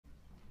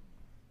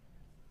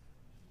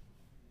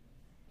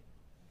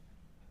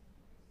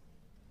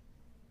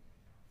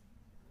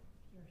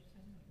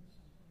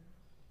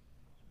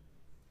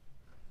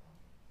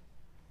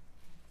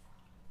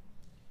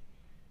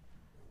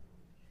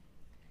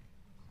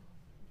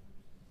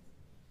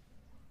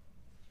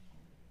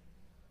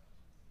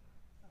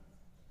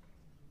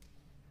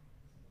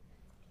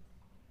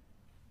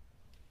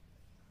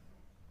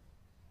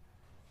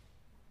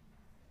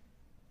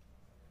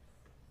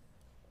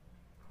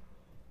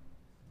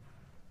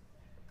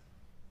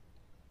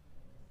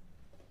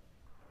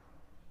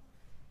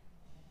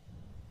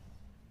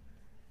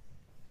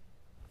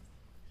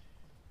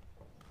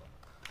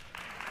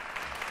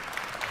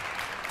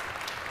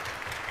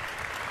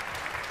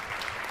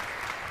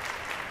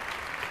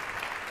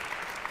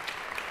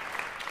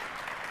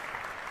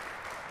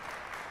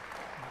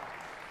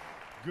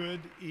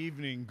Good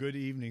evening, good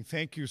evening.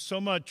 Thank you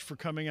so much for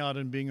coming out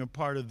and being a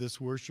part of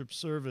this worship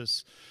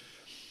service.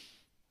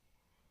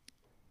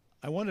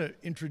 I want to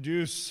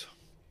introduce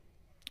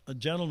a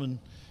gentleman.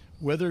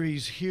 Whether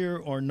he's here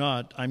or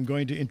not, I'm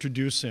going to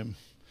introduce him.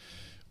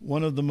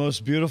 One of the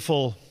most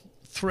beautiful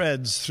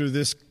threads through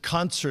this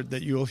concert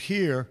that you'll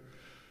hear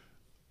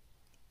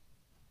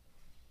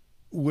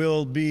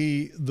will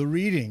be the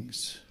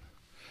readings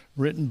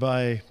written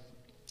by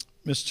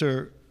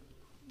Mr.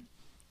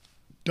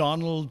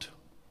 Donald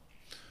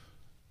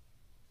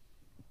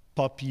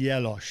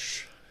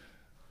Popielosz.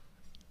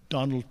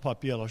 Donald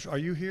Popielosz. Are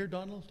you here,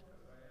 Donald?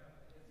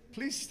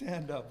 Please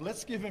stand up.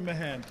 Let's give him a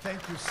hand. Thank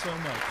you so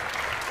much.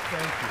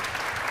 Thank you.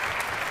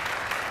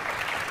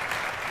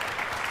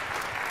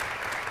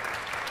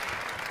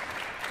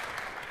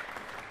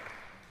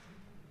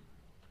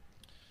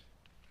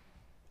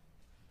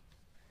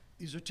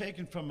 These are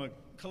taken from a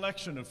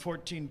collection of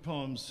 14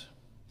 poems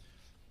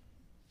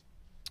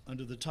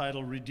under the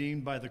title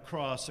Redeemed by the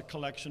Cross, a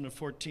collection of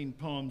 14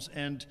 poems.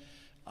 And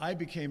I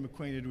became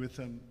acquainted with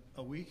him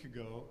a week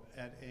ago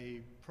at a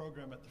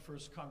program at the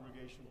First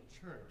Congregational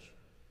Church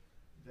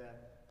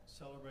that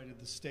celebrated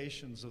the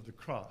Stations of the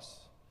Cross.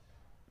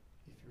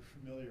 If you're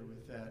familiar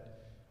with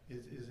that,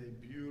 it is a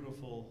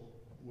beautiful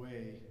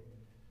way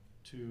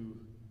to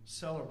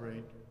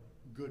celebrate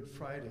Good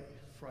Friday.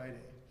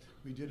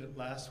 We did it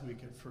last week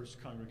at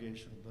First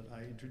Congregational, but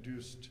I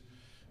introduced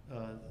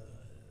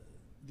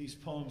these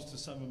poems to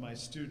some of my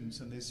students,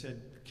 and they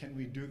said, can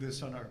we do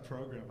this on our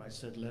program? I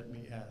said, let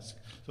me ask.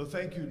 So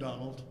thank you,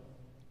 Donald.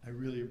 I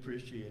really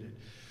appreciate it.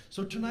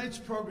 So tonight's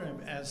program,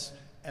 as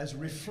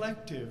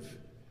reflective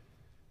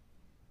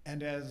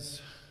and as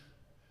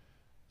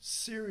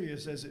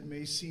serious as it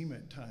may seem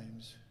at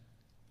times,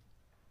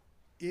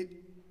 it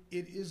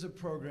is a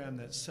program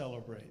that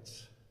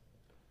celebrates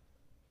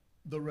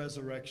the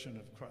resurrection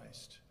of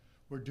Christ.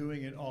 We're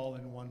doing it all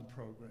in one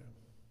program,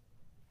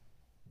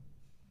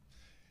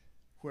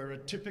 where a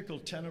typical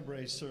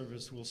Tenebrae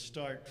service will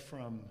start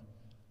from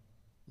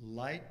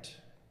light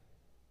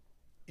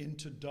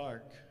into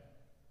dark.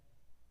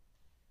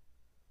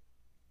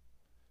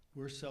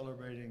 We're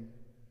celebrating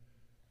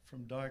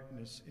from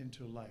darkness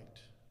into light.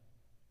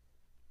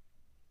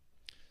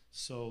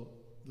 So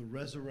the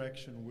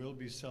resurrection will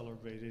be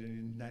celebrated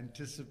in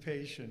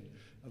anticipation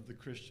of the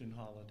Christian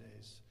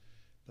holidays.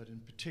 But in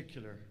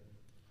particular,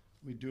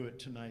 we do it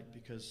tonight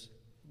because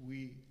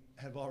we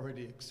have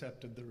already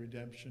accepted the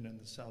redemption and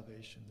the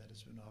salvation that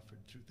has been offered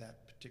through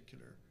that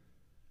particular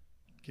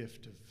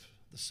gift of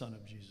the Son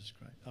of Jesus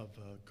Christ, of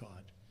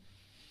God.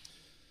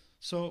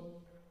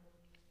 So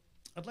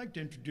I'd like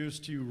to introduce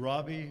to you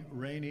Robbie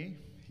Rainey.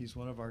 He's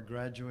one of our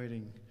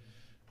graduating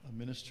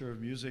Minister of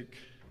Music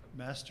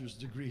master's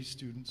degree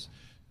students,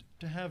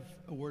 to have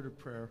a word of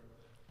prayer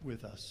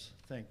with us.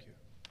 Thank you.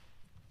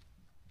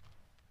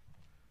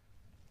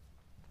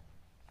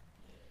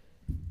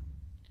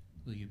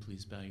 Will you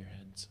please bow your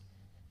heads?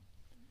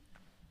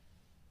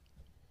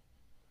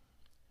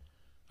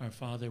 Our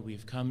Father,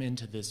 we've come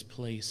into this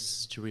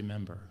place to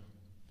remember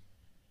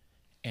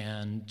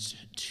and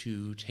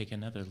to take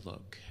another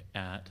look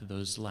at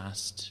those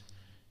last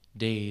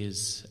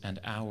days and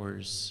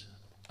hours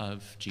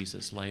of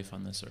Jesus' life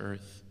on this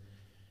earth.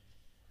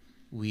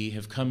 We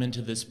have come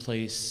into this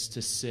place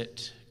to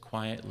sit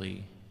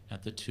quietly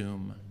at the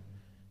tomb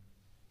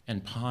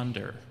and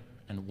ponder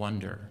and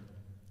wonder.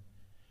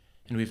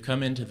 And we've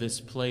come into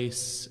this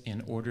place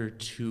in order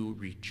to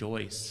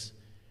rejoice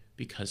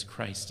because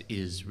Christ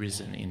is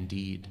risen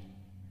indeed.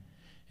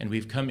 And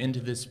we've come into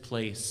this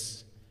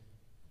place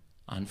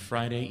on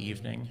Friday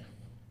evening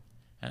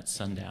at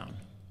sundown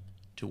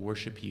to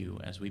worship you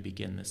as we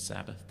begin this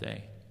Sabbath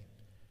day.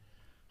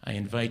 I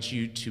invite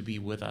you to be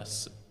with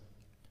us.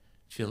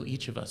 Fill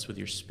each of us with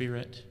your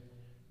Spirit.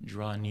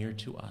 Draw near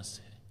to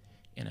us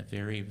in a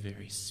very,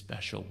 very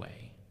special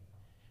way.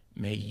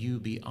 May you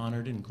be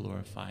honored and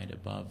glorified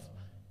above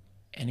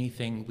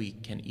anything we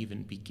can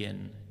even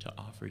begin to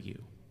offer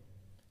you.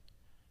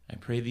 I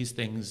pray these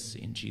things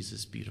in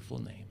Jesus'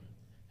 beautiful name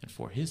and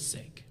for his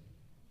sake.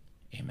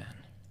 Amen.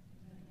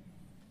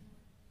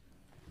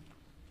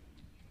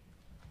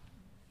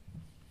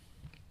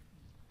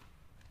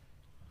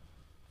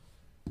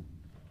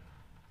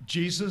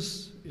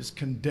 Jesus is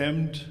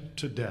condemned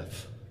to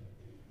death.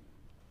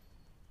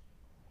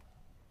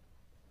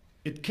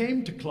 It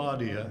came to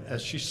Claudia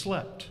as she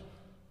slept,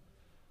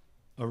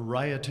 a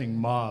rioting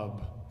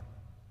mob,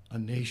 a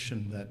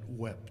nation that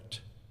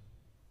wept.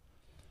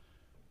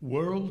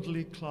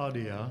 Worldly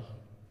Claudia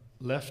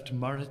left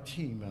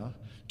Maritima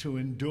to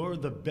endure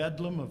the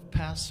bedlam of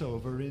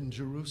Passover in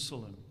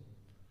Jerusalem.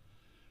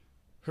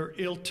 Her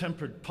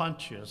ill-tempered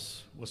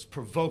Pontius was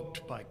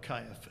provoked by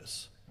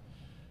Caiaphas.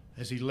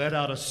 As he let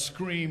out a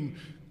scream,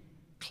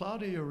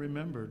 Claudia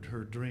remembered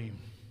her dream.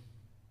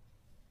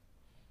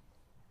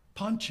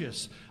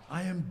 Pontius,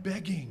 I am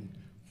begging,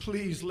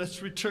 please,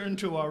 let's return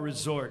to our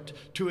resort,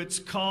 to its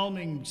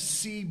calming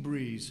sea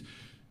breeze.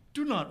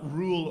 Do not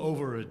rule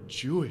over a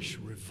Jewish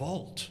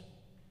revolt.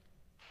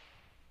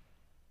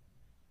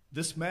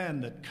 This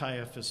man that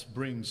Caiaphas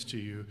brings to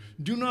you,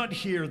 do not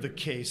hear the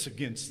case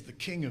against the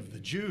king of the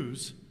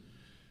Jews.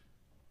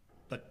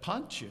 But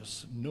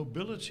Pontius'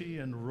 nobility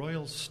and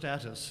royal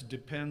status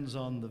depends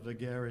on the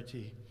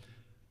vigarity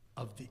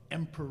of the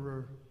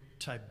Emperor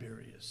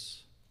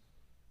Tiberius.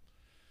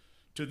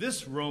 To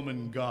this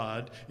Roman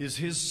god is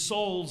his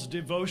soul's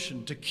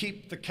devotion to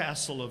keep the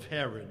castle of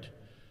Herod,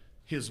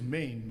 his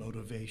main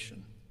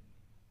motivation.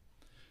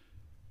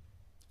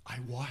 I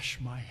wash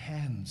my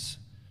hands,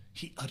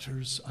 he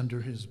utters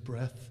under his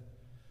breath.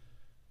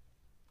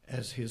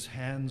 As his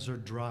hands are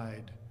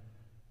dried,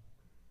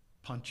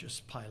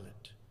 Pontius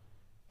Pilate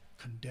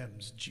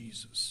condemns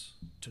Jesus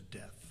to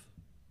death.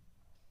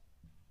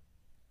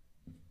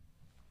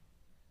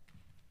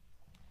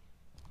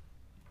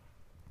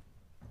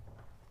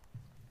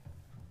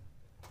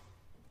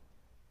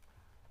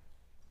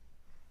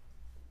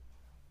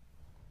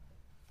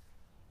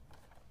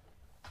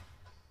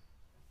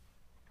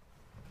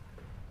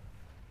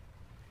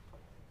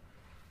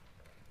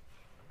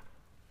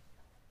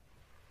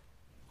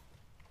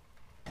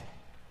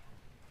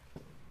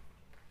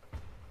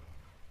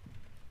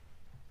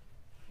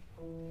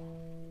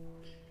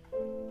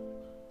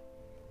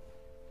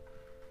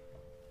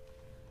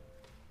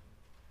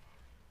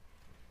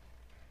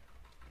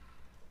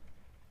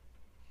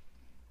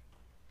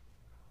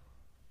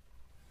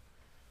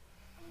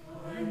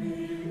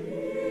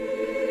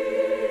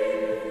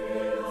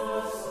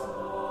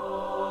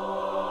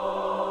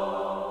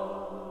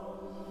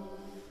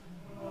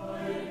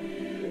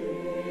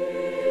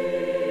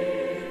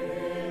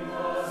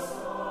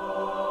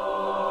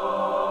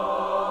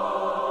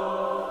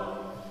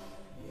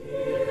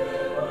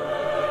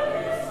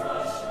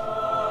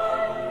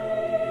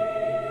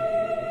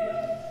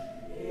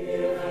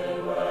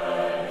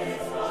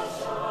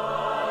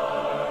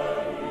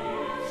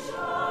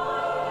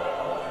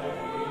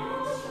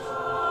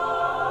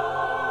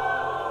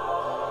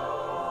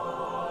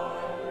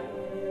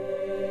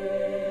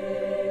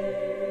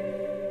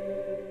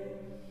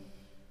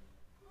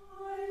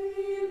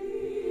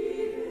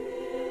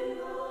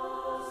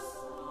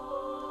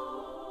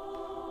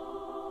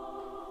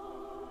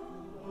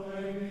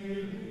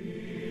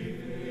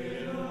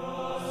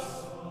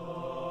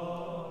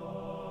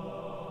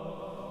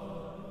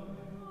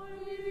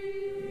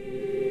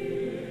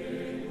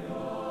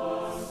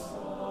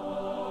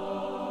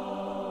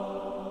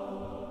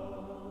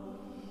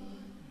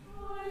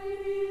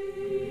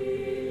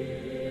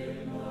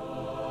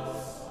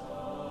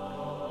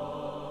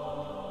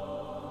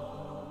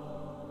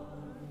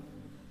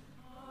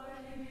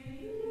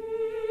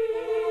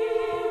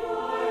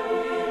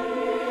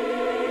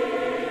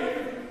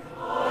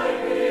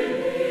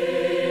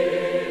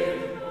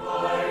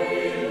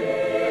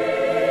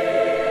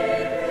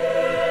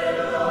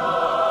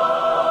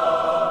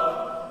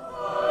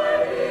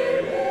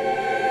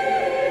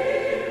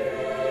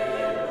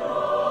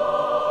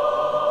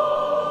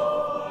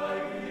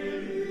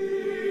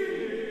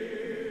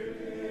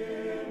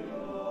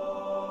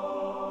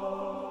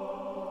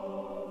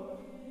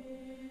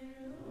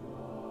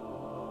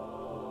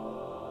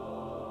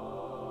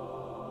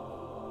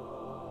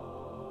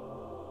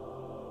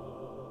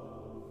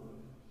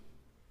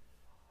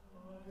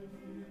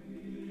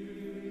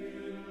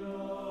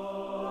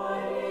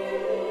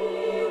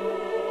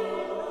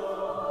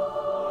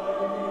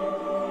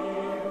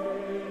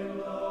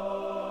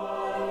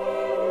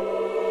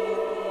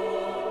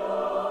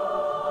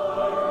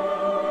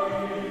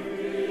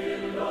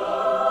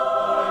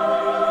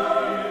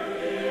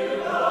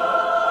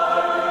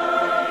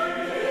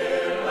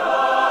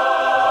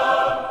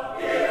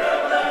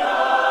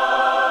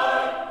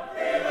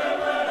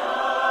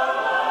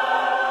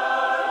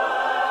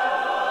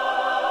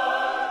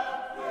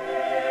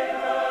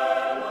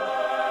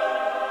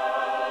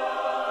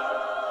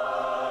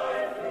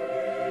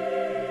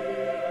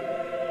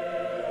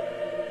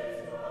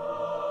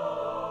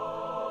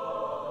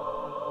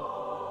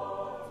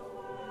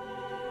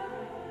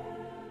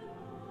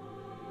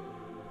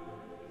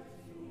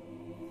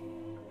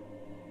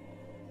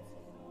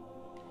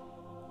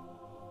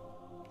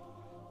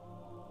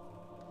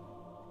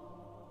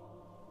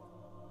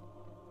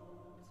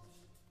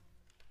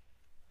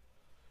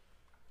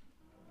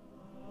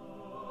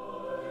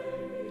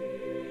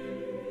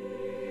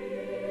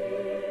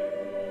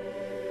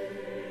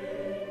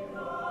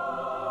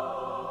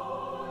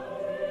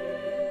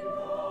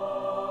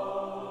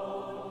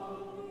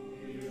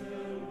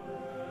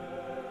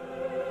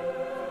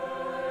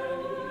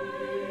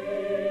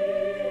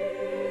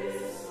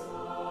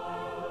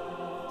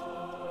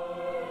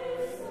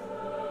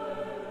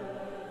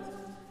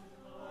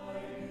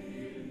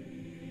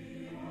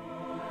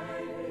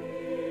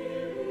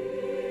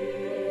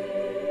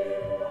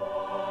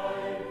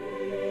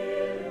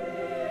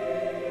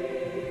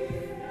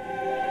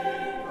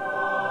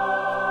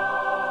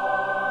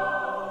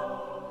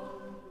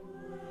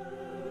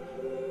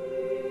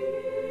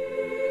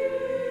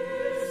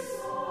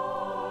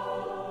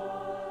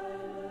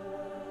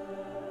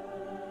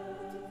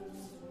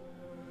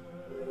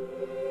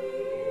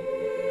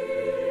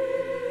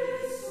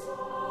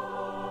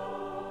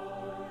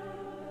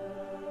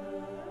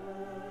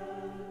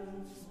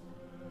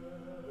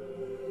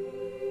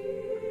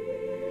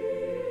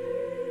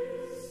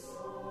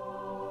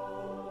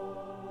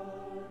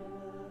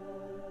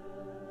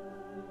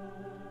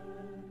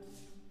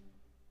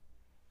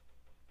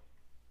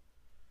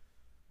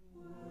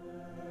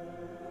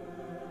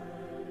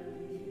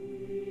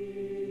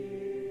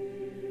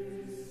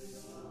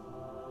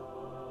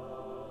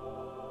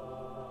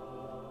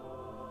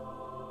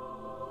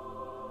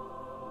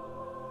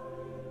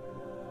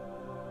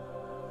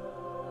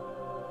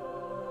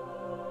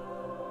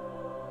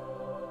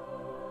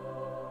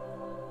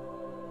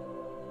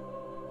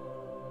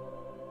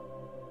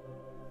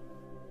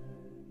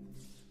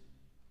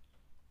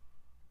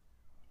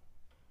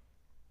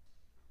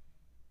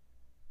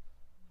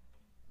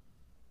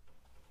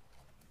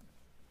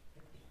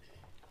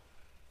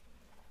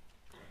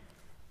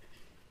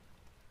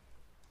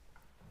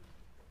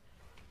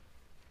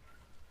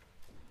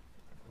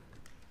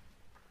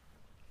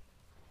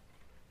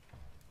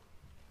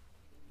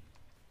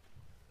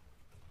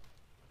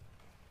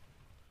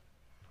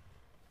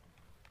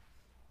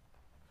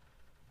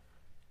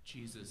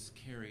 Jesus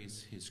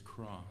carries his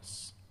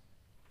cross.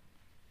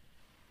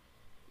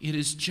 It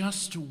is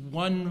just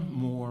one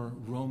more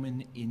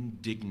Roman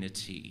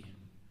indignity.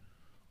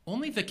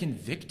 Only the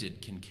convicted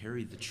can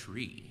carry the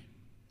tree.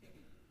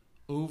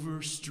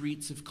 Over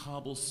streets of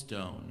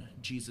cobblestone,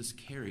 Jesus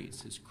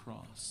carries his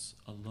cross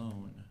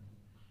alone.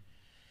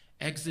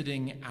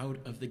 Exiting out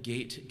of the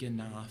gate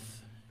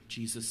Ganath,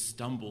 Jesus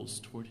stumbles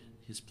toward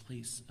his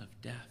place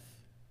of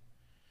death.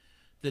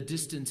 The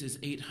distance is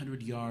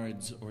 800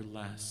 yards or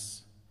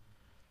less.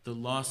 The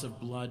loss of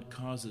blood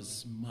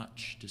causes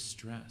much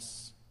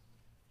distress.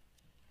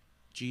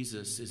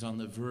 Jesus is on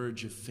the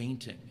verge of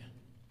fainting.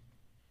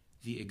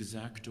 The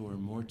exactor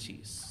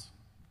mortis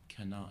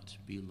cannot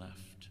be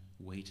left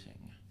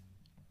waiting.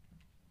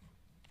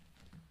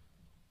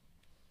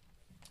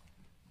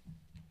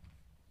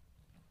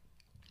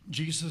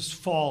 Jesus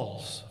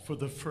falls for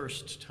the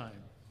first time.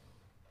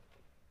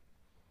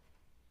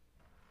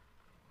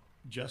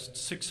 Just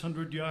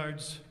 600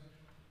 yards.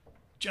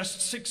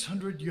 Just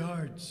 600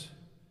 yards.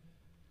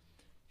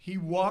 He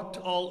walked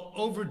all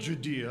over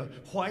Judea.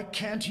 Why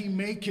can't he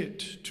make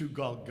it to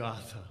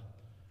Golgotha?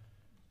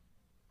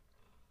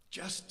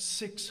 Just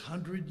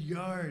 600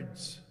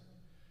 yards.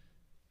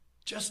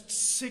 Just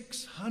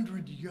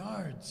 600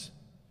 yards.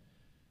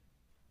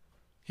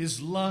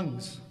 His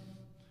lungs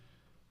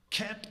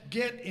can't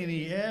get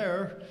any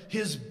air.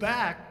 His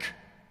back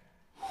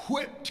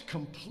whipped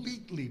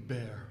completely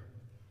bare.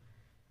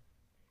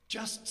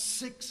 Just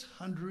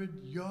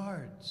 600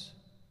 yards.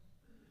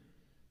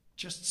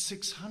 Just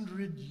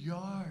 600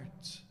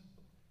 yards.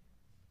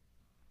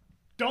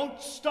 Don't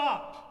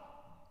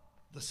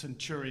stop, the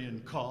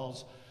centurion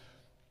calls.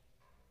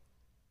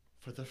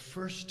 For the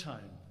first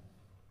time,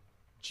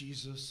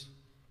 Jesus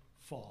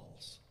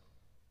falls.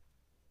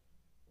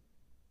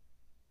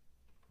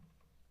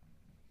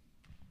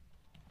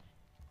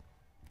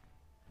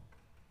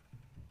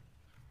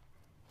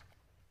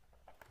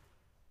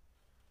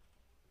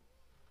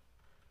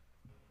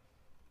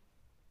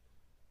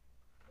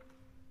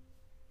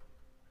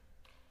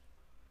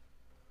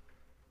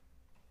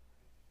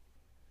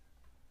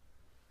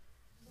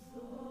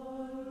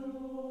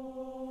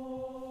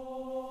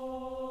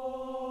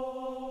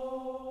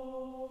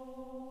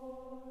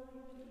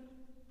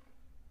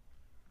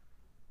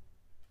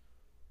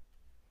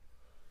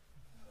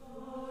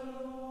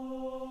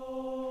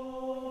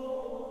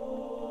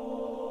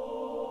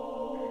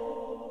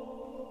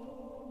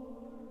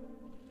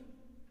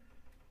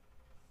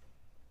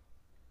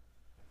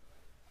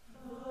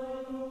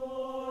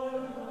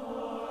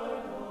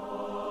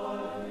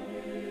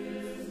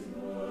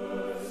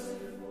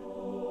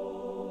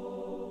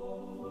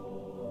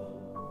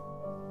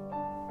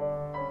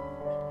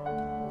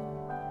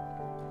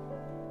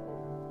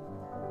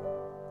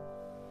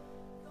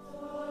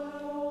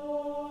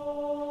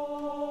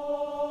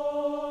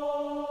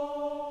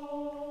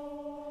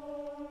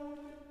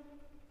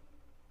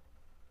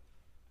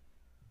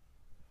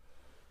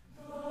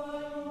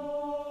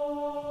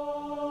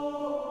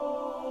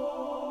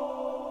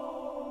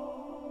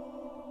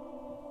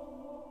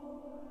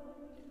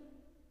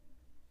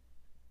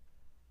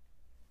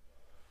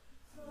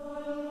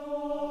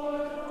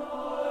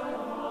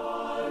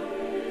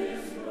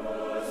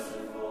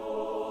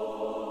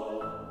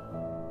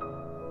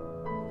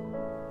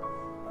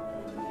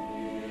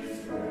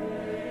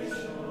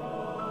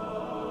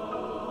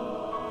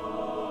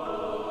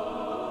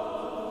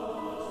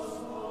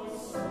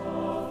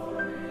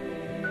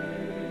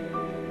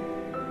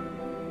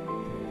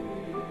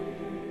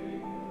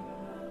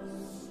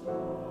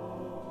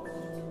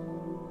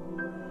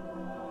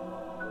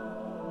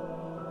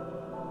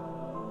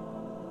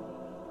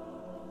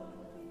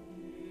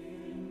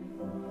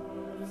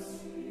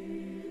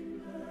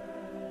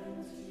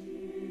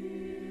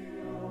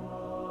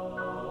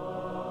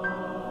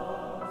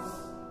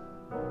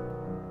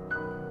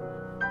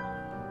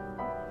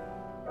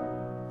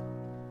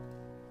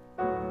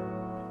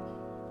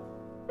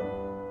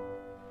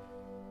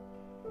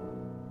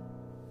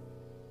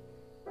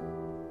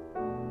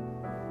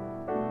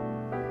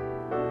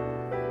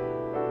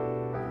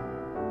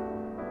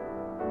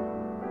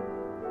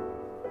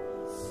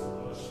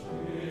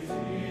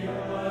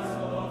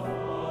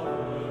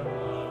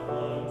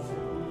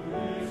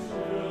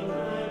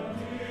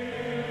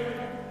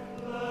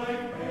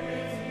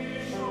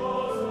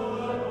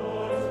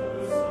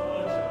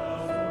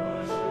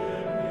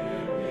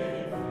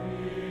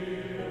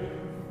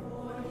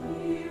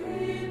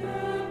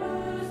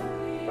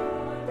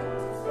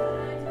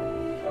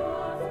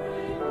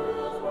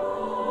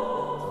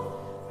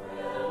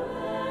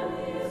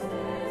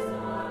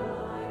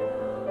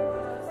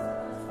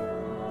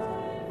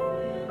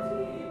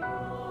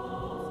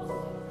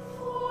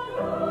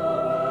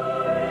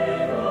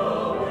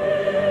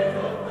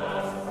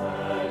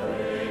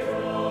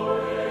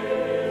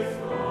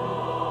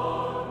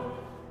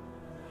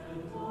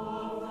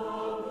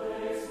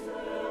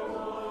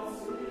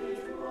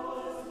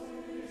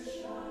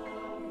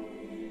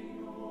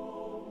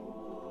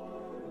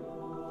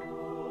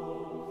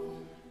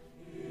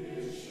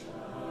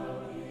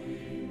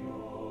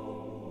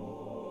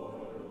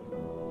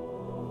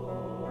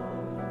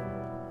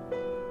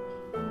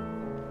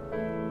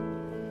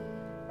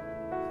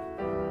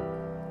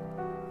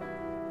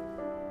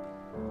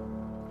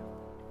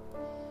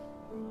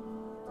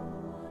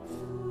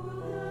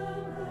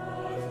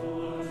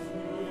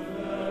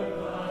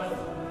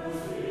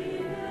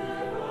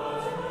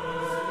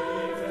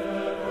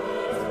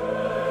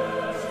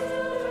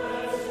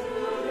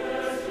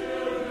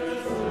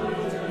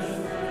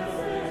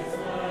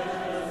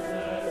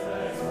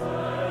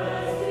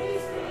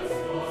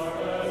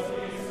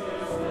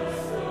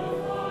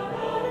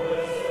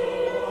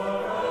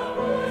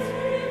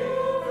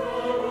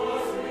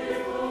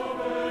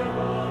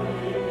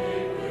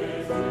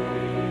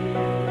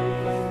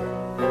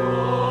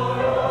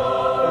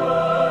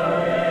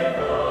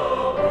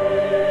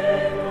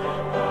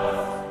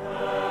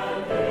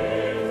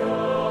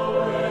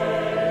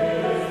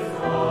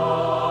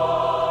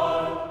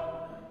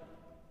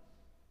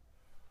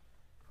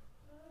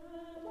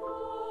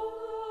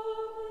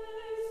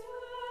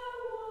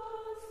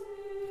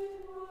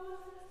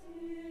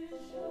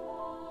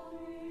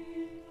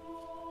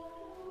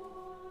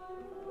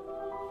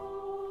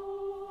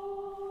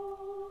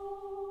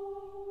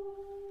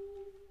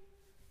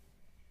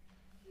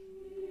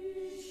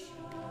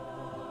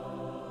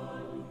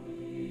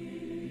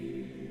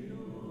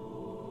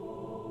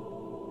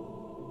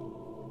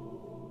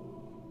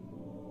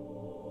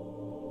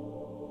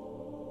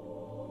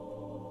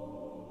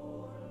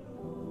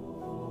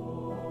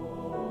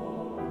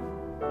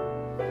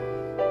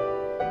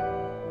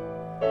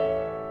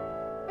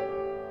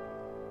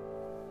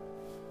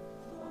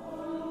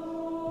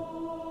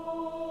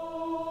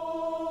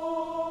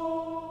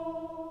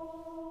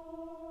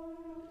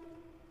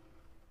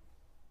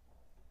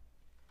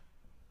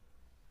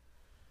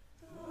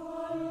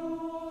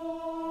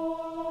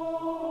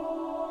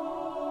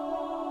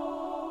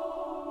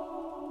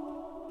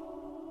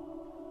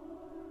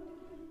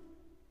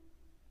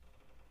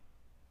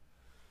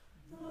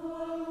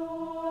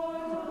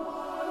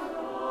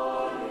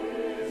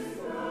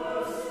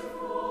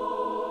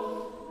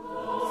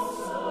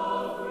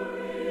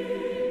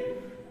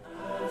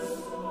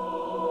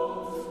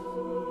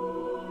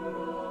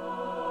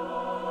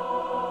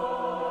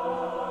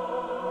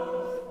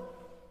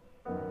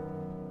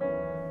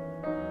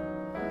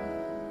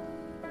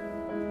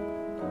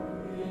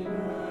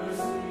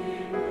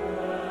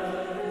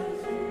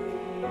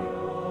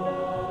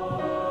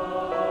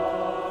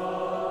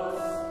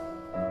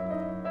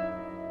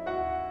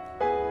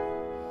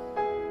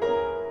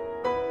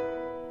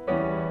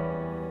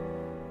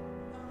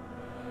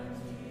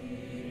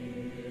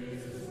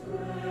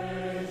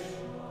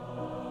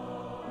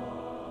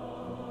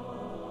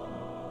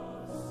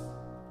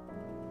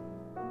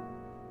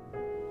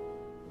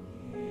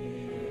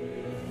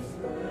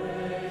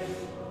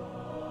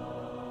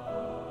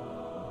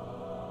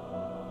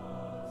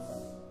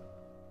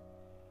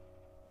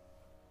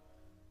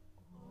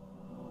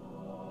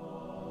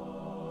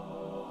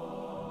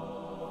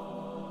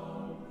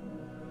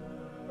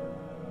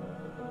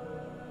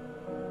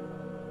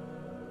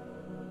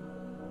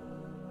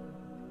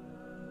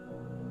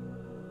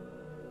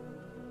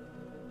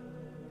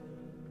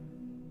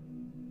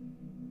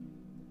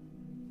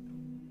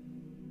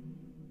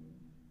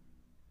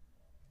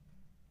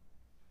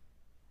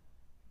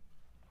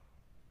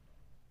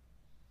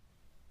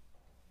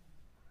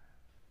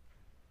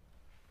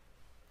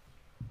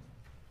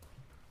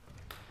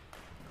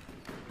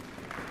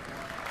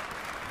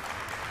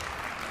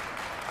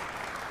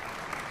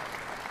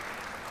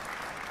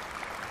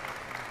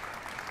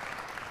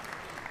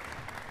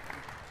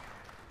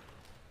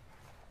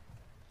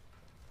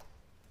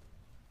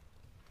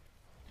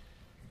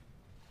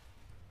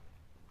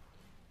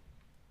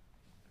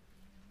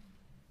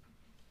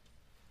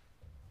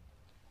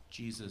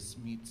 Jesus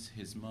meets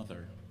his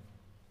mother.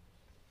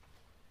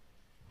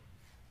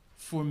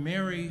 For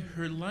Mary,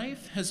 her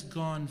life has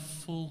gone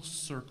full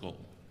circle.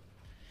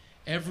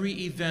 Every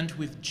event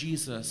with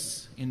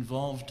Jesus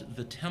involved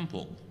the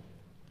temple,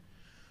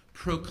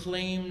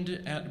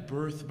 proclaimed at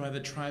birth by the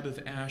tribe of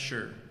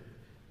Asher,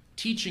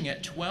 teaching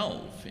at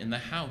 12 in the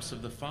house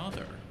of the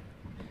Father.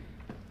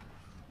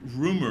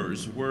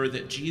 Rumors were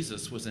that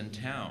Jesus was in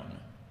town.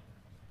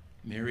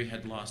 Mary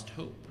had lost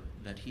hope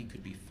that he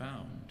could be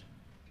found.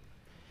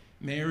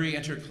 Mary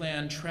and her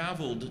clan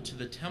traveled to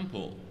the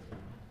temple.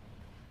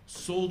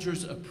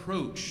 Soldiers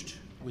approached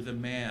with a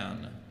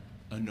man,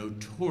 a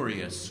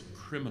notorious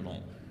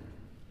criminal.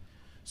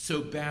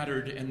 So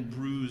battered and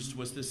bruised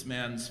was this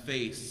man's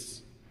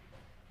face.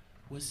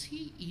 Was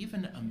he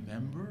even a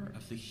member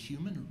of the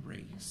human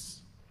race?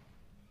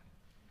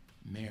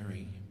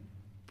 Mary,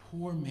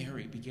 poor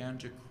Mary, began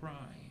to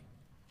cry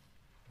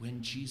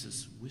when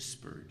Jesus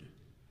whispered,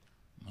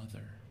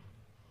 "Mother,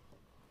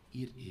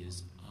 it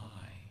is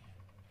I."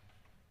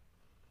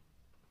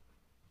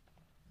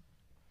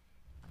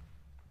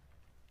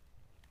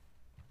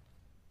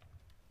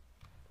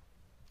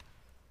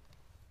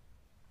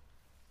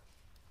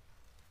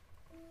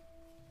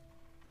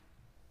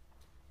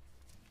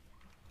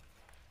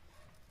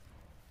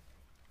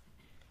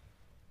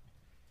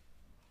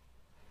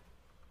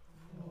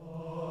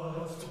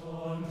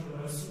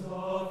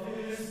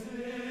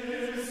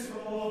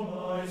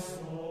 My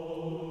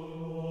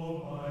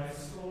soul, my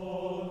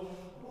soul,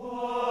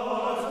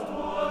 what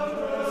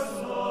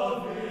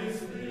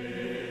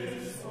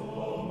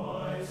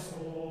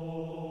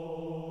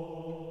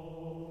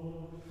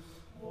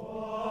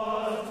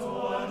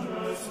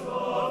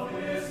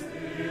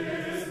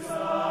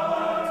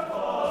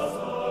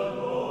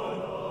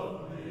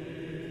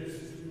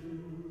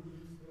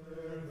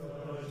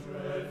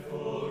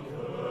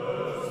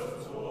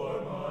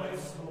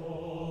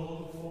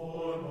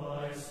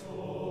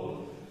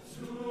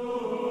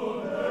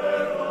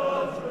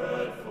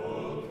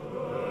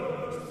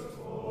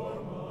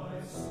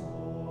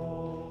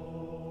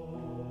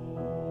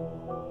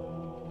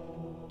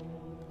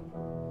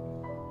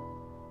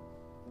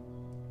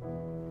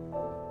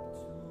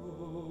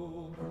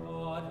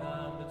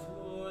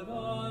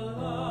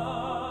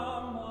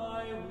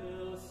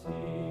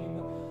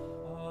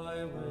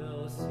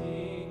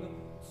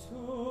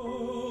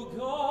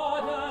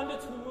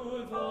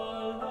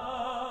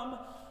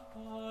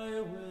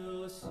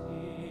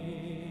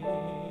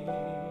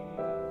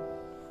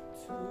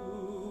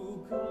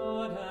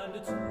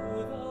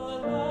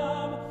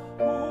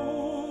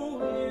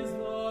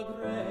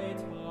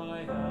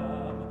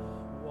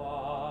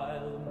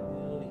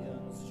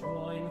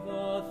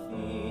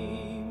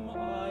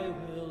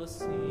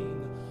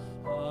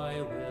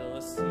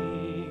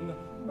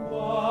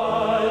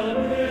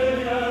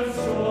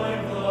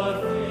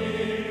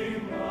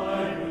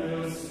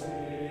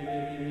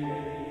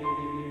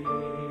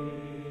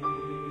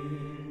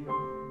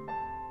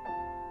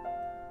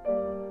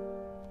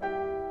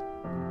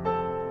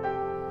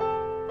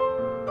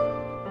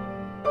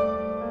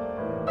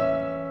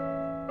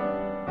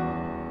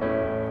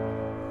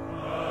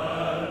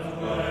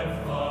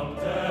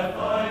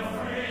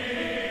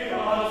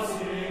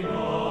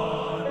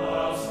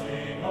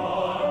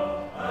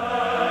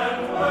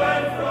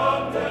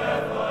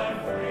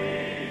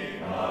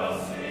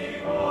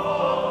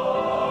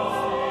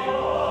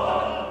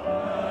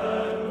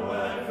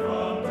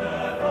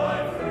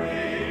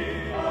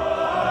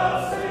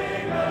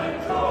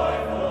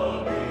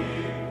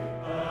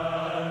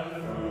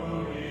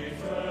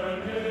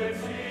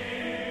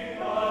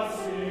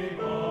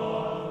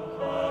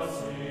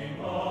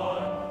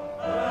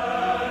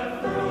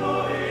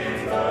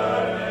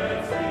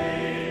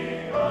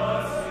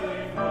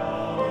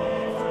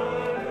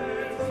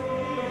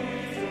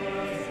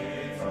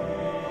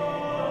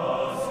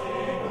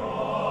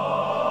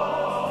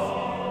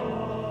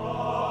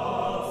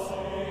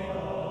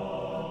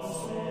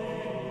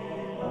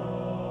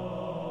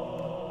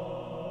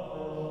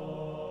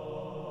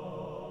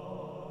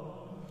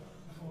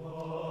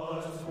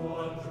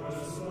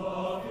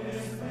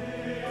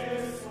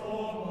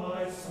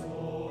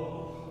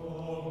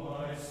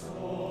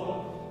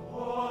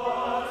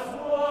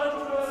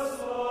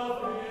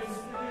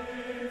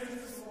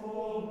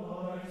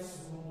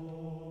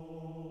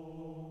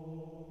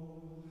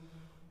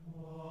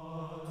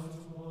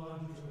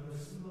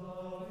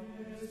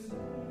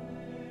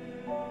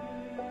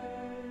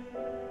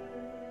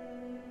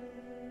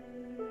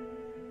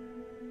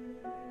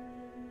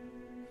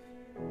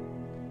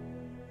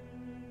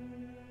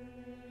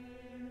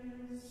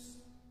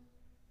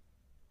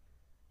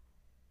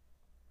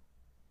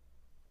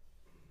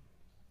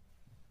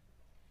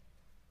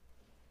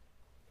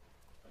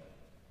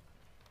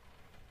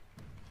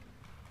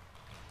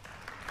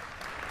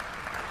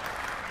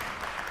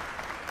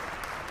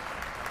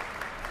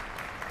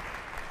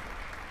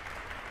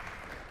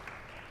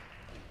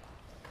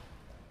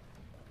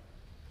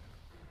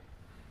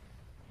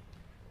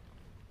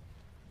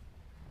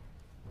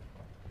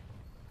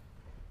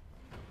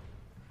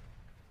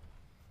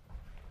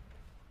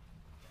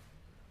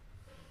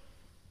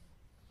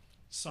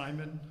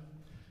Simon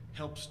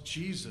helps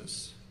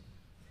Jesus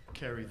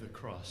carry the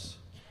cross.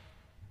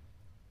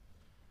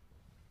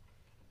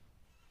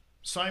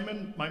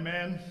 Simon, my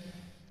man,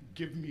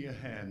 give me a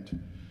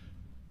hand.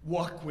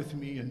 Walk with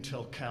me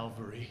until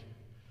Calvary.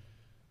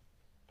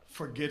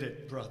 Forget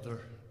it,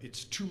 brother.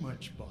 It's too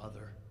much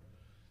bother.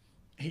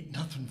 Ain't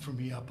nothing for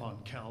me up on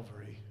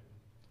Calvary.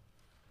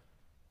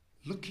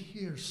 Looky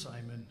here,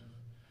 Simon.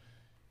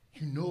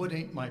 You know it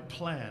ain't my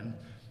plan.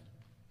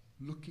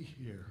 Looky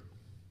here,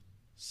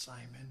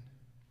 Simon.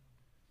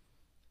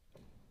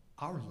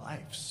 Our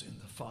life's in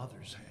the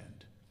Father's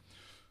hand.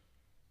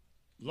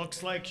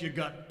 Looks like you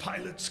got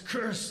Pilate's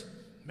curse.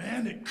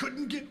 Man, it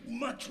couldn't get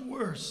much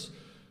worse.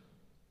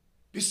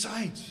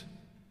 Besides,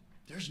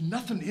 there's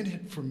nothing in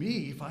it for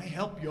me if I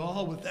help you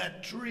all with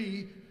that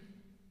tree.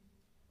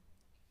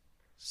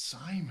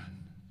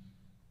 Simon,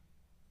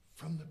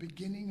 from the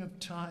beginning of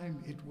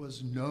time, it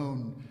was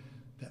known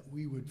that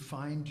we would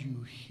find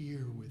you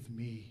here with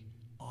me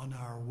on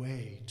our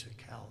way to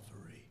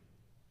Calvary.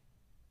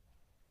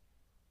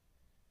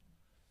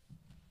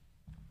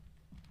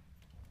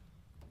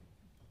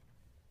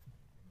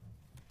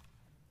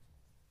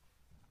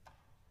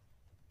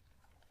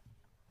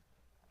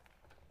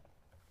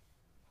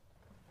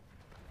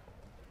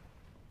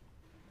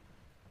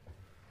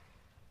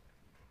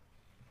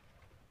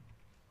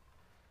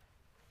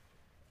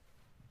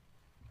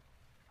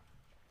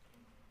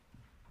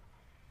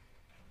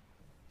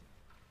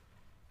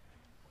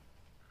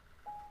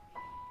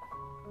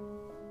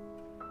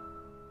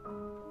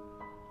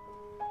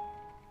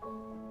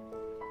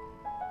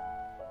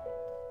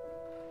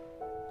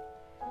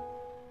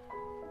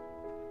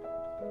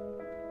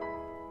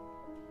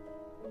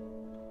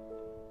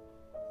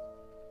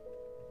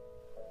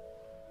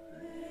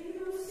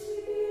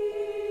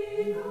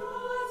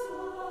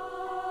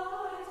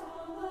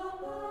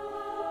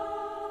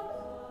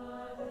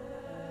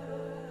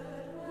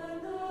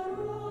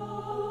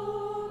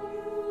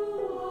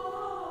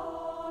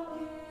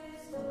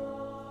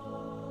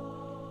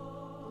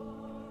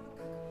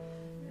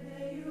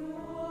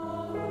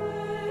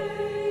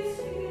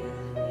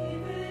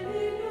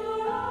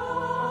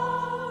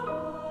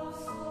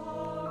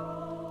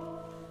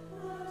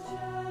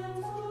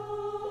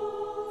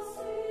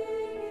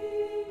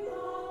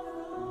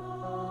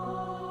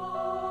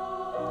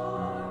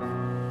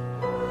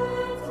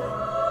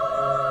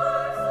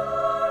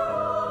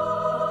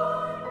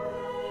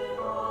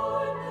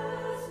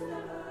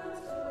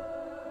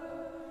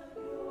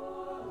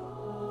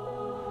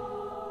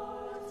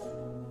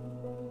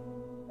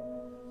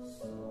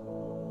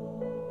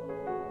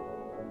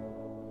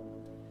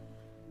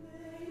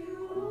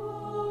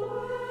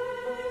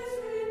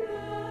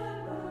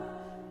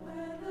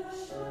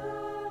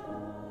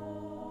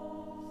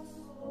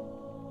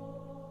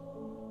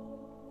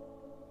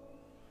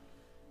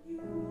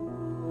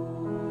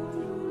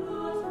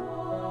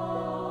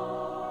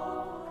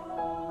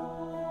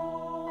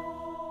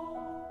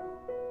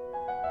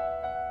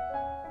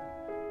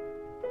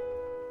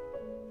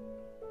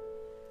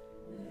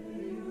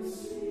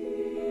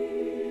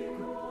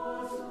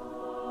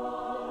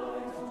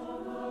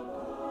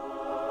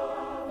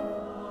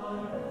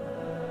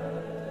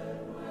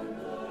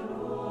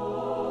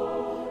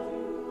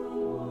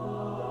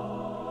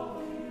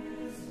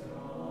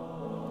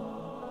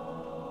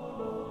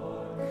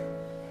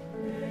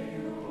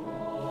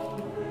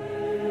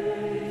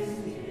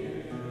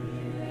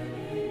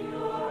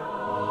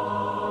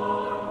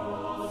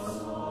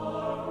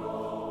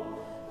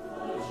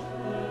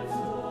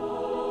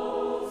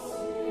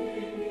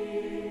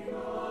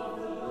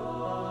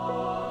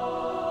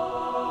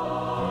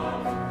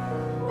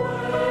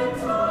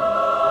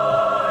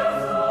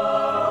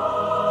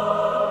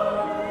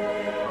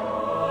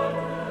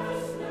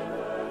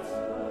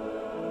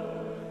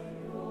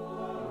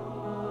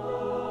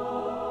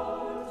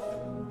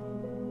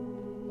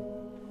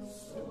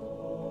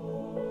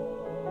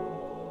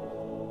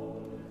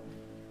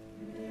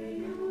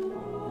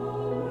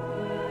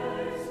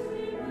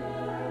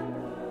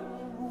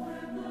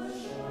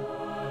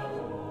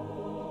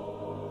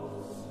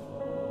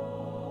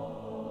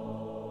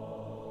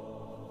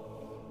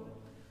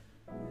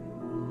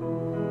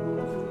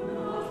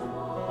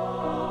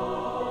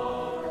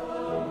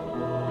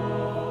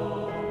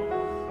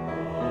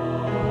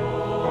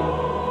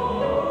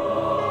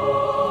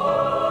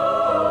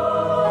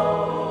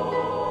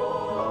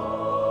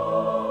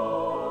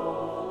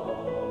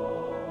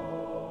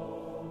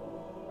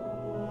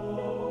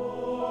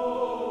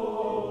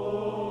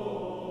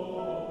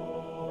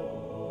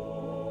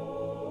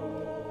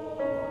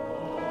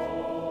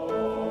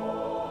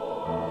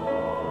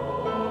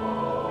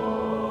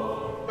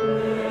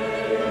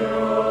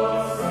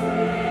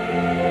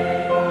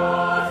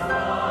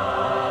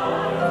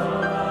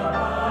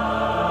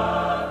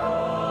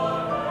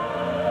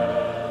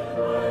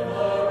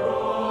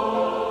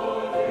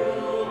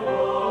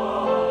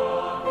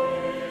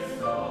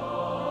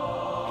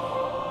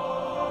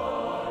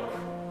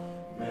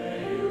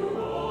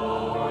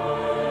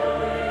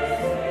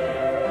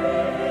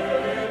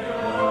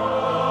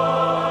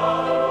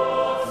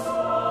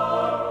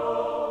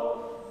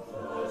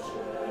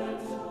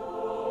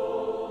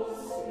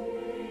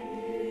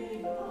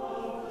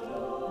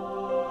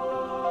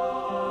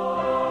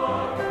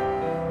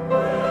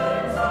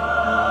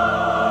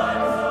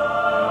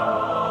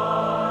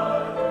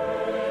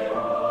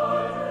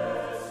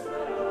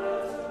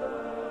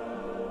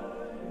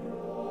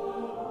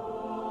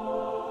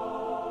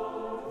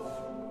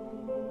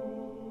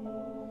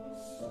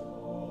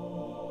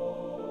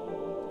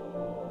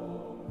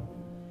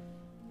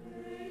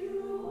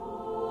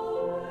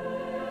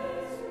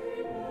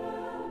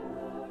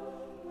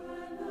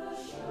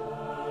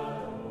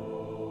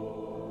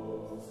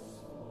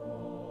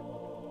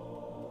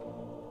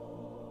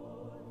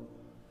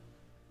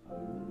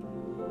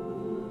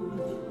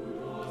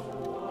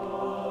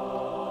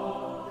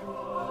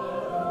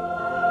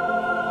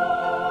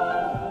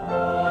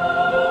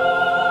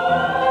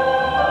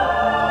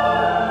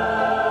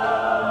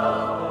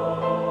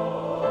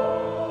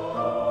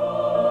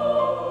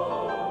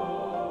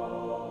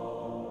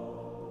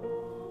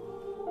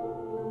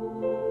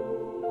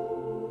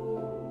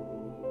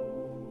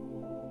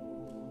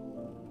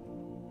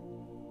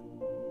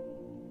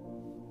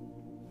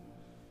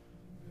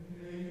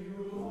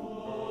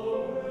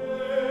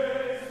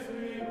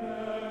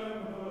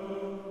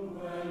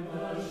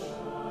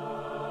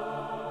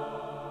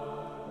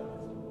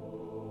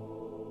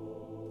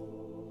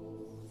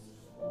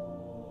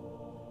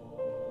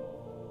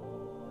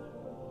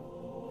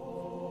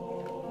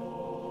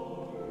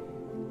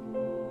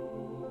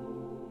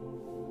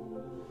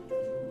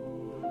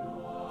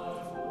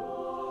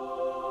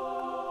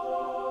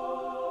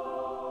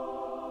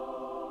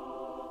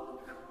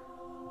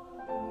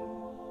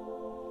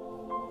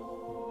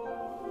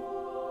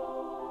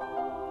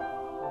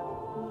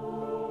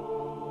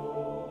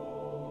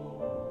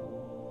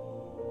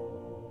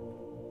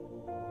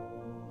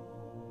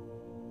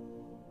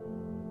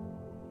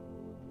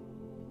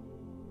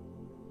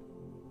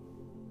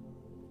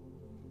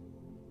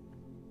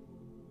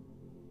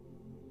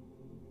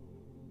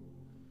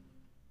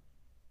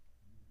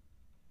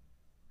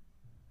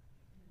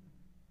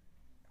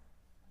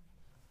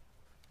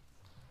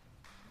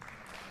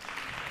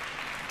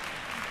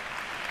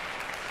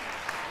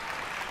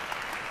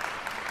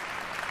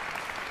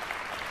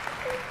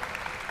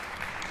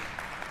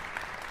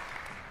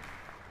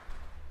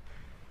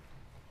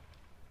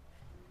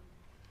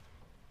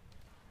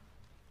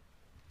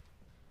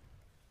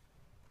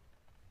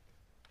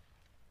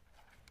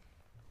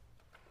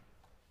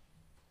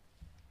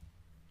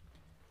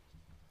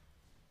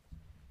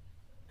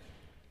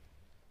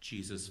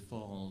 Jesus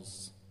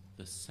falls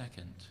the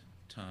second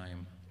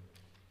time.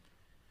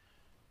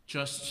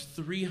 Just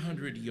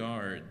 300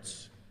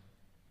 yards,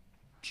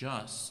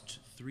 just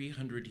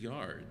 300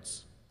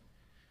 yards,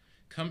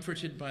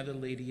 comforted by the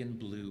lady in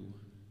blue,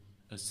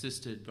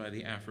 assisted by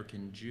the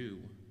African Jew.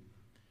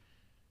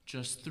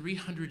 Just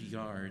 300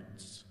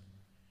 yards,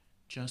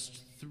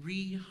 just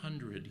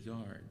 300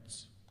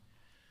 yards,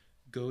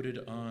 goaded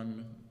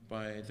on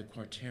by the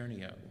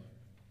quaternio,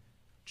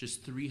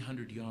 just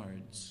 300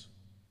 yards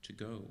to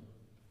go.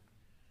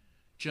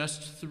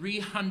 Just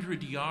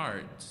 300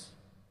 yards,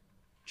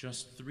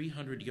 just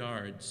 300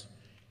 yards.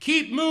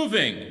 Keep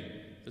moving,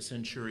 the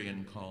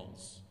centurion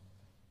calls.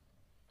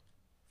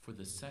 For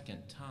the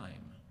second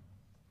time,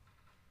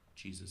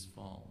 Jesus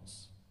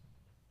falls.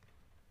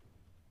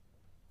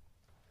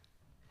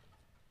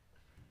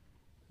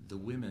 The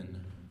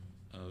women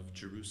of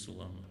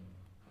Jerusalem.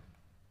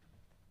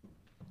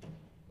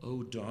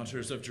 O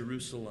daughters of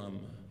Jerusalem,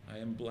 I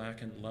am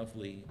black and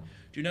lovely.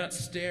 Do not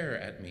stare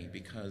at me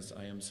because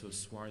I am so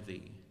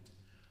swarthy.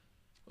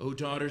 O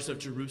daughters of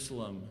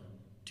Jerusalem,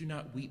 do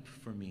not weep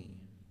for me,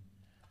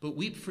 but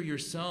weep for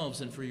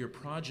yourselves and for your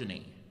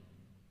progeny.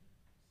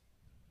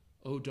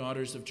 O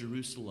daughters of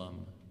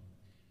Jerusalem,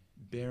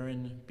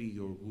 barren be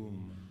your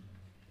womb,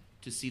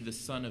 to see the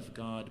Son of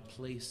God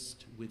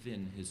placed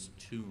within his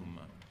tomb.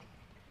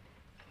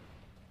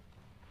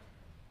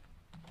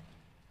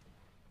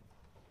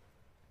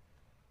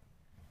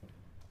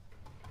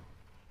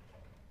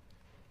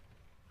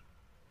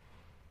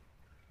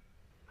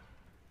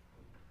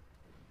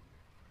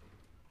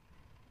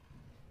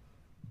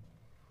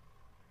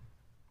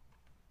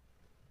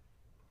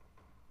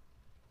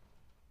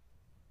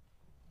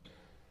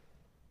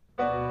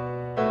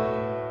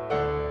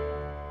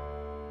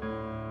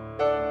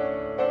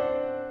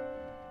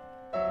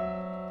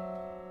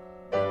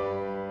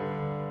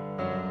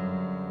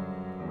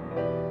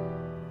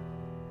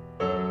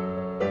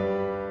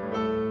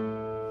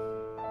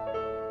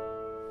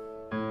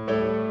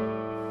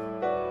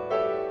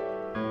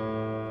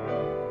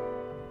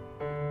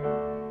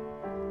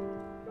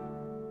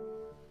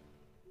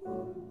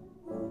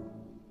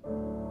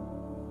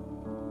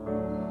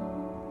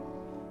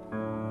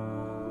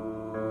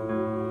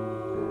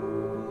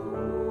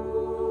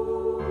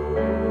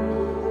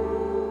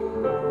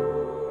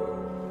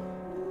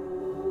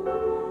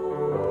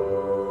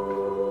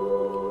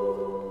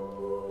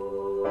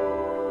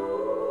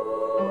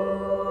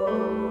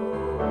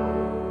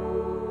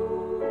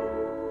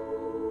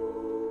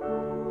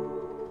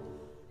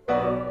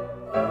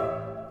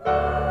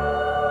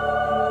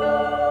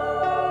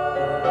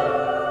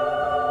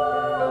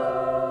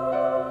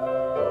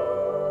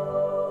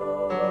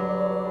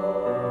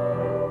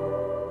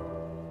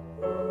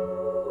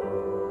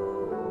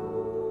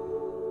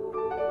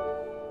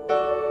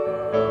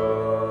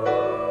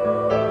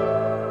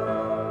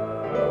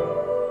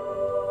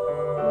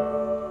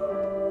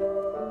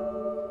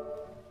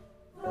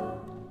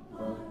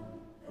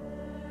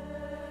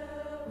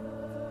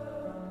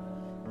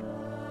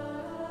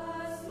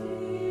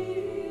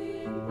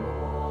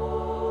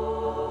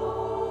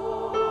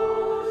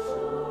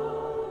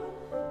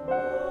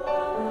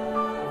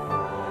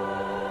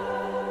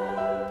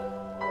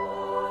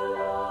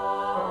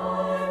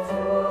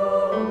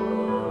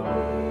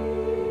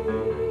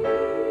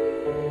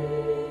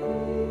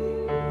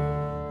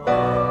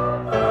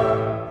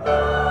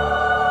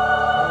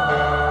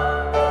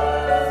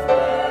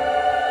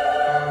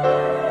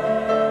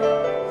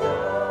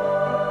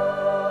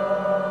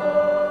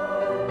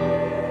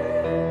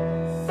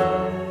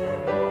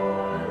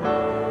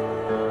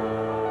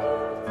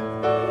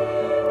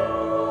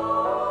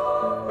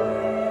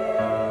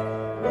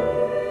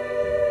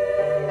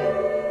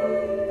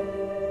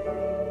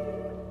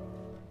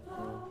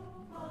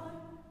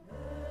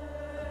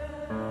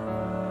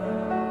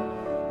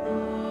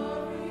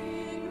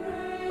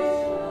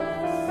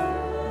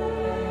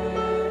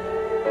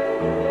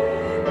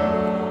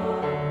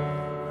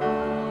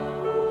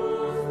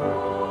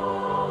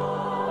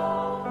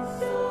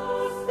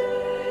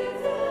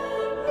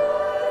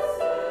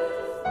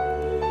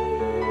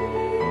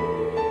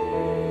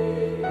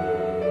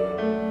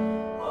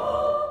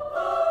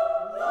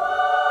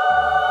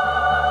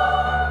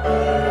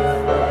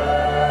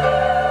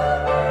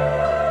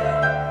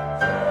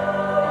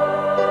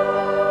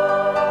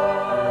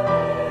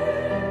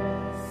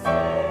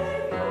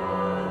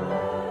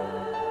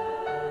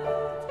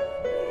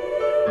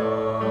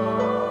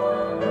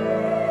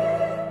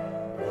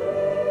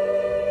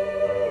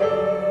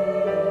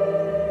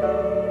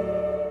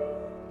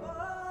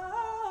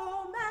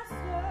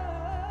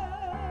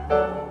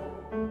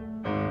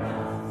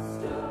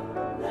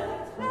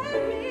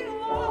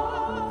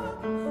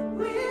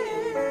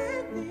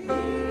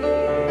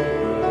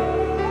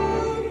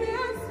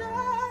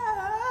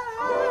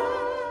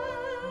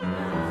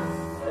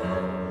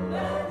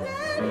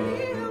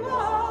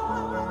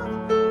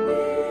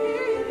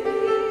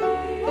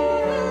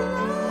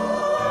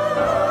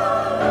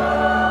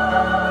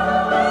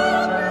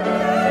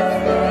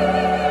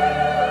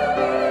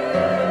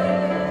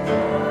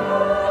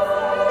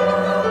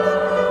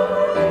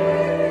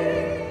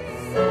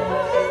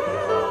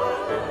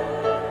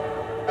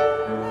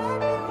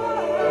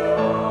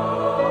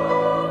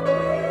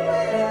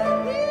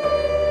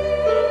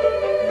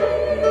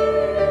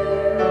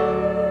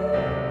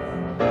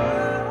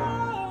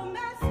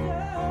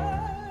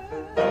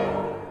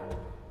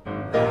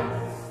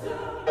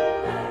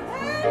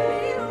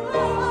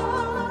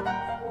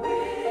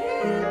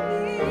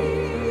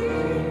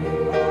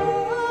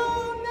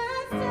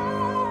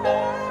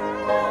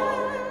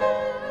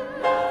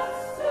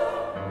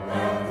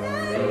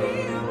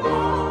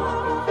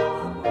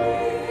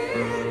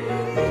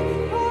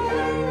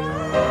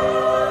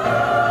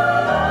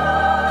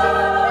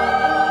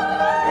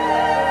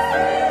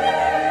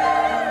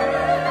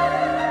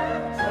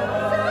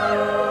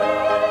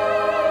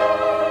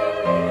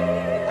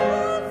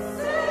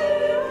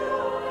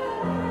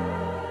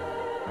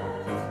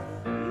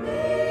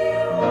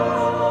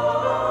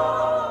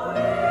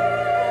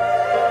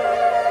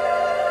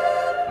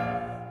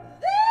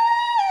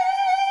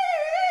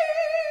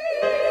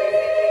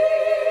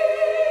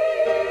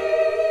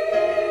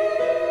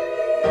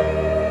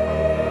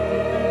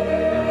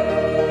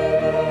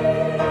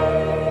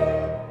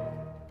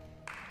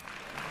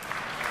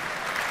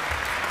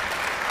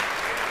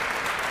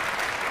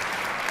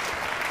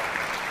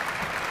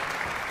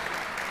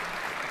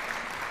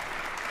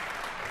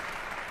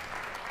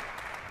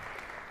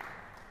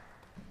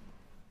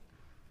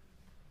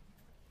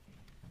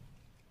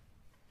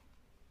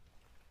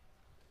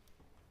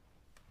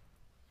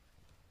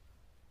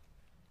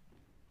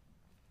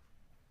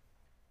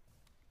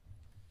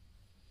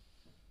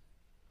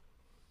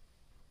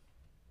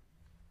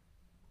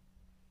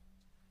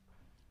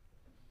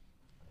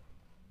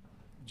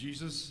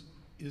 Jesus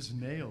is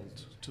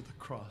nailed to the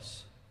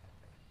cross.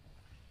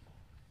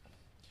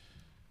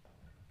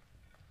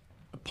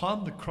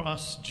 Upon the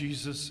cross,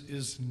 Jesus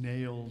is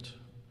nailed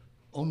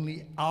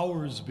only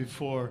hours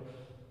before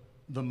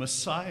the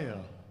Messiah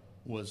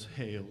was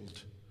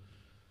hailed.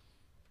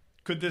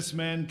 Could this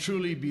man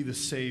truly be the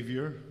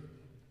Savior?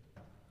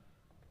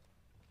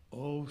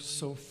 Oh,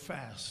 so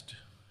fast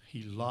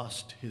he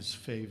lost his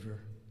favor.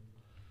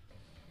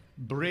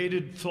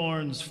 Braided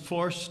thorns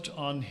forced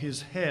on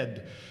his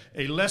head,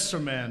 a lesser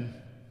man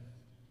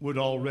would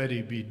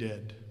already be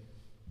dead.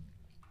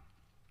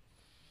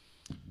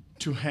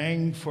 To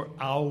hang for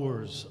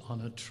hours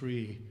on a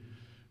tree,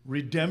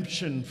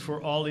 redemption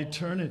for all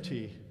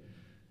eternity.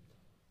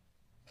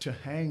 To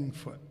hang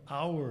for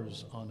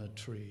hours on a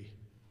tree,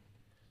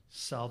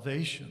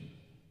 salvation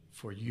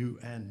for you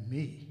and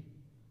me.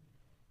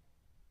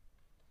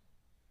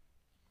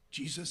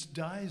 Jesus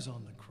dies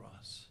on the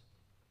cross.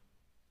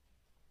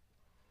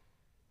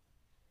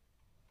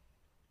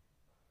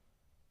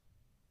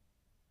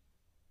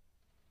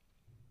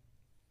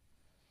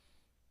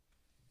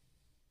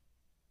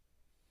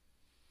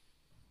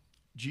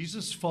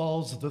 Jesus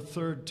falls the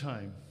third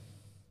time.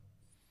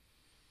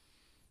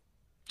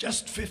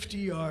 Just 50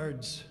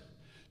 yards.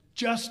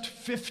 Just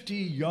 50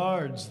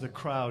 yards, the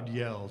crowd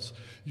yells.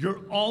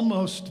 You're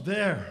almost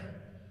there.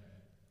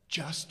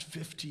 Just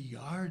 50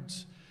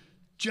 yards.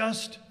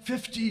 Just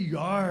 50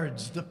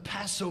 yards. The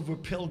Passover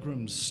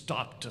pilgrims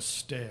stop to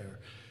stare.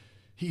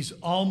 He's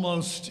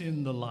almost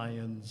in the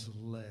lion's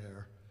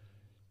lair.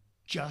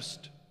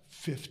 Just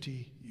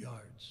 50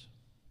 yards.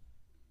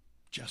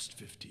 Just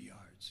 50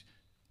 yards.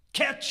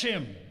 Catch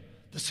him,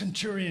 the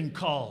centurion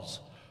calls.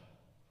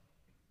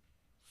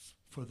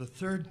 For the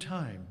third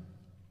time,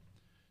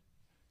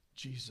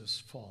 Jesus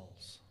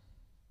falls.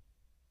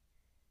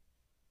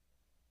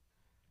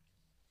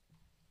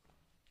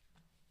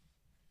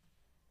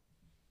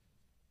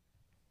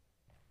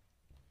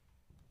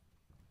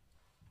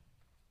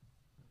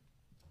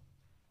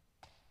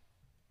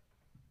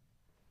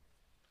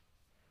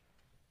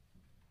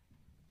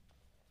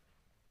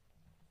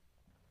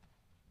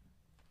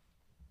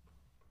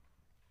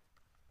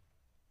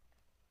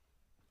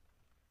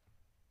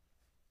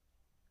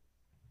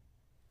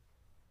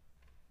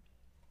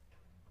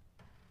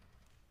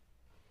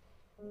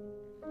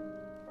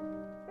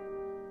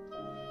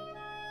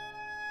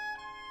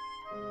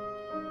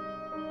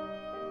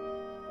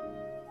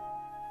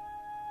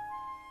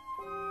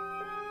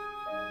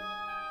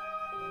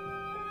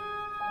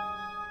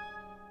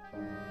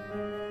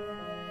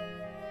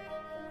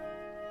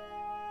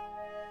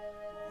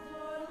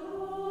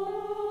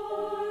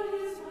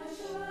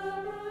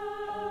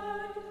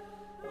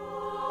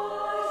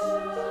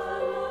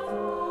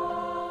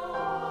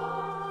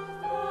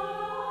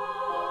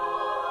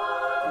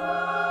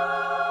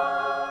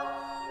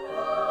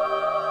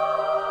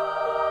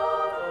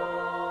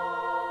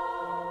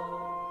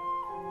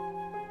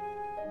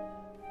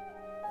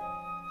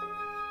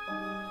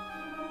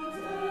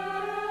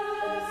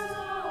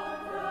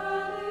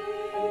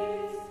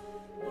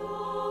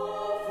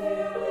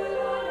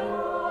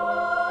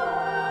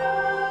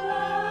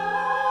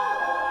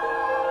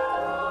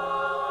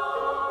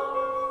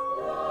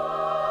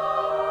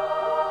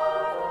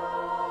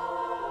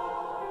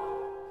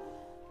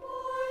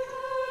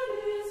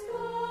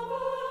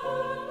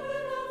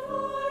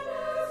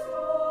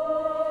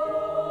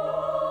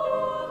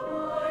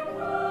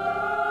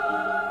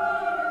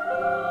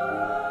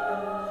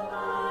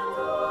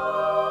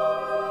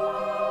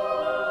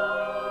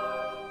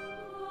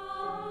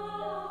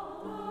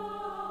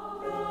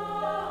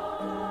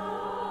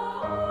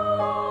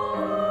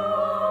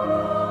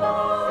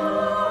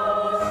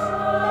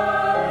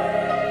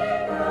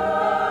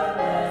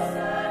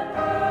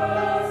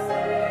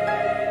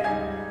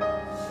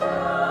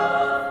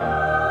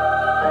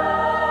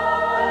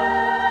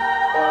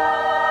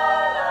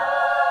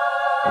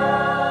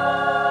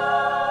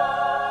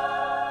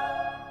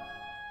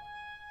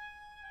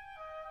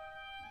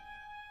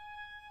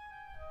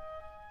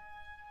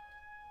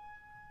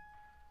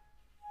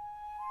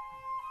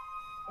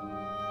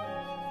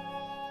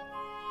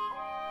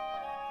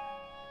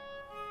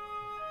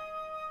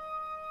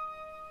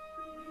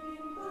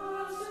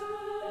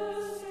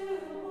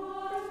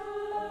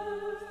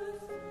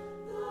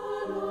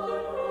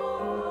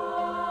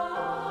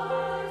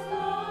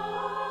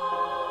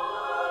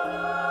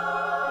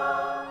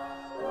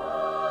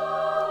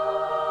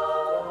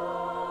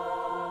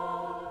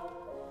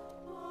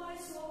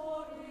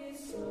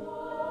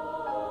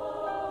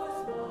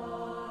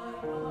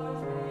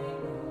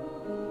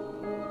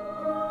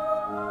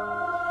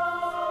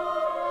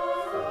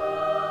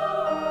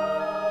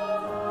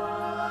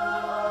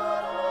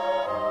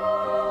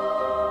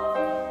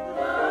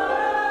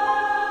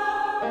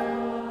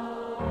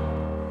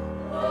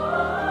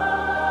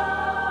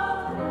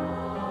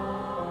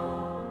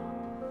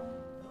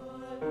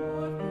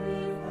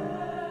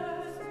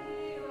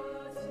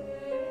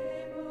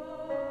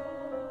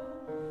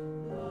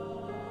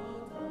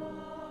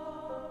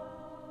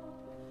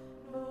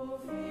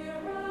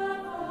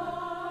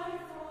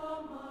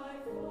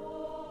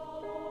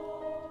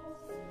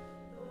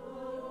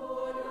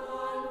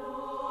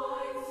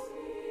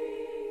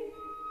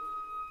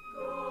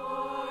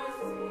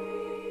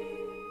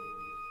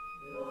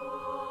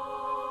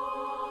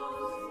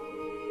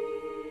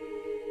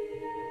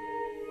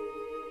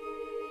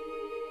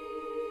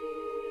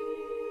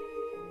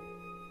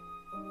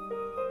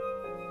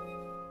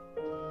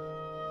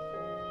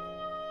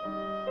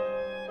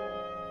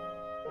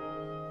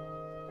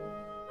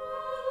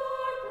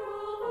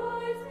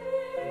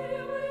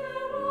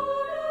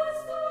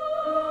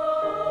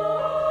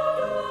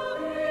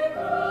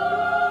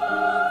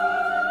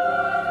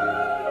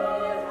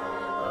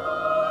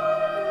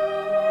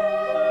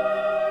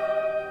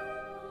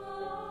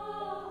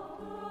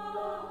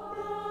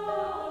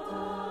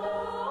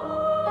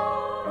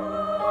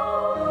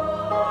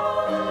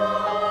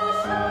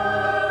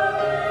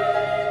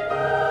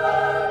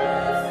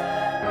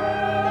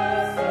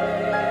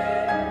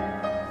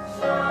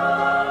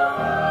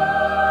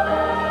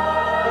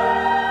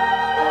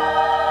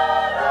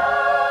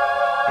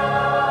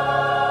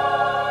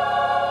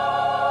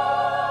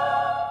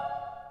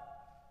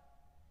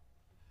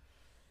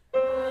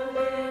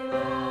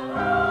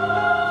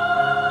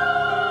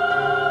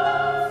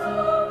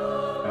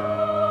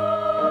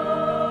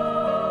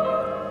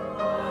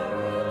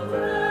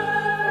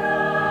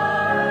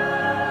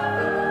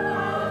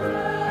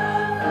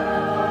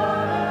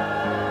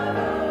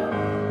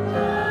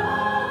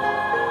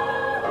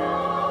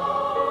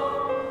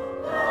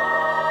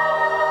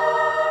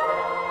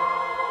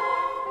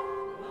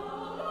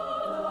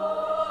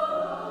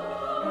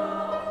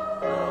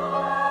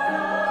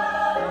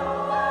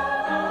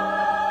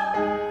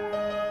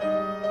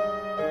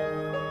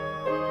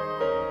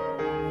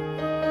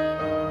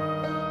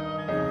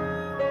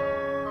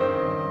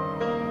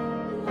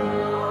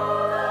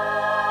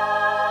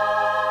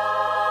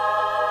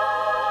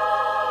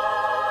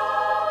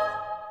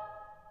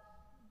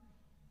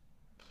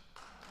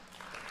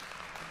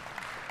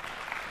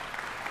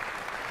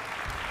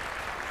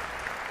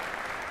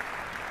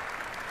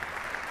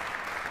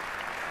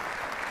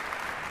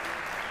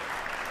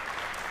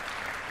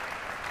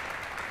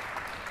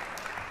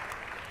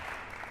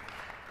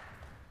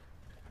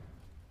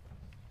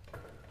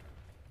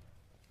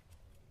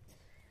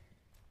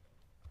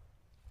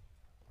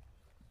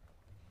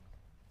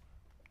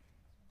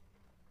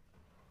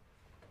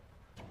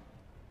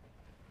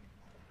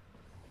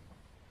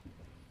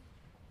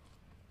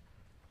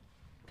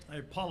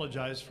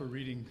 apologize for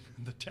reading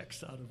the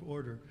text out of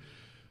order.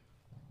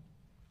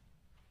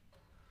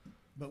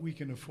 But we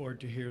can afford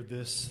to hear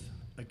this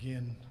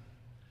again.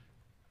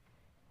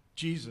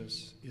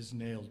 Jesus is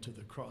nailed to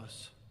the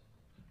cross.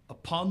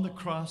 Upon the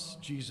cross,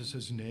 Jesus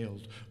is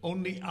nailed.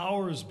 Only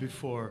hours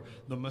before,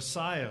 the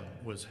Messiah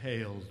was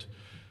hailed.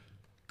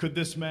 Could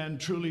this man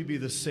truly be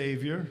the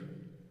Savior?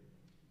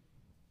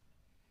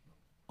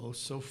 Oh,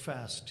 so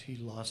fast he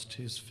lost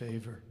his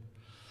favor.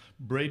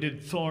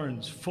 Braided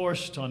thorns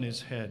forced on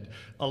his head.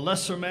 A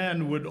lesser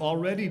man would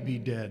already be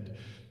dead.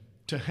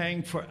 To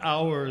hang for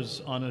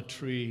hours on a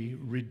tree,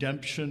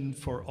 redemption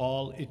for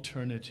all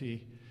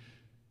eternity.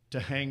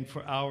 To hang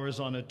for hours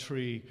on a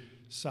tree,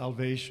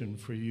 salvation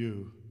for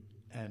you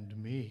and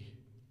me.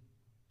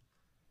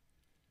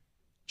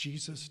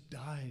 Jesus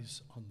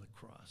dies on the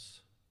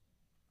cross.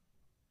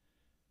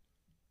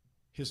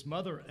 His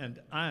mother and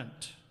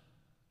aunt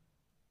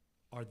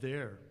are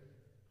there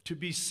to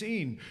be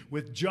seen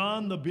with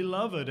John the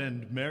Beloved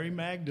and Mary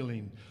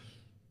Magdalene.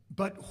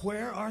 But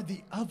where are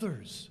the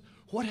others?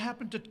 What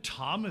happened to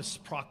Thomas'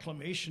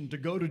 proclamation to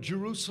go to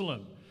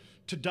Jerusalem,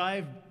 to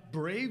die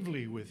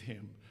bravely with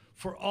him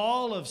for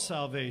all of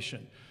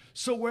salvation?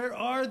 So where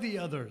are the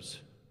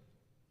others?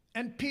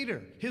 And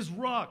Peter, his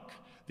rock,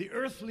 the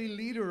earthly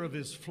leader of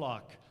his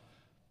flock,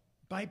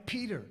 by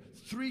Peter,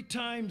 3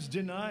 times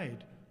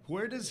denied.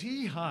 Where does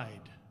he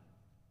hide?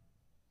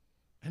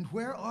 And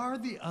where are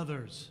the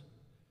others?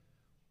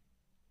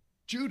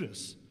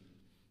 Judas,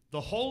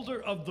 the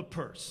holder of the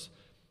purse,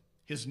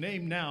 his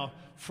name now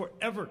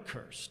forever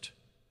cursed.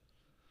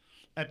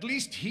 At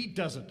least he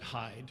doesn't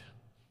hide,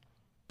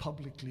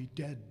 publicly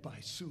dead by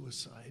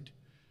suicide.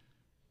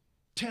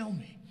 Tell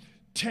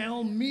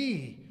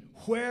me,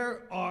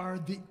 where are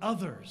the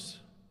others?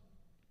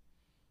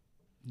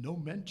 No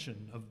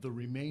mention of the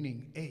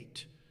remaining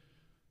 8.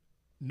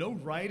 No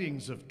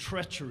writings of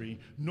treachery,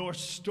 nor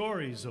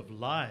stories of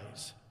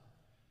lies.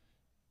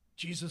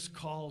 Jesus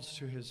calls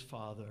to his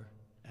Father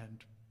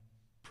and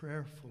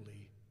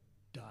prayerfully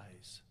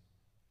dies.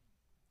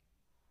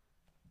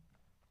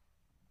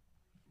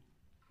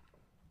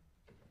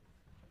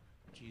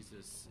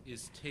 Jesus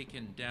is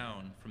taken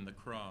down from the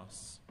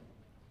cross.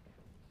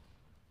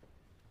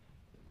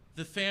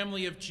 The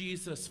family of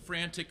Jesus'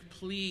 frantic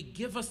plea,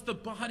 "Give us the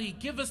body,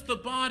 give us the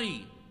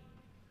body."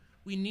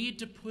 We need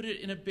to put it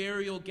in a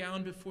burial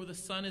gown before the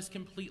sun is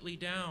completely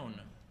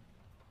down.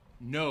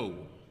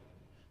 No,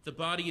 the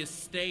body is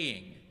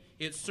staying.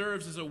 It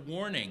serves as a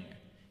warning.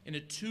 In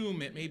a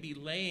tomb it may be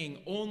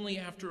laying only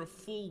after a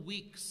full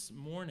week's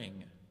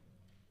mourning.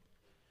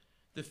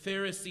 The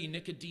Pharisee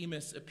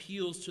Nicodemus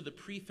appeals to the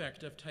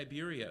prefect of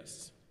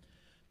Tiberias.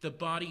 The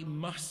body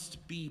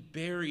must be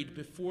buried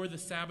before the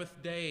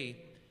Sabbath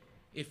day.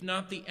 If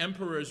not, the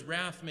emperor's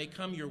wrath may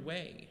come your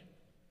way.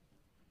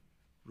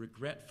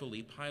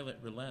 Regretfully, Pilate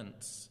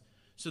relents,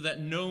 so that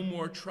no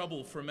more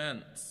trouble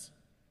ferments.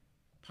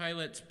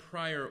 Pilate's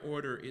prior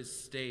order is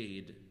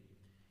stayed.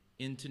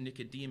 Into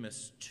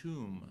Nicodemus'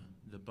 tomb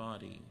the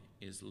body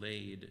is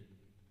laid.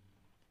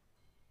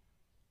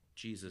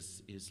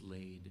 Jesus is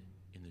laid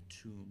in the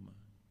tomb.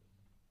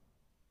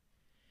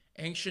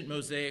 Ancient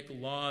Mosaic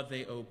law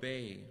they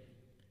obey.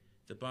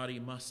 The body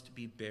must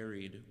be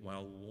buried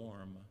while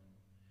warm.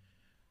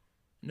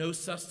 No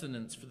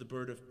sustenance for the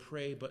bird of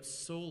prey, but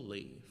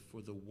solely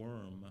for the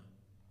worm.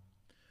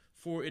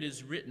 For it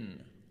is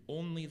written,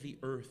 only the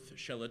earth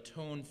shall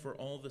atone for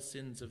all the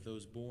sins of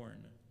those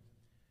born.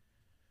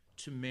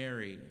 To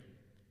Mary,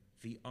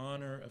 the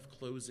honor of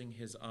closing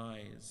his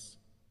eyes,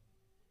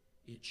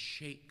 it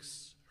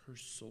shakes her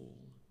soul.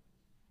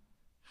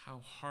 How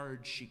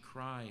hard she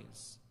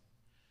cries.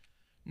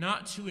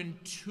 Not to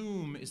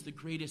entomb is the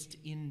greatest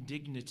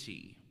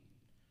indignity.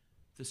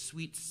 The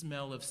sweet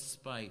smell of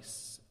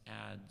spice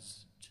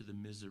adds to the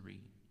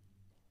misery.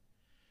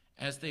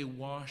 As they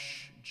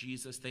wash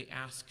Jesus, they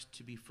ask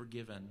to be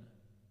forgiven.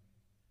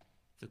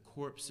 The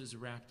corpse is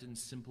wrapped in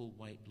simple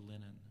white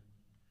linen.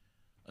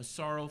 A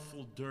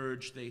sorrowful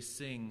dirge they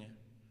sing.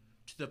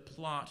 To the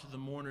plot the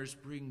mourners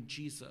bring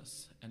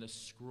Jesus and a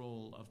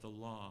scroll of the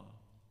law.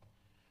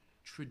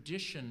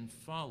 Tradition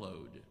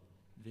followed.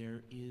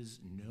 There is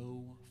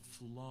no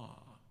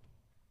flaw.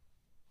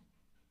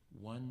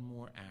 One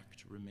more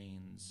act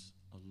remains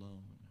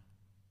alone.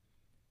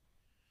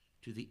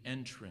 To the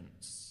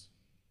entrance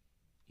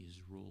is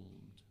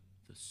rolled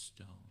the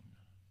stone.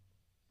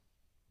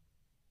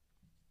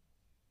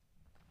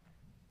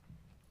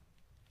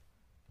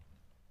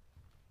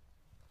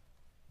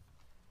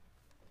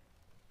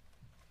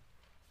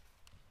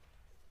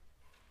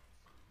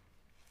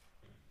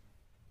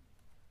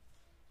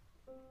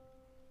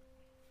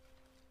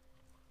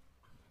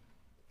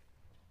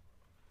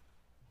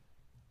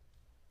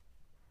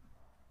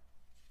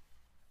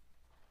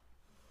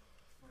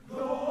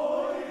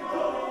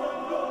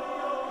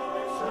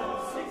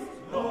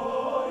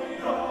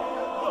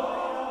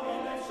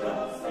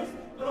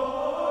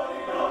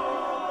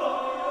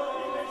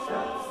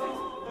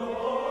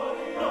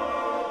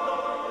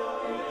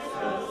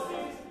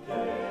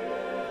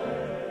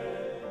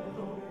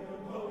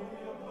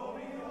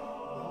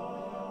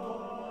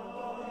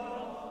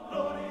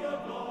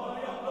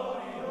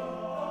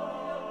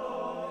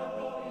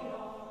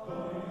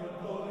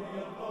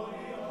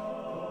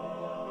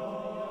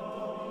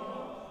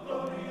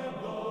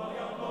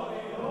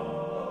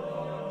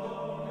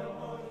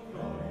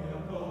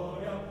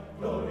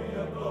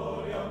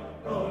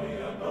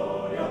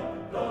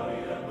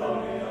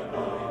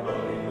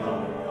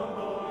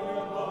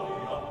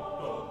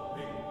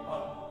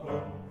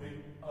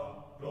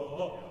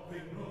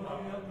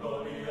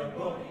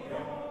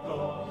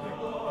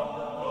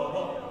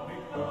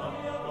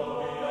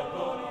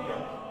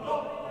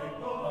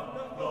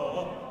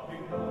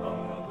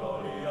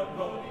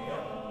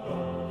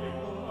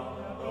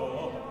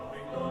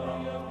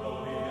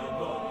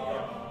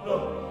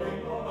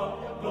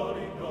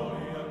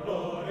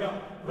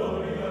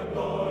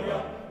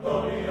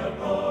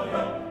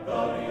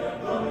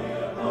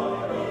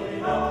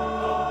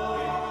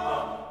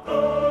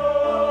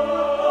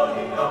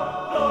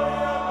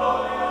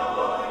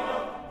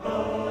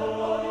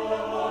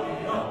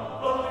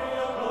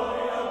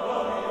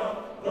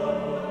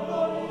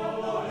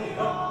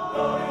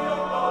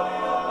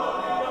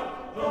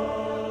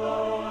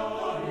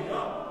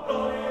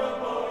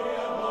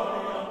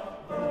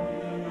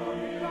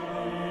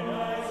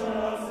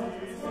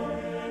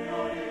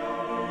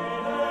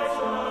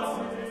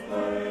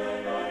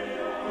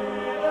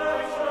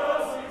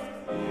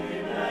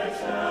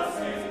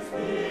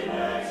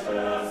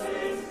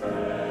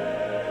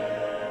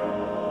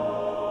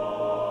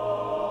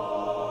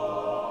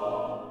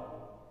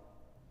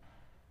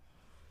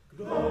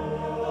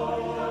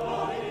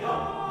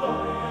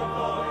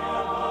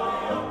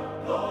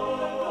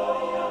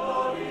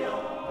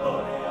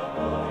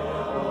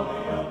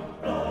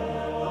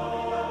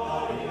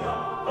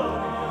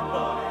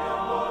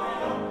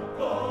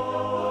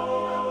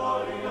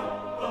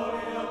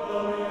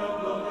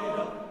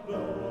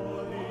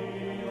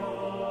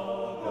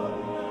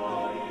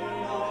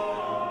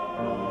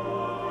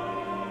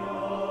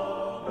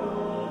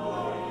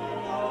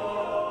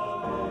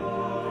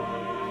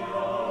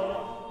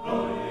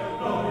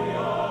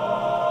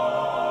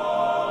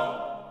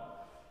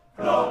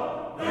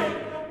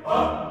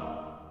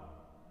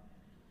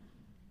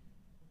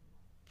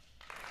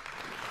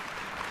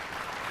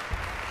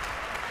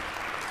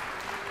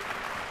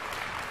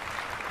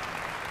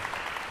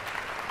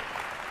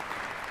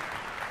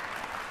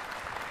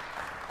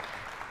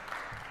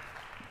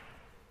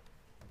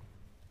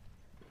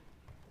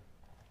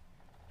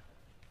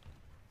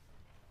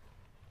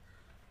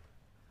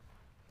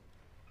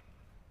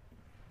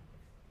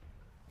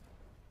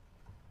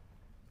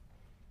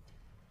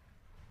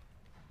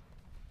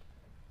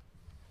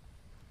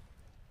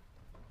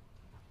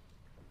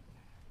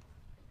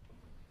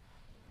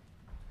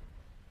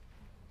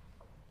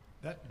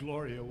 That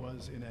Gloria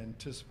was in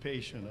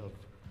anticipation of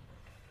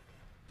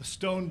the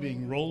stone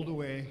being rolled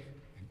away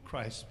and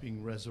Christ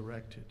being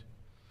resurrected.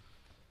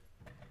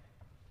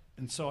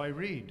 And so I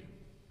read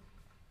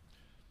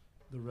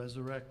the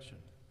resurrection.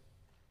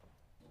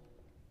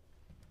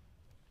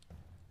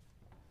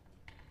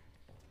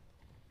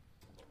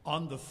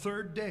 On the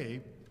third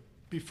day,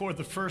 before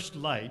the first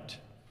light,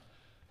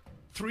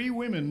 3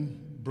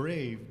 women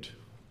braved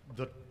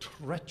the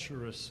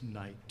treacherous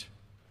night.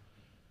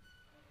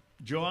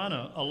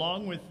 Joanna,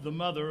 along with the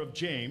mother of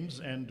James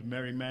and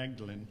Mary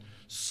Magdalene,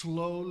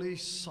 slowly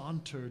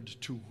sauntered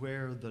to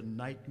where the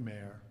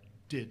nightmare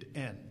did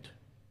end.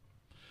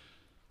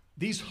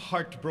 These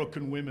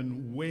heartbroken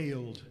women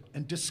wailed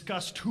and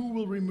discussed who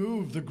will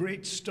remove the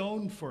great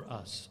stone for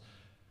us.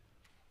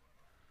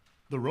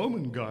 The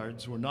Roman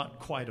guards were not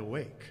quite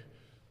awake.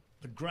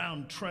 The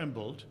ground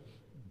trembled,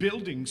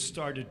 buildings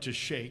started to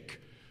shake.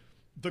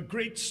 The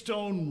great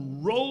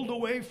stone rolled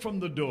away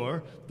from the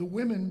door. The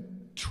women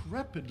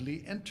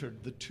trepidly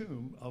entered the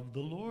tomb of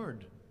the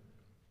Lord.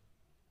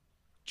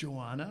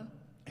 Joanna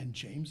and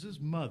James's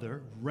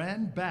mother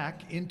ran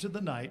back into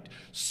the night.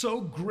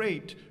 So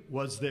great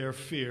was their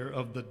fear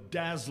of the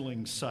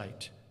dazzling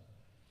sight.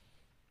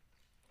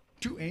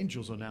 2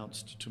 angels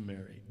announced to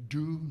Mary,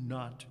 "Do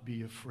not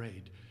be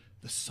afraid.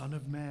 The Son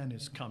of Man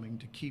is coming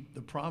to keep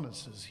the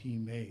promises he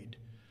made."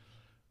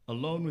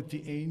 Alone with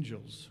the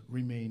angels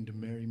remained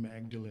Mary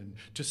Magdalene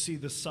to see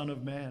the Son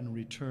of Man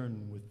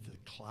return with the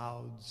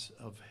clouds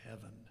of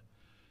heaven.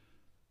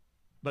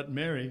 But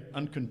Mary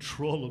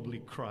uncontrollably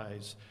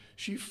cries.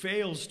 She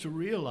fails to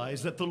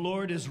realize that the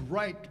Lord is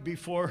right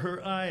before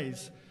her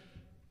eyes.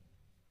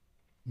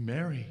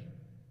 "Mary,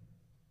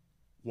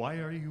 why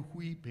are you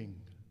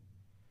weeping?"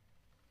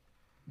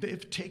 "They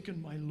have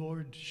taken my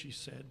Lord," she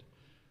said.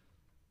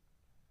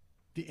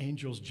 The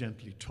angels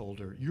gently told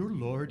her, "Your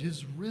Lord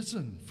is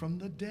risen from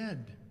the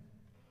dead."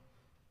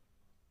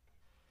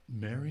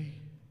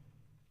 "Mary,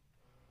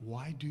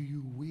 why do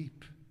you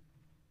weep?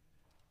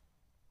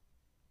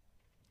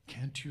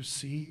 Can't you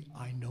see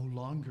I no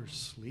longer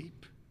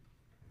sleep?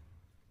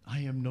 I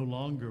am no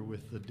longer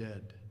with the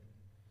dead,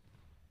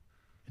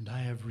 and I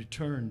have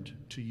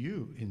returned to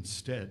you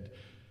instead."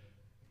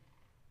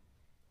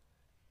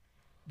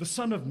 The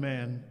Son of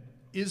Man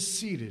is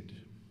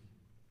seated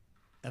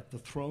at the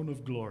throne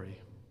of glory,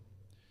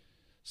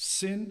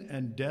 sin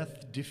and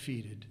death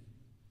defeated,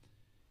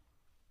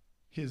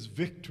 his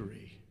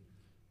victory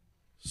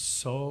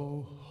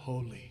so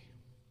holy.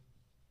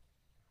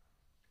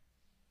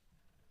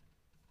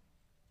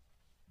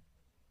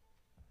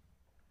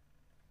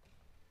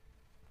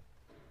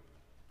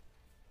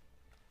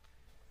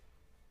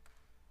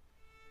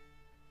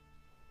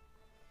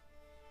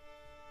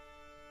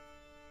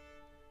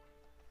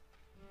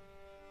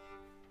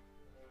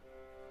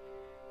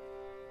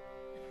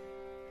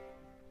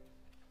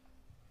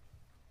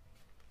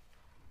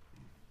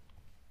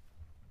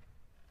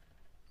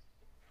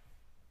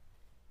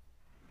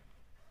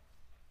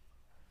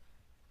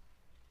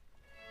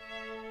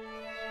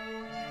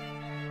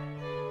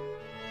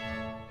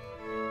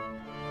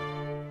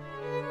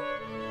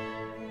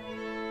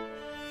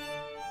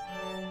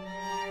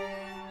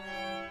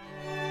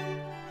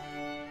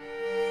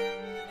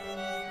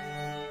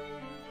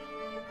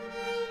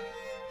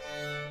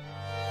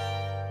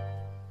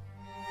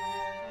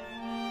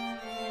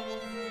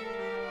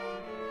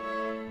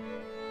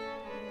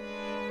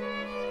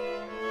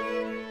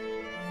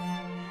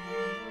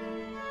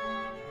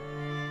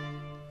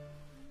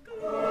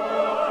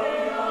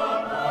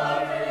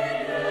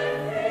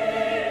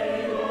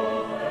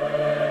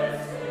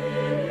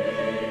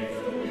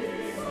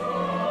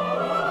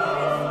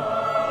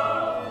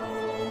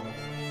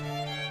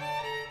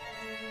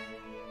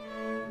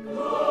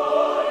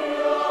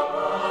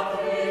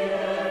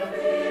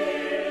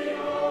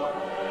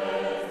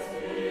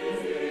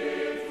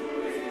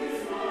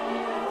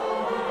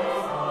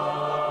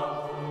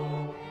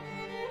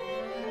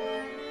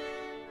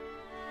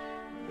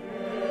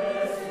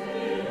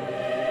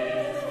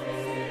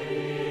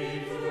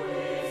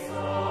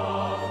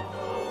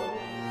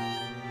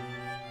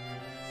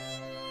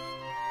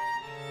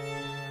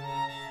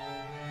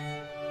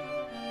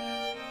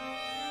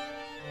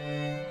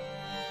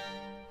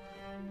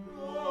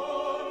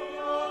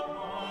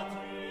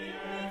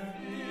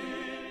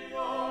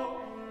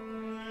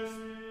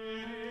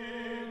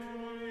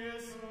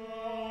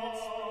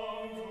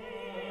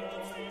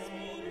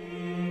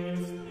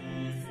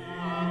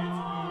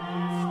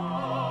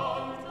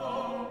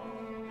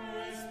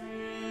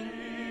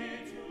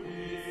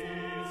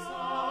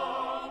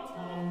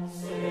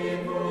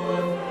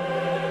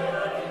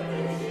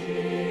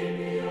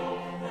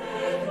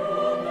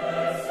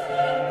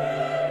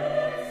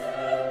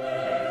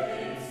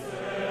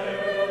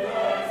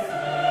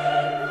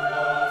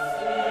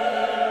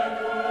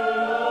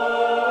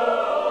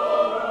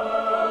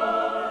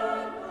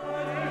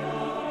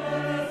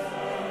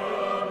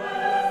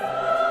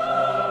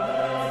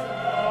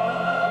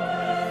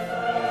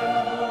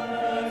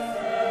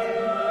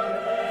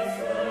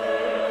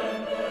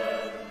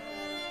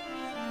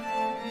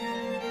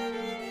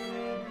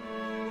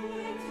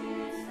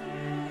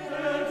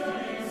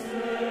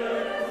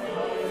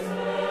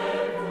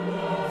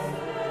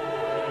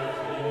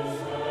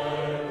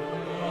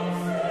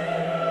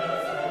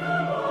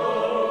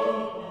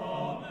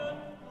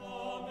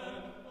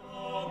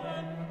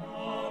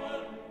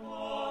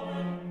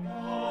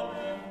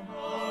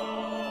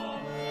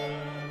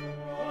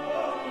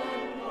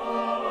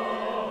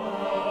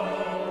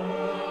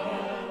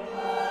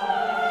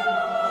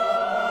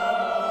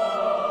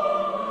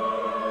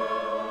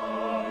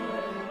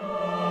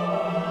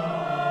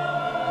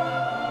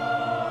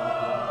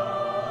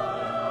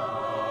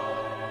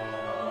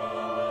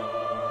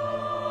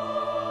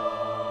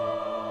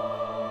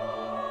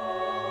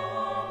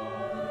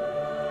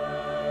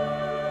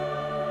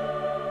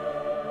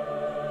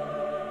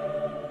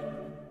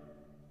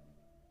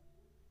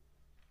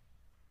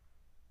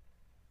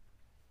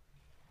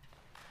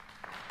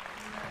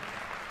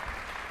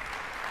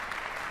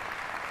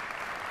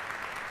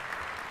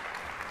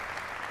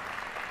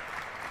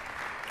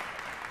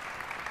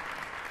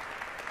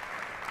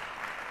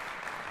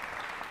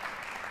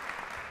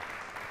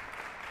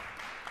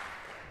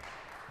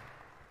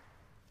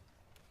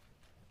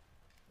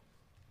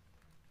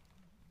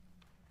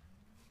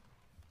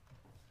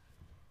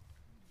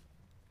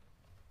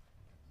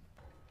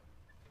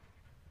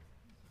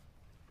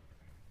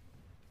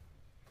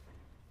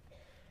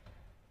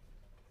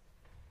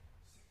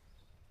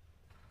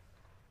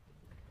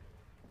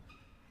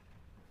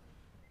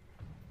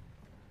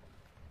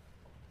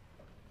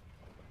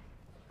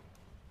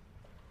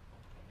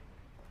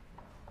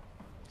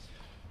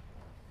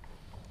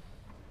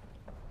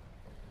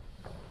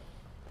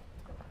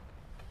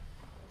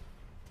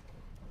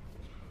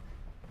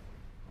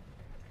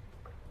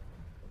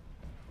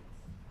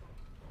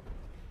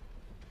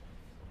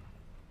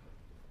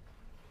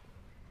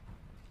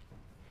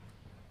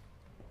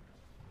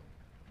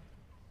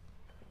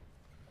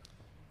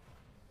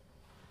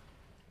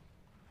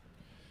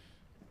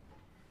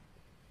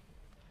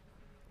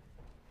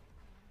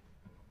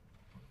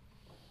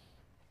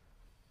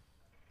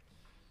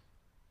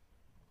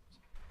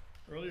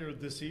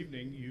 this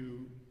evening,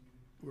 you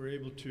were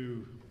able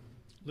to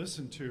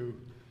listen to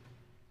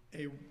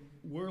a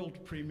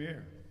world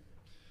premiere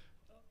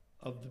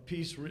of the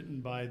piece written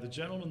by the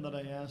gentleman that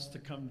I asked to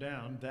come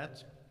down.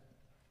 That's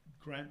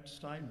Grant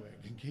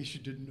Steinweg, in case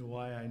you didn't know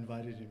why I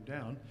invited him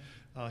down.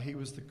 He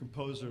was the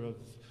composer of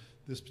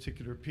this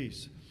particular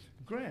piece.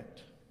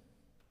 Grant,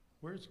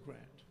 where's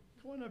Grant?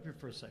 Come on up here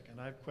for a second.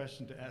 I have a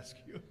question to ask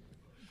you.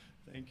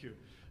 Thank you.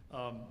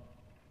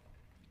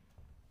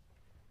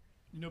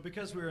 You know,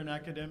 because we're an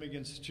academic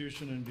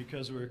institution and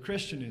because we're a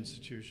Christian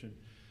institution,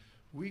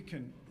 we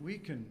can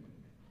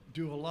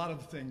do a lot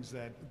of things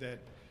that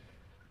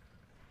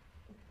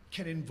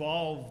can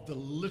involve the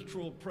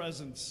literal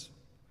presence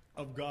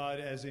of God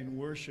as in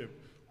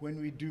worship when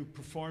we do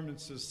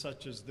performances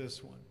such as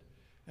this one.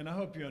 And I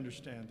hope you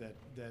understand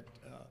that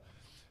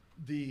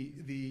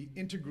the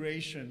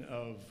integration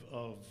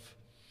of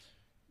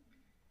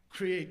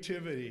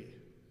creativity,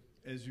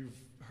 as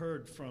you've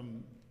heard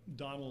from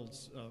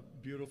Donald's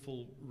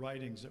beautiful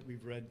writings that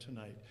we've read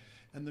tonight,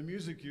 and the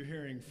music you're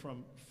hearing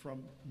from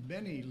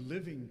many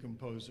living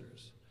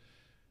composers.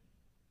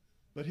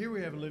 But here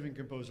we have a living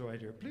composer right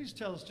here. Please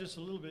tell us just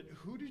a little bit,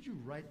 who did you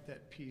write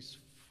that piece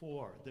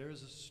for? There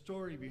is a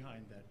story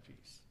behind that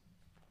piece.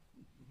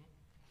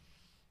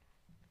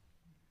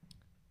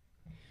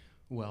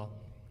 Well,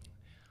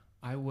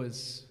 I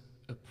was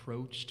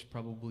approached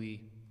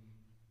probably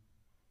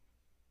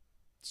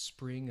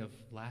spring of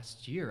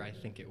last year, I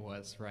think it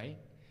was, right?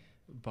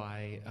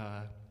 By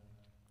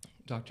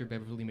Dr.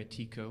 Beverly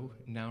Matiko,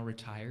 now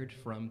retired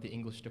from the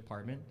English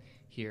department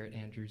here at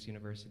Andrews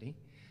University.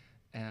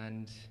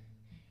 And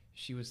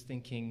she was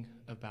thinking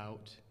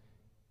about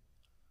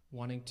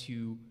wanting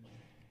to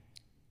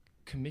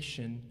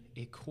commission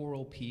a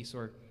choral piece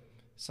or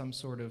some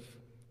sort of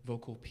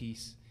vocal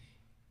piece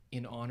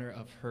in honor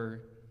of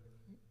her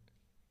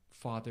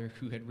father,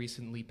 who had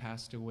recently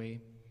passed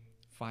away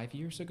 5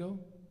 years ago,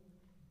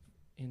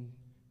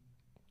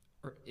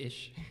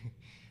 ish.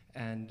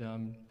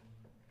 And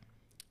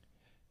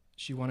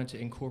she wanted to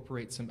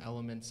incorporate some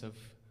elements of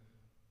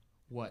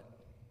what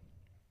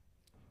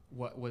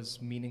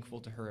was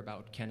meaningful to her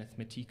about Kenneth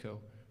Matiko,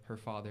 her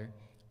father.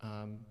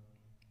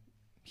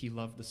 He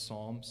loved the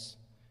Psalms.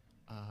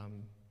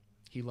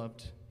 He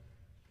loved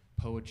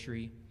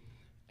poetry.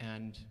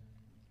 And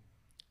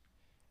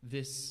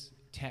this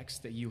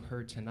text that you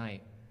heard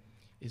tonight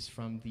is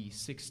from the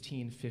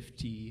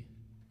 1650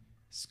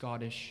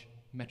 Scottish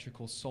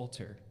metrical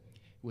psalter,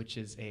 which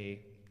is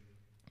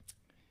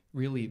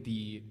really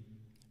the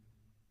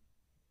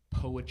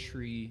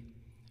poetry,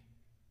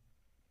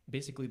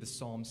 basically the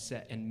psalm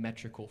set in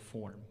metrical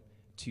form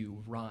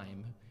to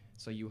rhyme.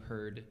 So you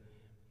heard,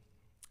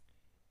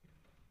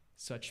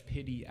 "Such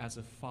pity as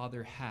a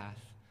father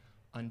hath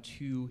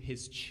unto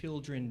his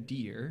children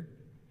dear,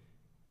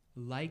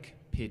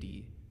 like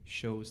pity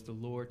shows the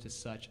Lord to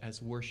such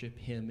as worship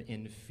him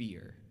in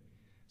fear."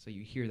 So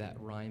you hear that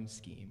rhyme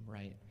scheme,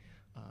 right?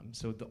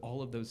 So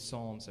all of those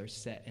psalms are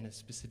set in a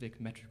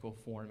specific metrical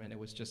form, and it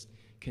was just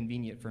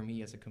convenient for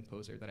me as a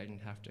composer that I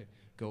didn't have to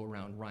go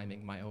around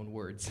rhyming my own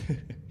words.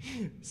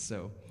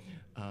 So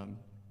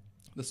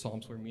the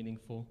psalms were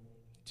meaningful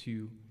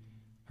to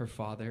her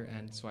father,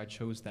 and so I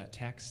chose that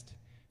text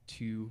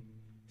to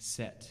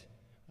set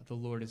 "The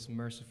Lord is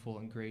merciful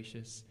and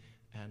gracious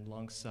and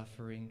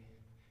long-suffering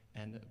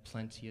and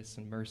plenteous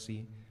in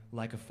mercy,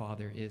 like a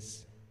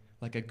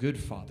good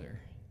father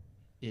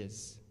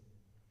is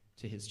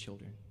to his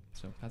children."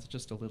 So that's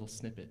just a little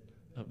snippet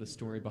of the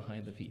story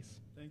behind the piece.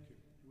 Thank you.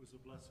 It was a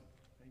blessing.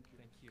 Thank you.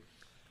 Thank you.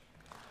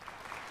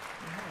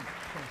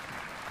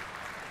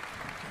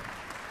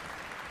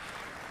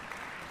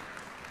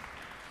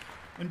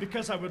 And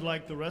because I would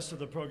like the rest of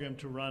the program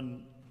to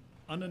run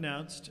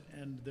unannounced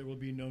and there will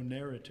be no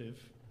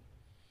narrative,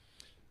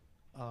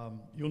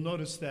 you'll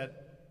notice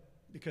that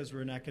because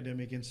we're an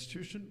academic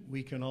institution,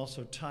 we can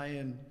also tie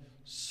in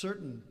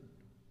certain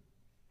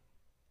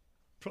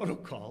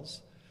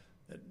protocols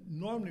that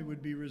normally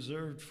would be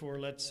reserved for,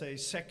 let's say,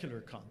 secular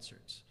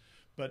concerts.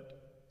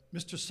 But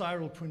Mr.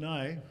 Cyril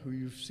Punay, who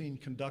you've seen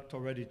conduct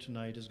already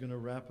tonight, is going to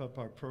wrap up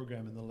our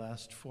program in the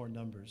last 4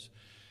 numbers.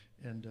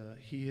 And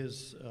he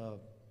is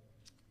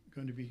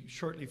going to be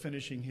shortly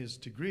finishing his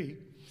degree.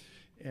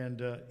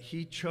 And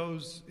he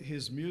chose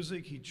his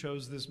music. He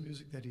chose this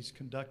music that he's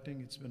conducting.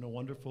 It's been a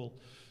wonderful,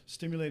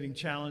 stimulating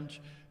challenge,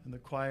 and the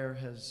choir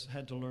has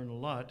had to learn a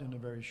lot in a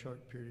very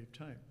short period of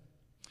time.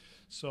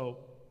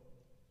 So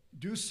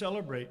do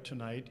celebrate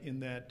tonight in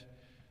that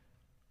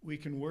we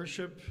can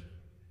worship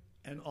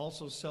and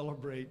also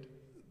celebrate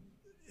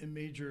a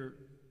major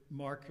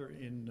marker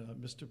in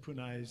Mr.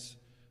 Punay's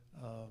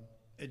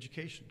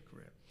education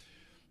career.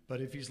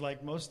 But if he's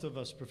like most of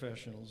us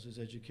professionals, his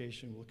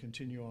education will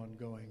continue on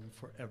going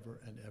forever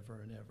and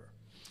ever and ever.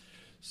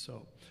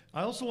 So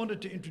I also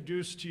wanted to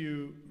introduce to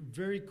you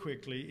very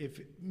quickly,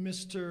 if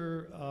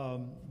Mr.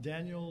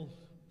 Daniel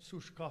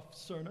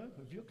Sushkov-Cerna,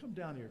 if you'll come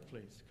down here,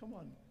 please. Come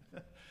on.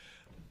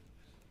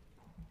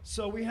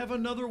 So we have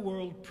another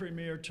world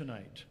premiere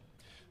tonight.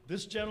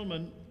 This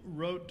gentleman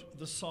wrote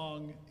the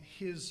song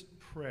 "His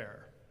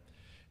prayer.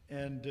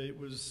 And it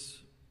was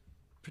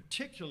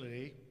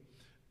particularly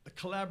a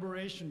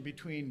collaboration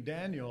between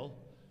Daniel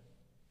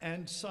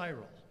and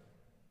Cyril.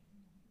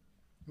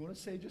 You want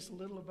to say just a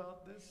little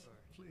about this,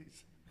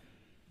 please?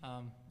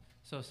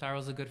 So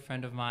Cyril's a good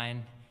friend of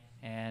mine,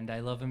 and I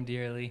love him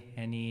dearly,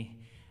 and he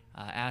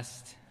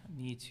asked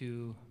me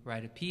to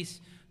write a piece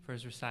for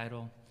his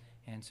recital,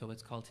 and so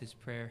it's called his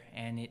prayer,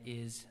 and it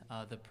is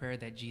the prayer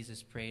that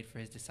Jesus prayed for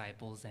his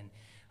disciples, and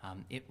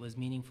it was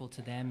meaningful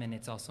to them, and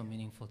it's also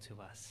meaningful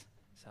to us.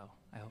 So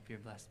I hope you're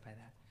blessed by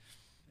that.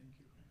 Thank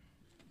you.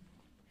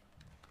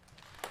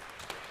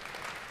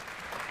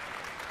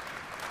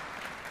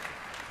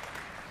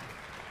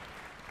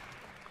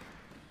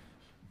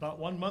 About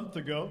 1 month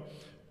ago,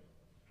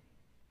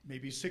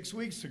 maybe 6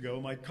 weeks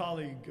ago, my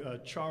colleague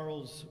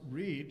Charles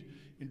Reed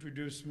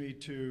introduced me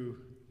to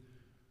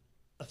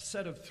a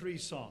set of 3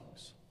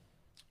 songs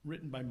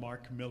written by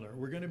Mark Miller.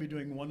 We're going to be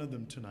doing one of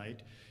them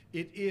tonight.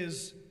 It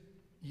is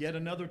yet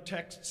another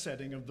text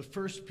setting of the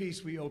first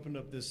piece we opened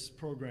up this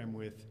program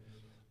with,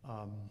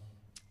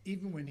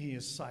 Even When He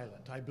Is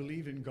Silent. I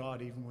believe in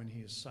God even when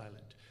He is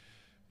silent.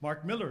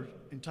 Mark Miller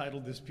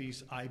entitled this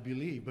piece, I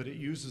Believe, but it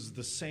uses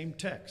the same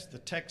text, the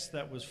text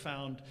that was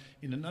found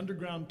in an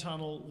underground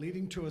tunnel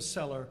leading to a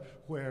cellar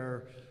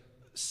where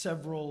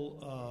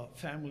several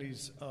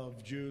families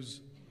of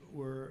Jews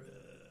were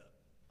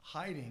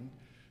hiding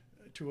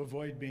to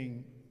avoid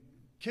being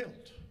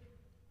killed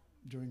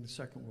during the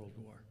Second World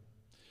War.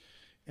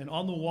 And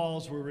on the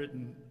walls were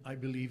written, I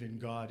believe in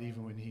God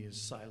even when He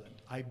is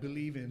silent. I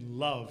believe in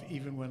love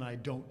even when I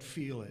don't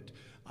feel it.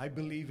 I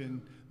believe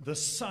in the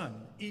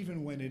sun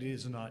even when it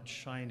is not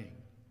shining.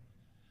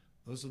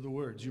 Those are the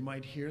words. You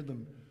might hear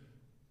them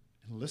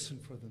and listen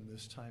for them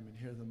this time and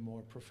hear them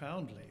more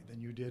profoundly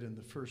than you did in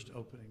the first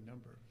opening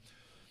number.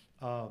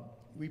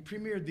 We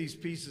premiered these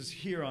pieces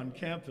here on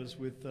campus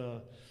with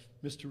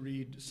Mr.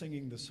 Reed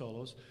singing the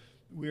solos.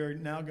 We are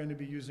now going to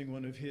be using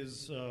one of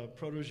his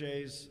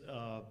proteges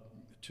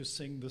to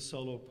sing the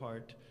solo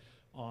part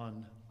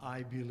on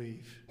I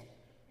Believe.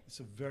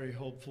 It's a very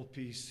hopeful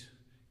piece,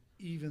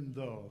 even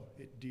though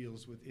it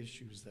deals with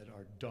issues that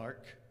are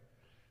dark.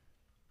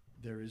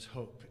 There is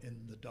hope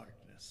in the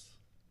darkness.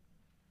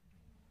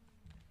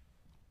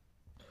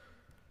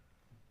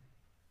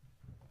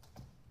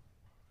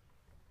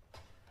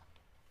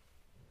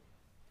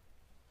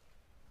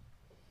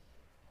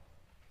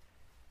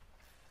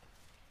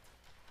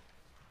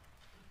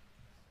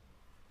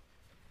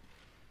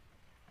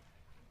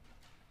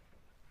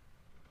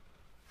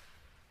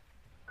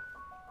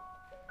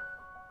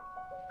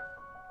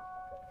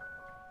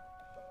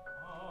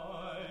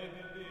 I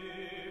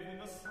believe in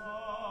the sun,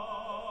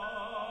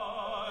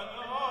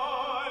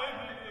 I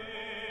believe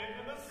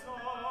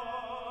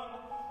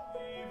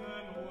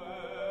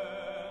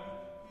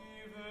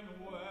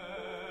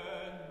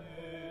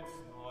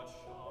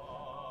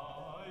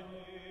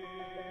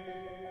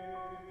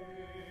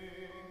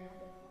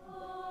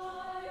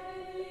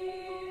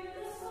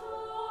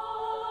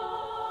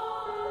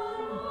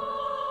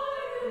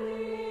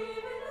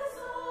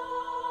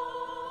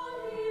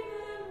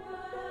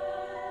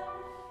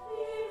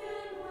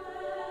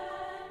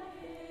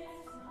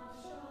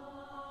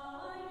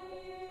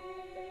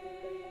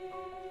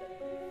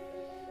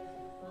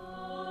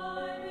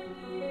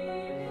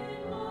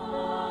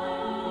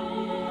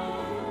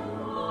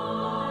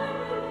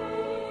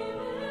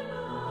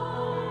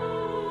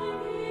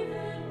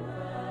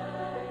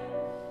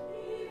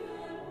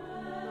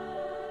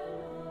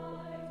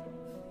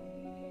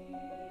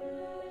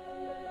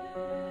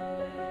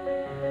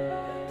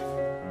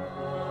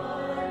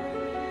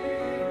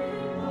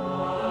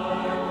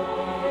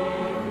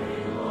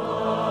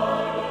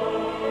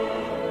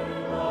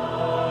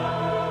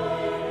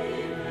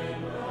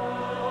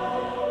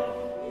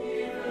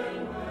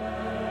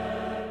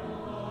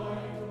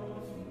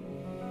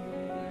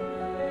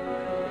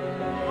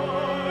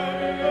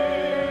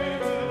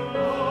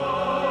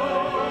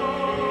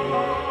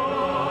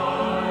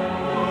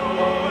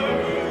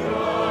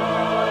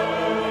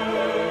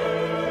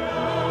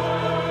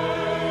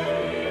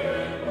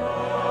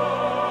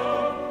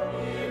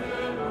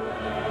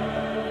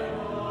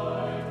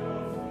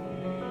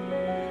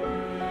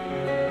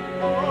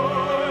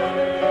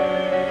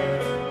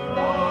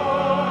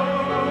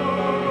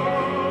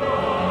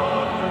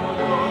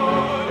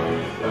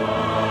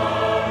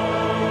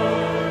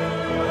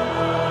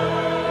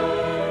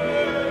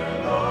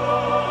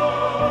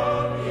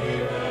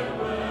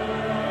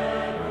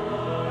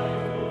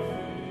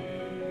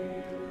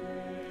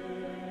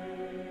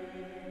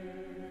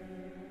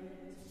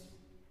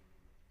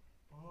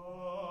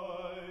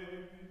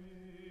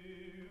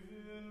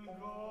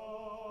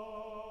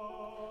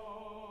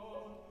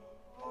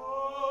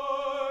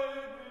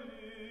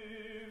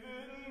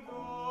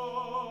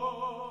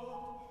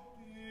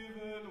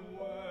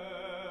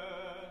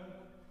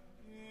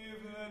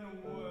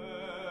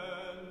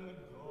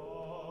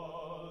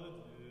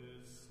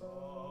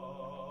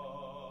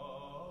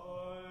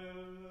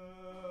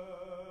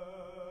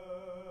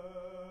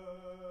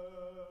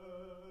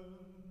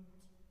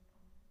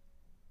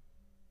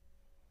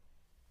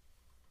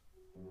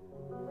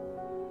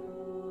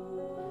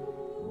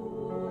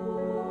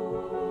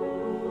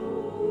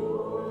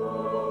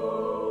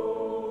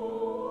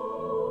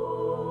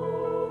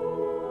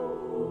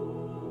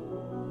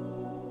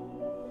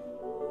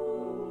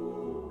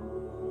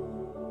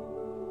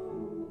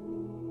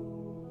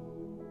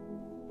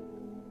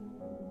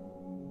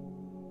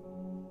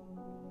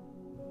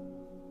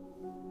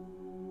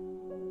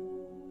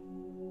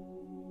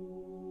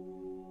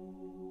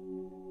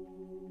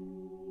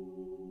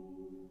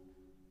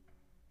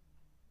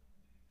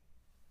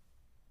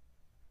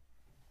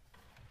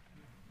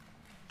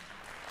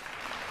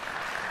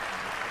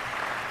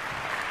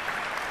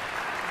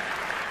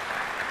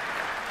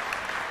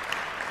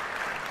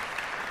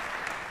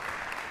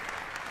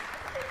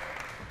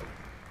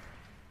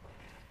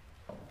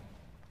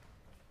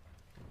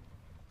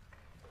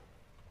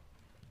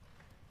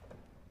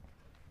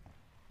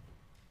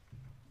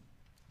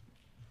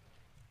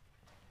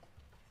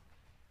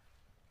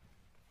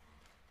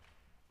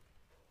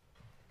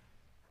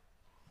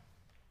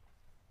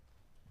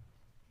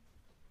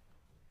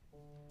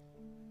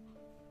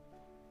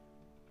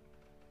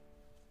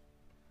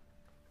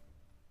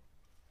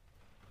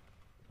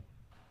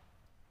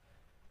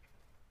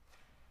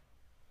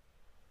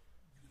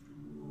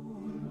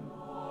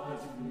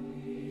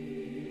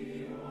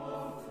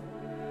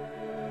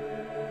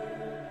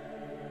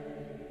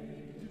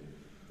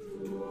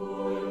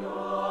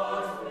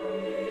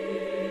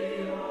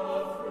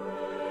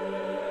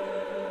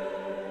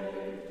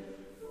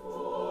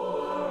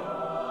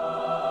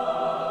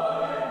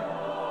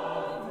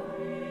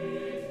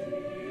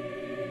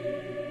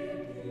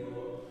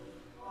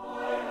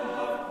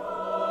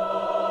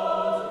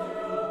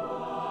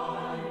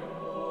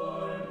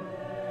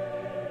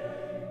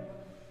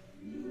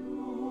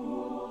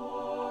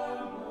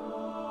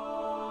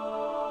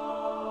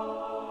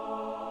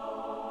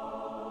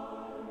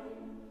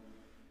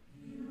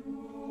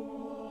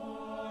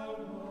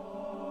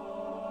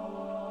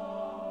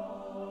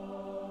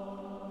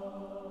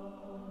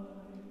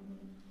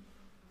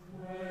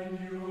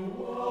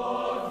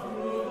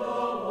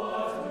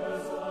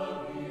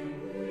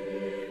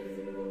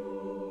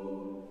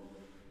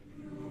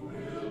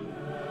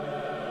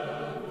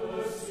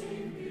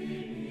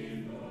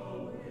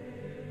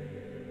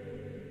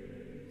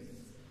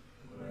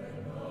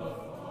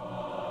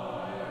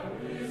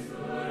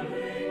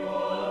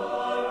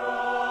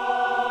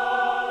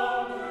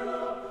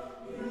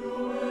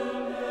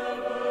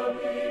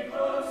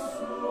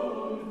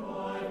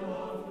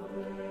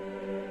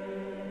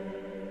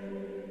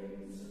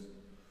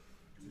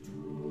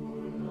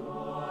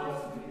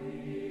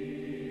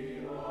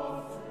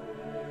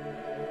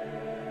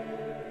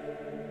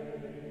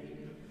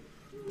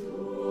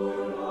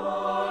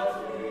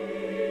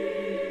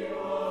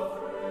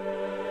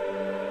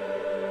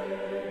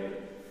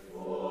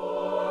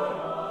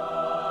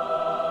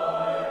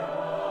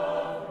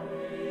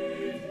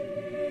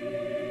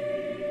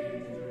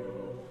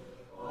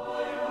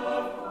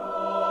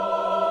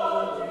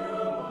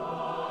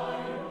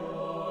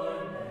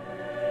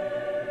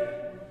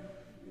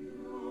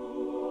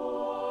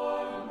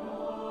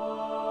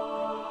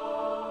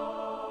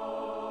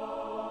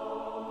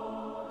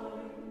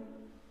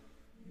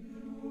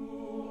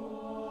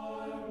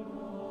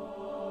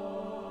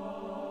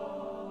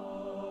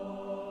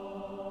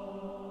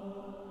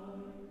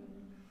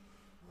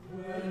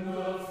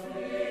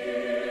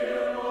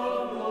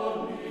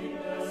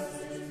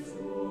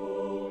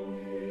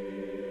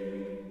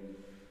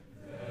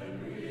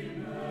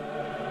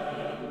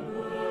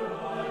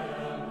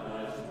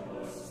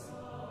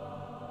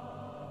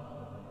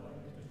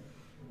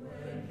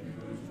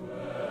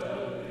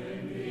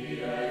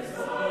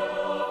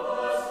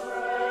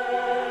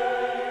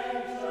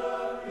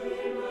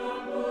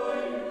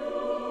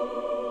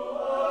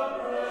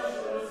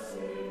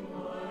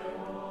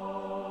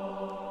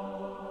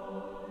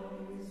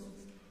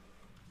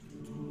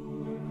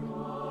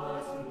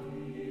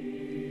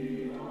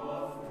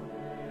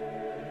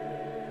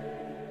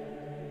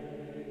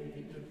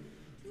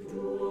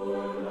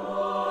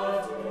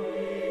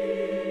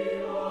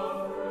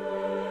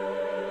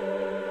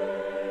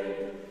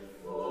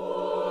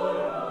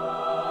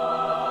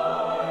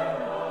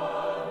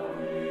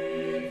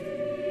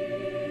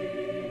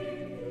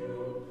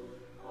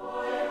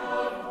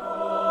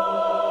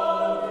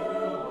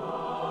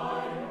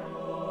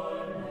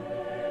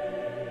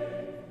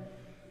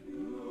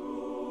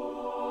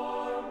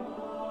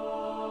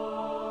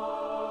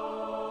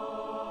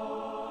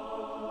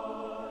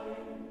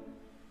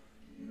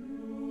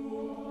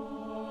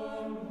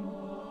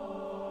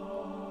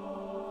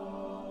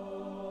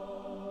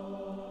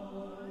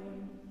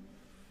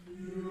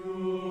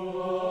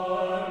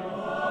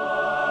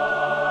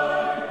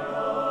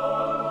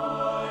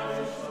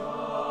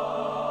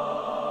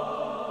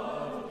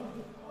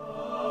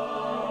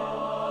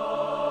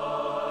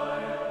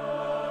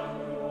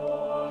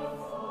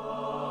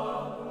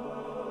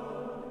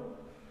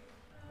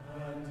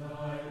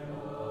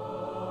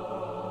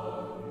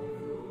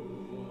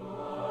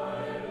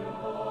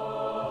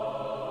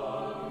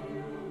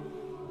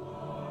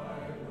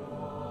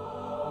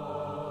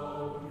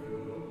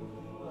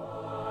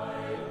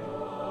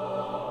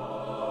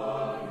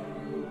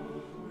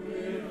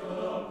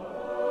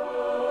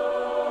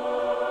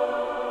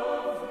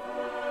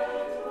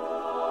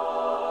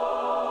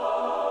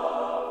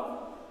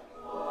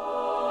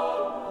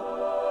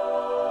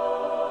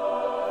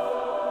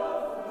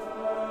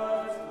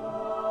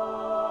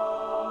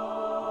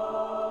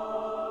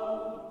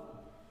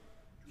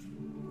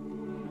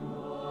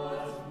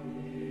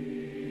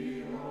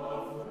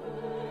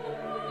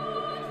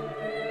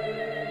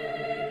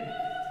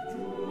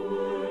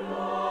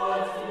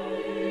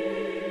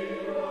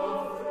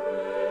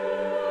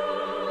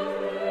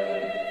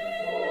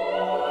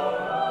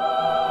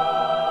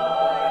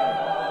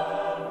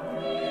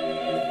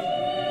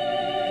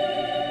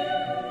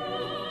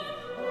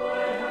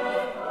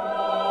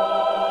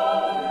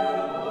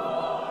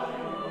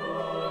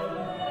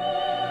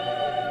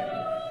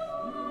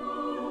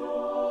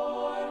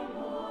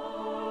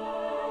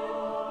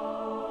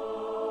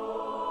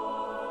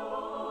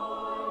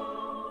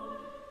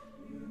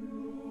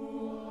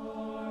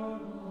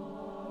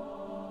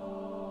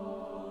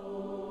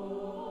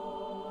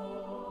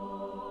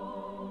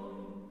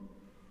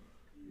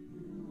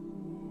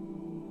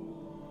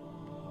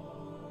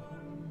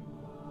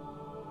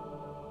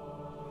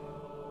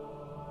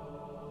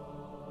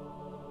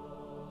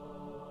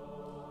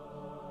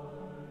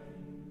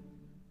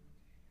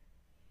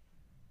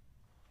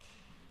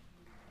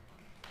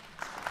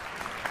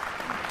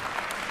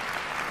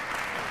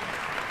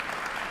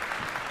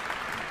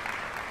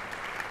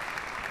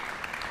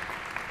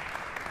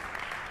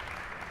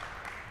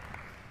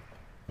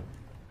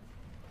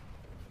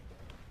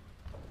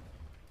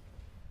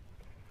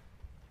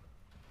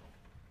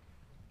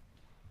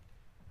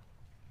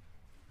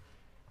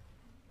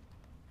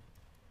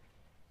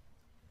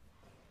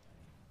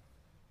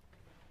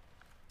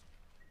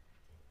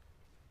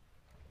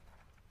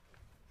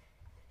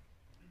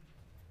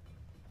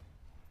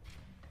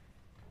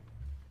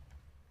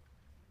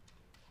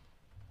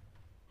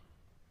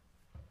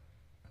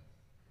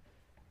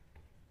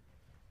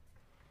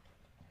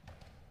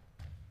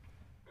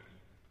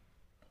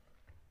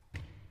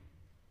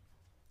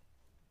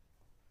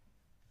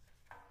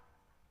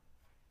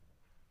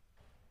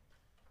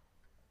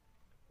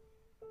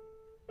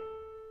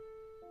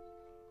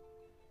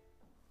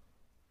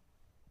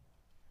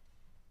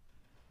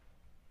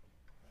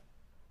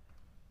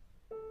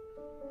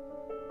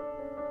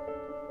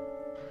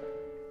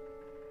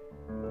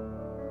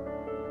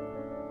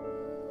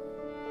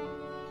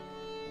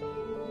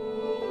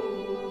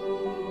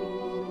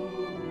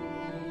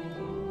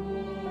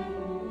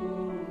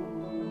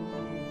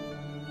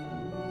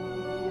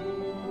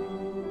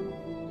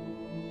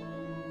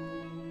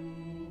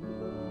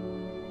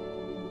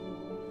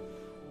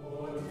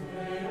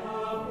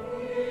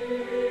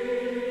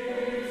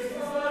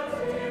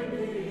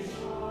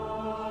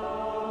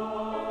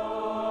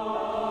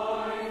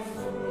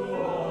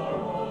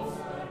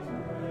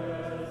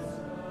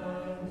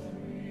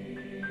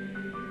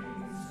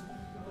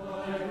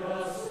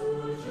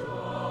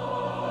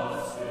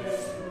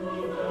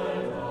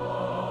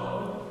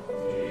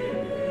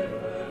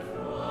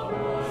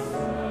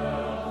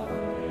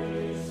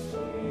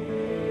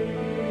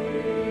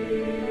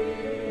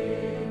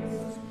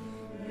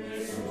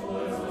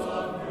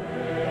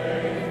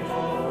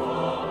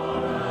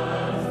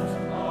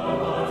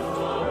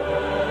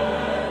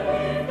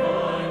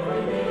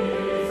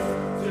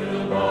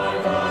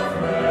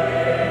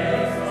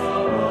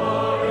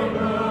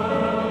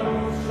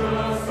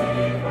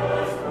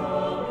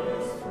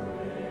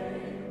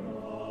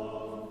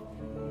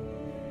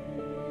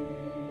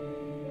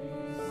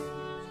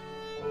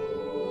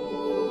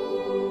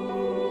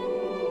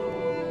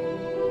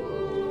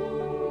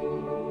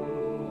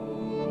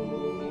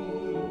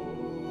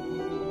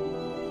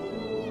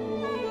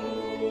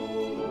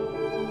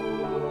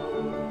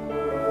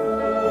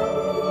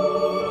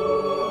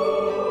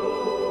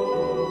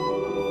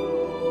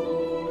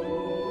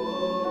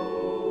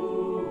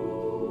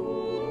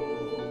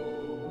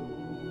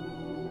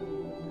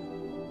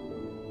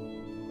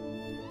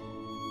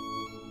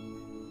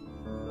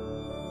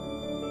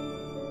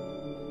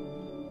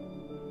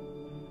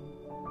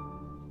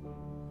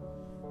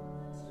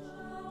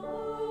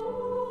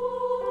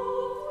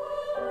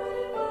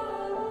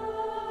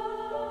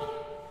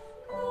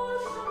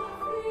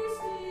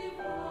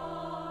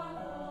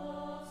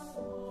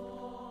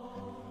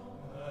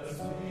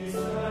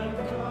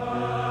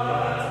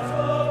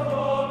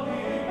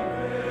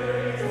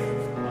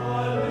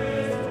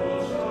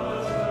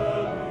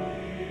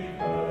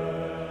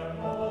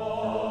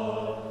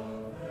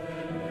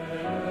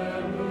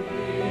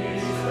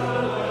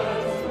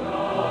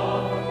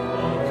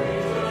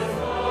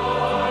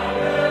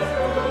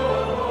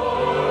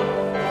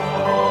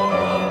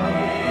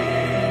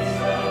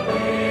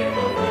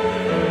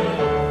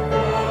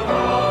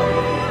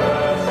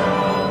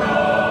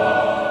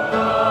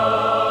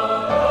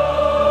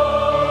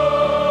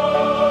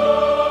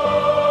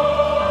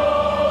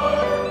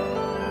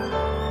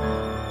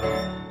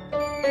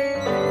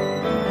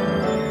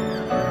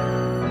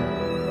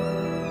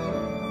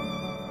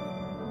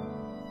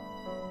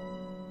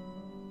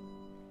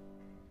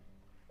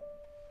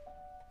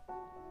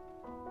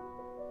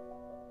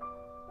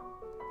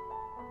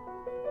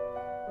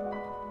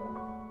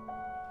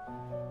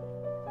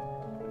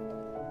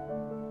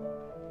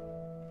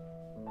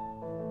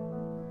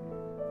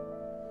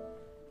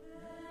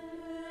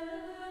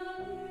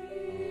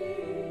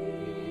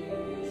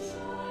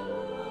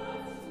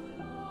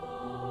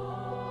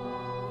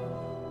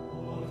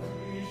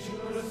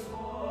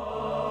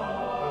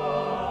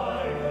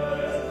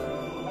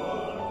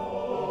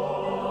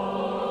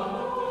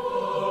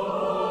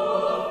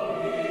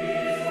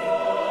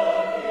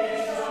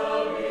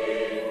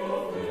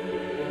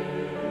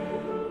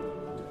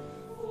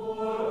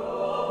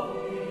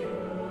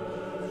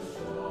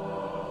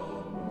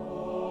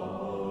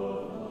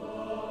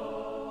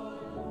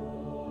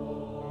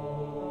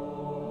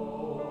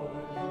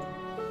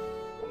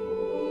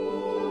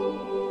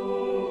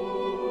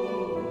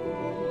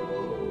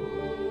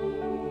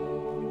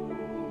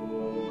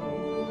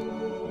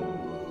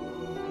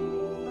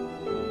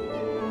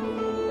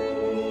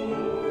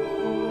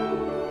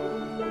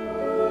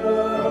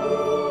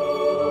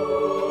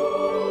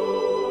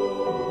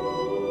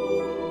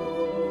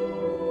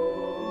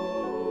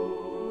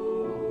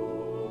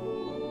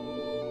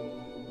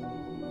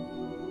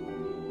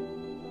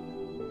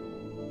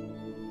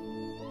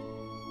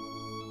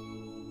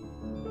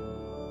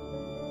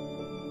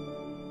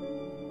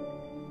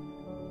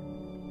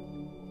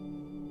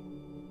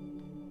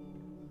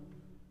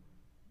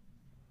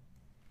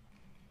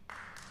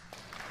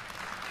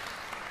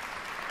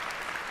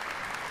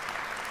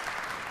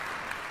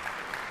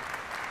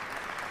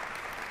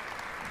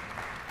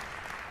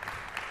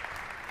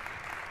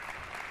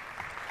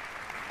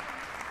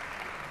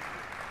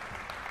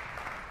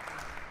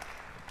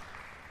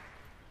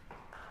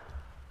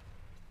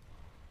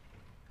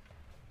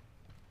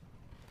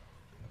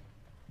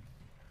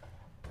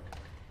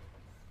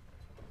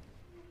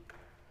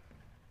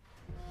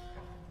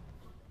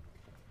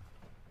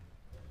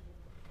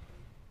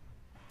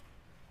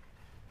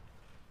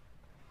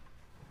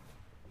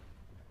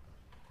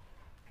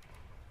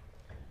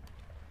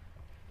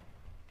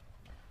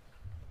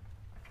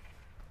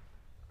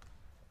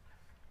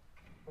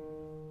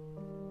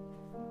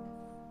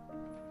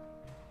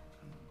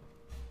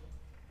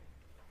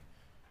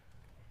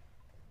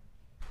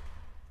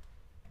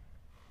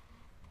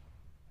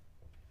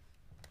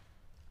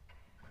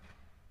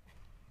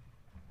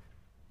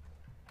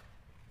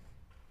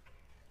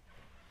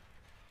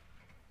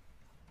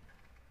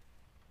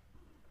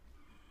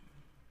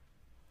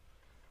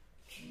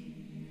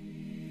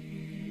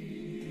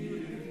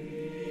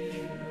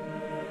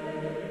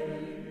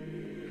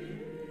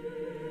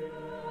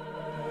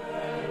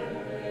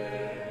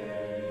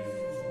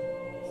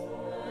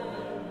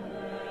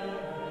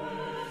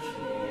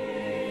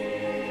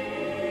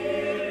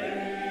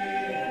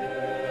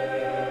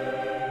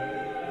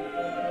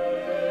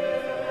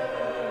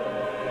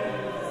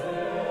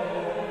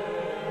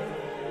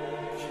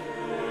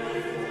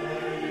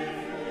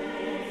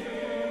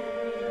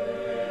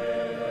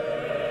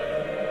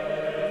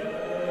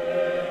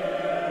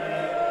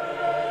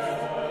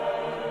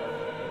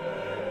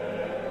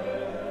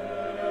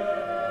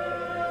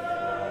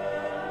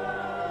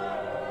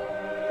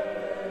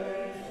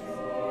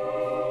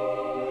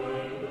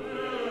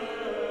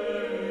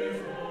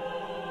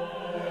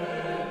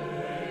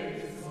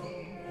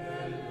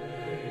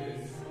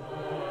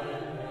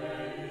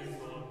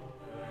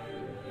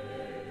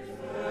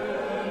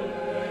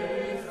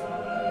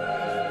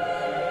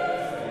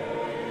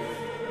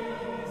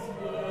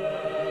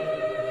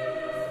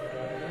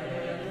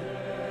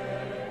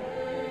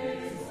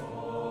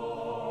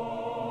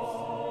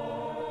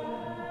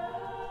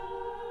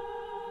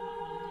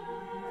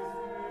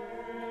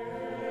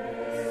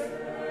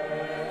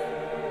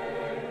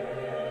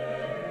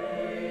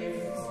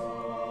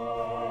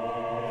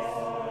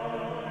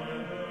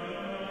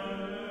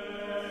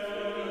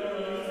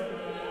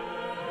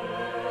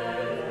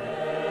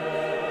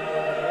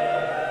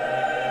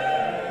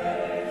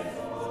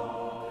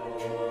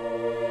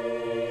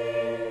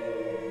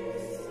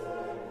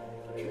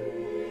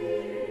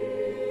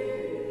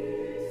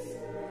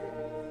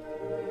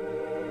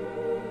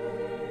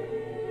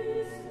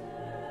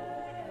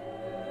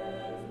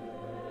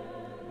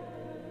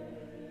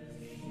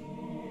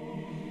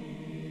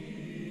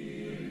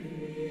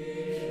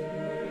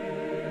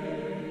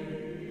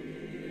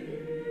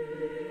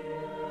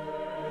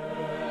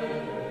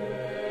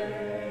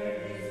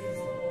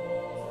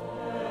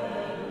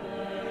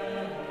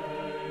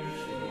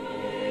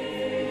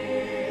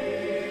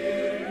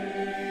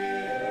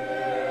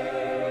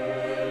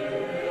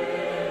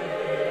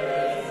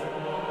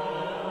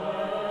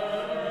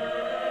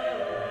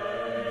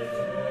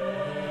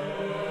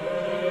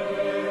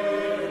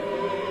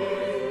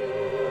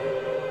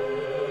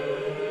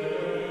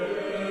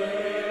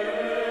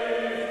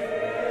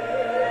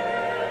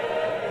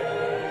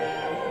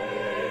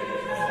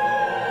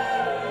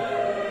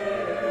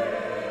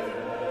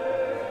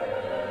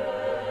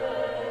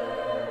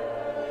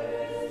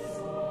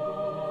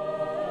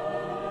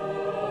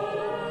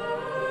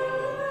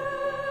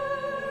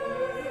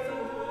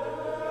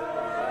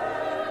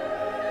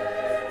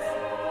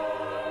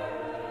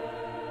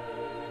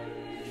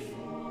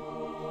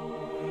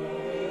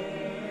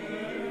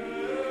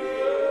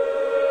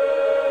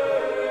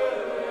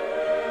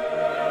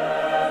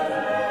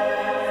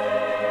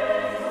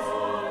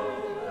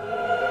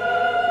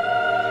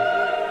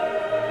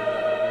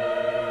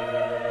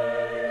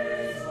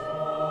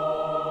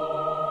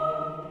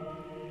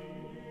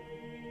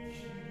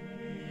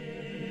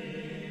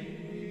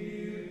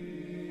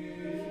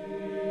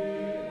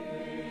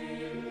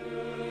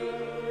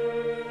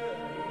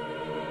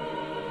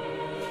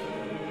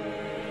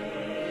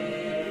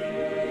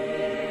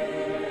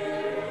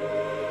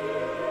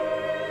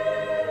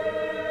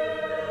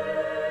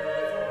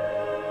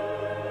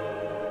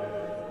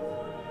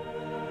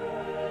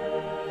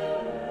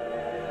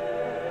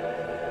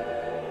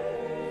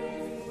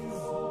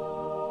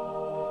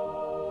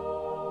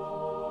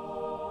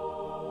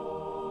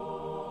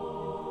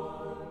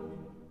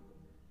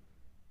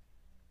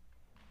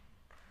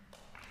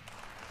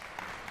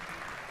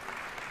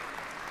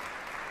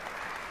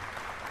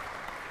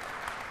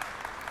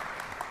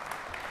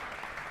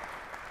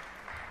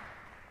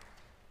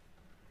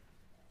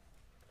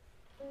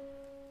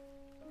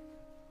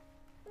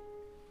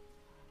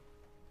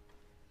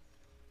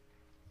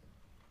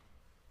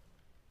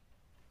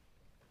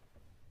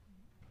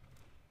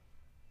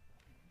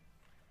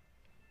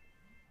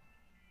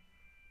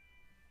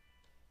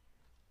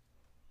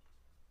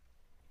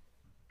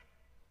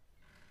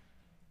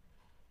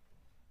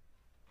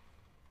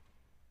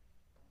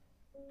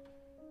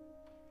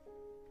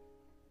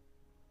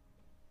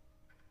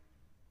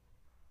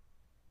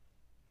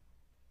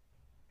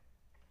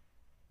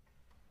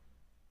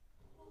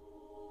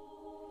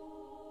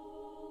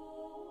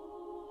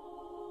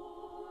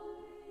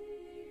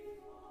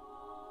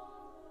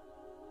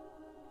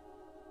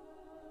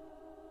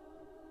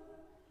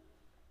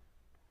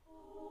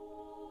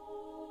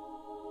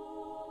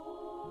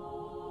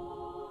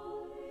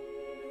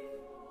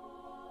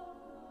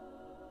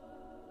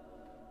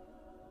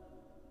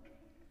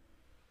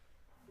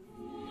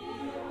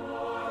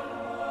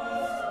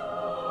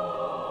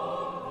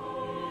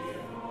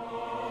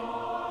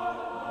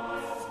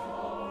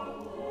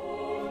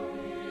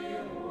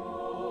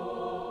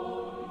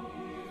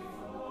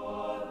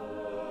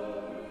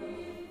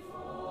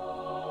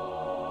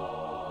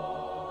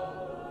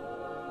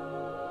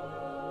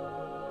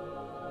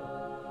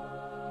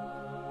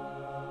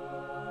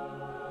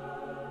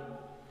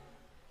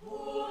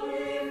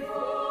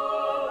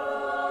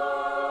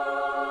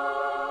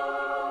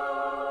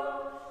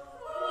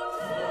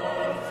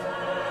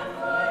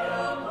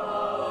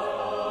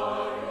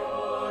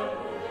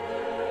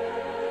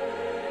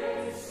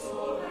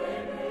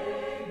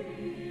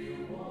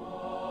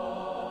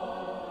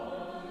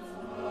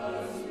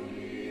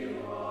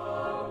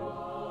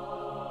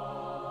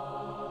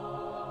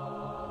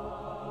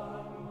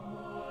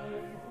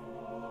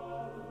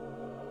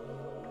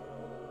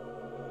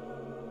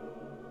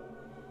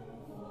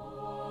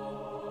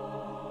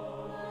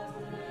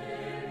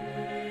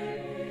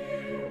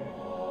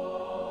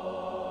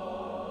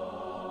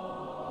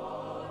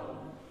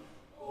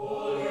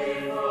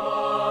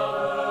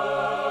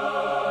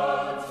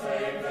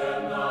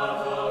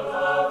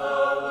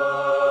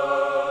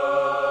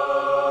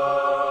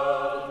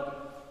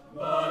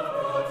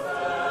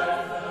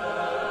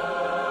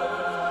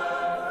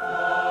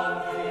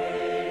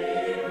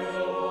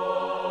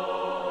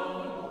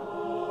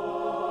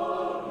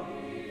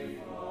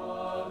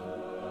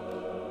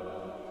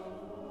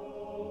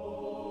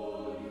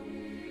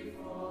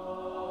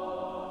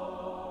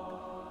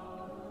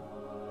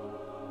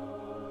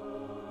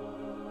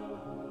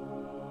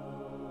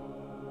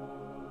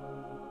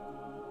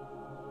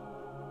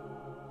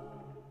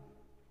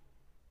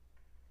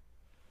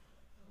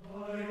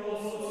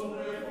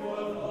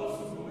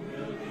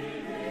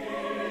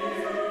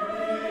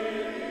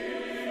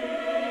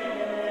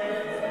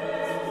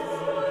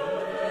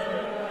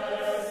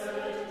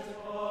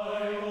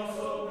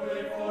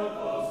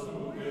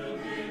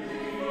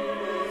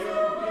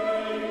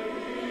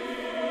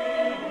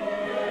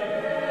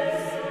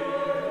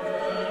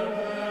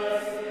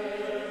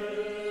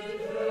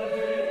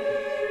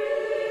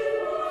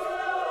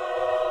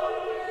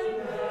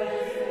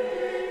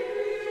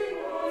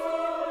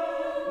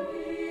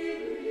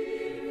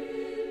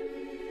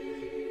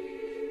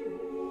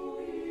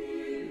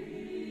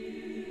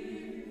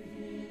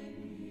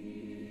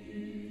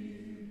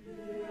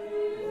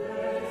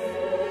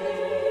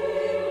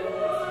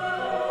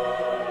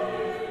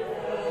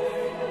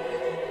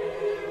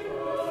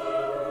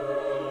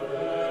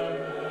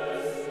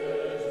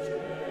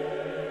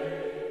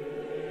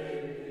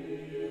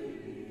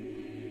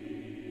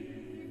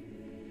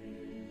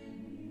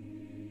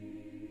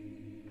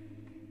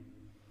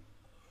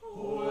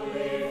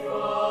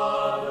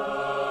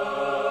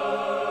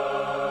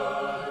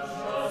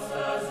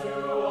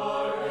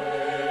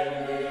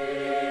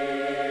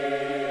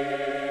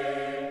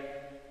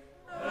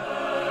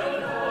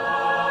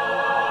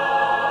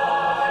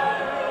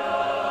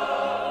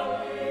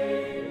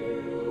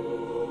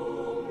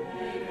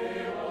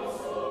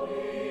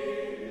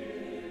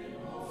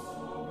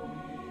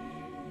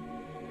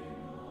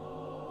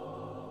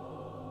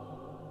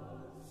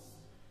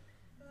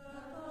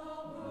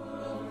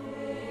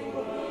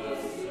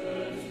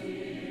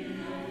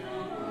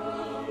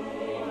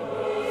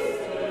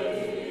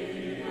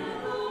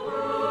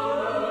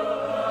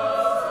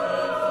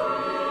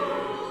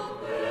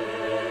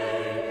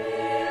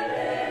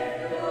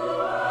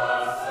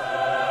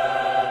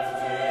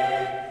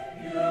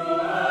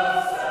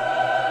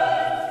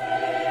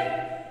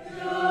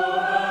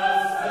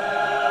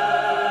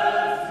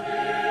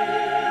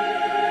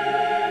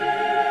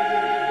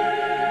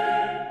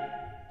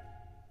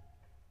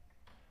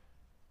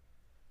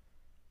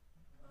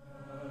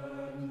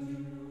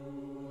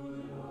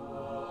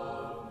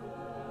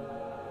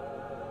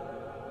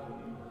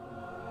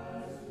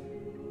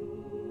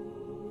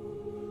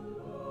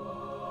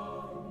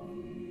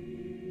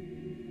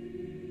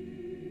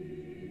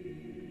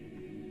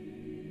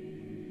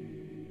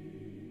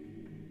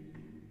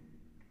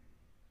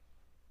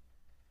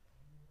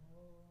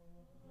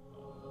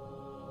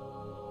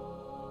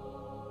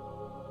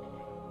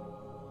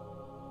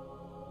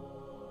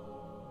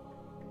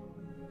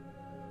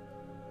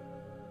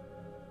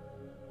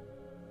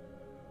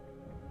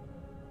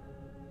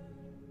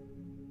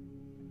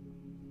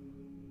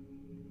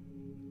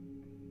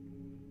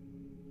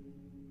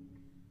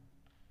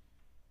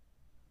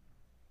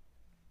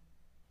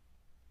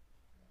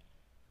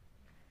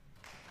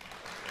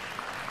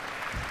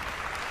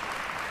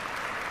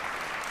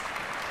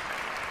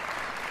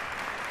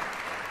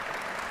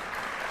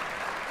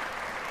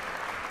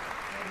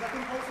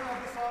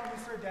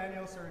Mr.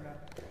 Daniel Serna.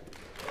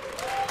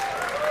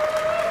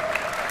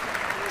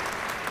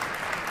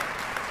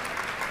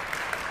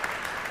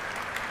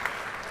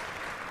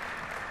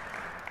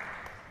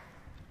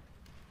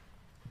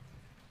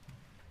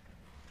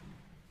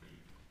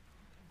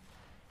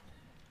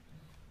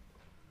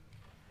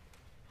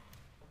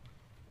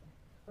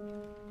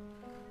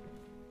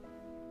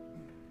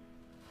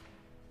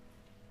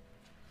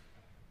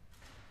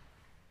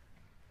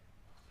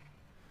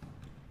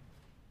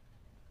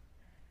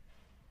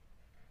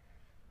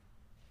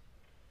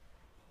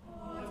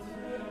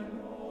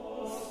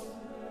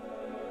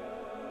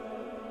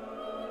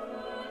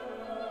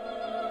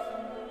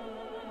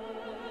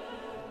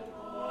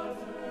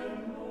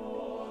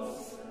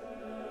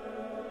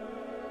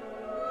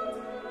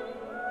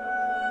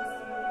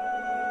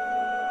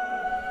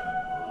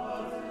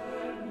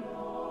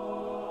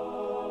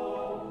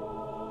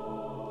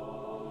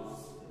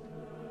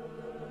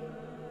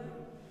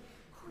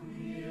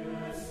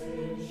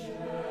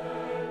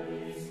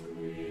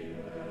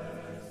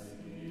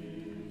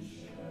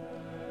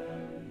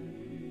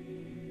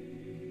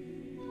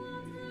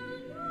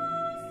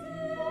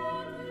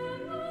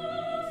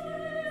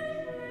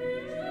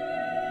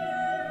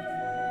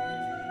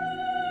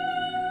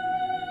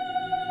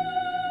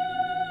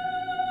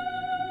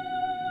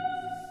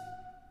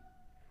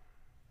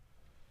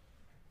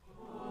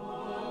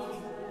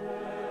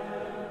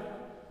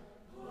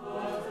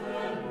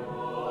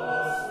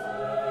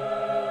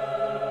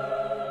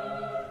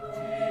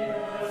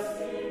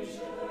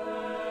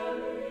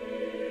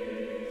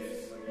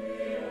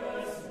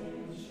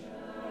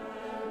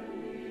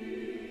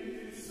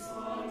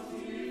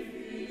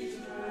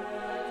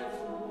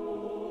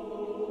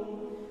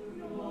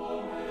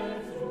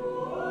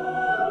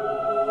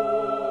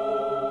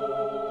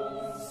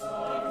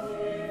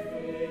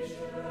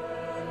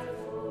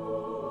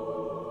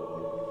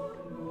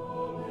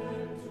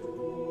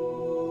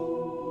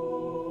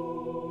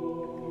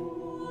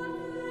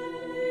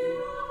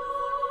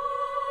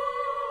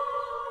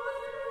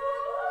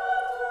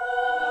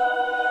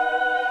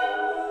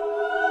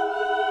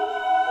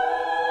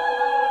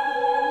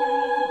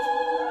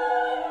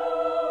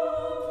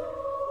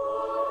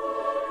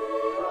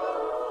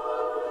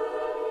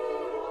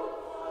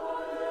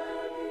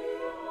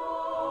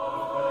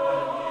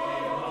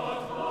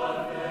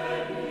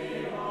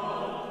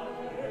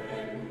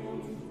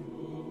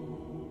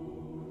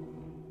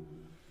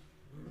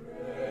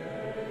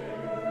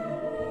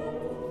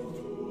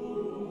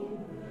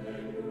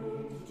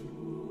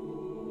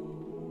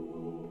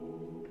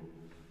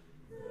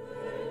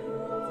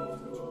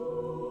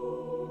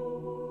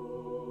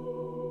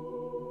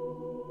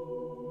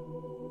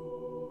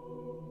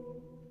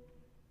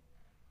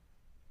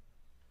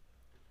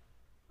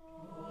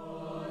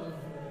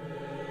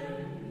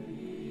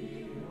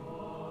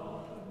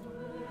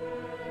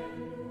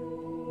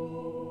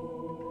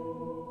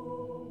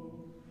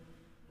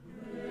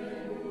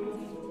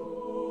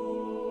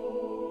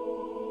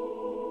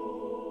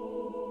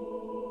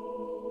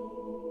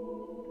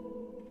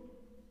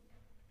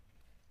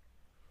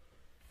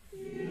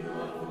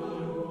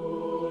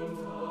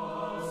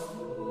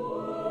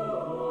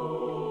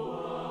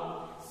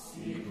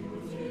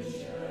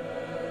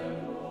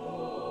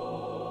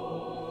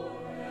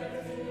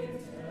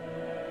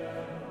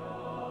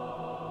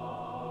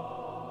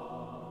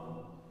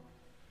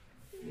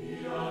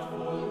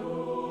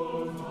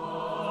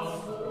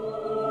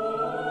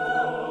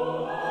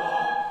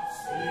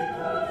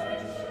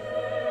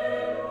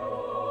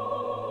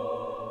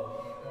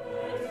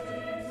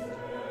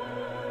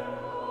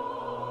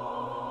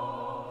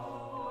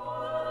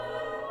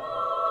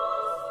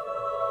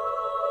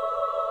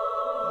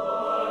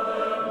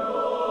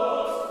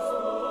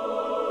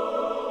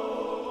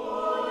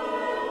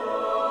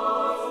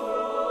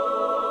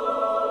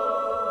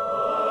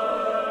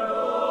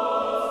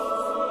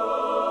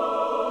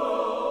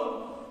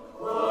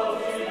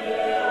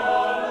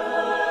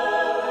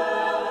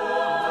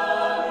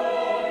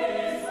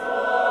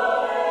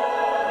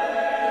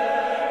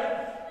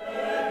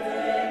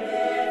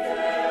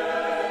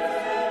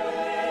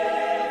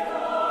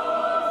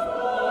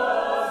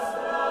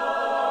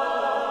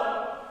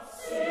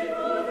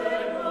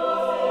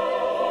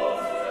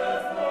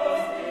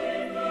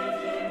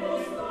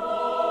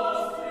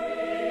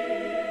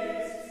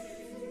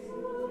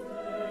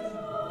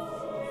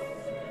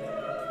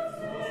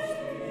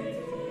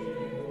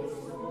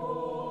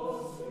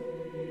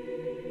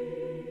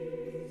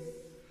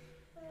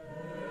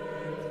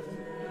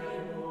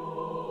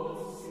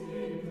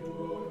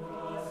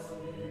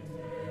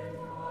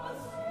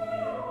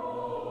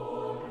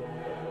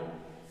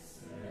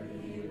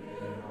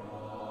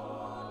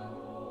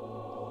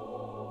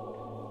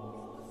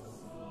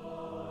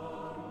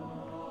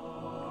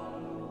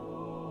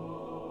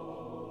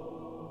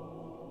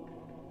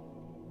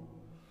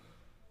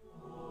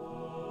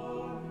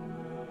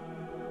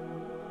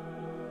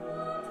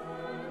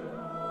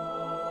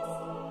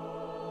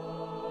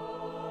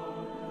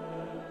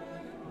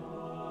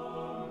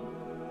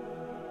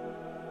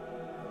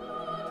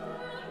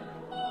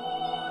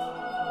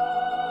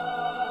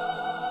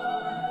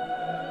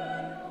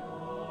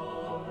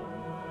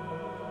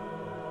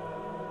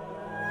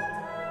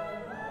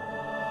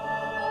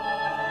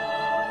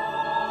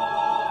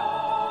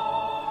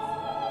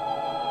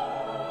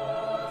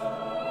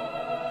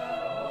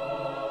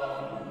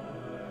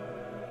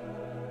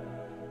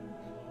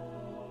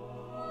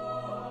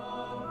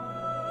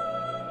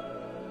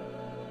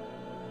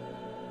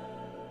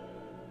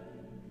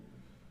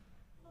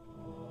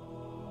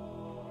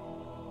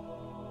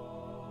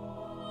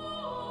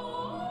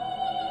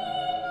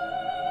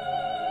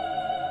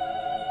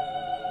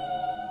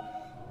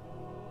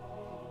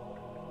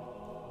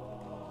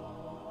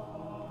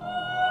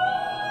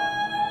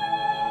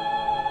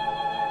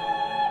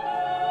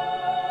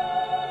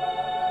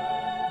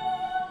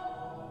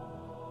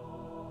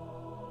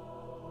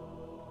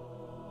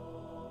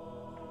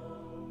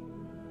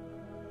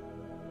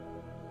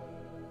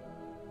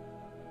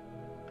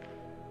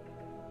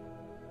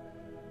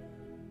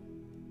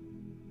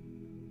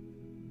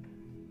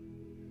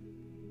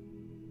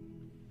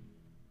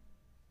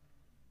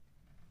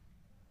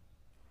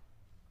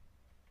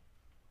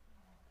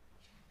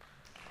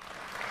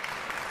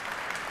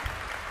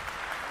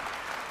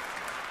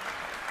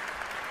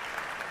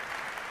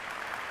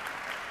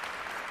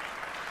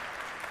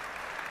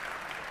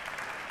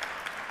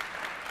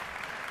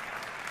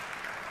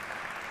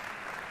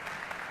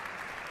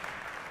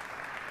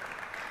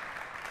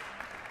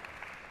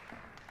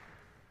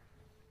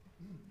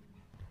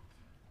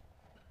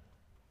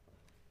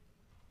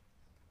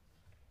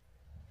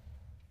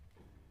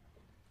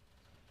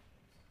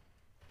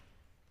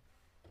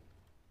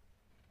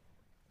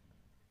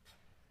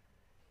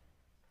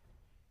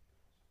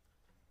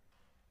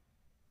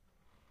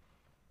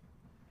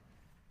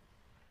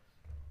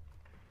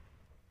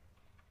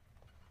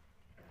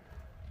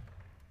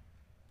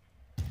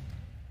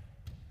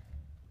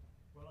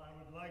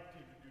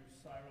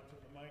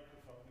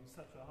 He's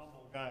such a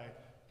humble guy.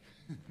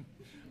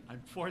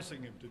 I'm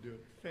forcing him to do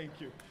it. Thank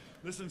you.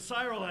 Listen,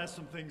 Cyril has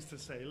some things to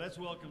say. Let's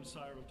welcome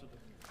Cyril to the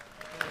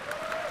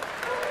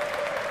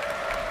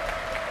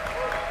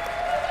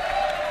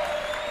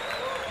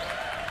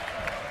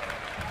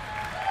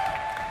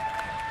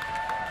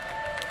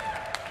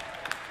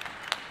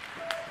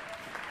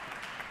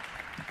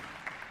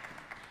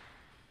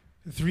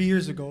Three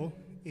years ago,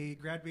 a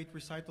graduate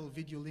recital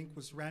video link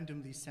was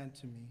randomly sent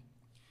to me,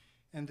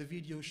 and the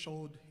video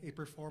showed a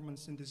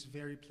performance in this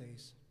very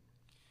place.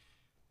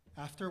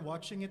 After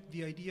watching it,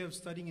 the idea of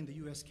studying in the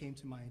US came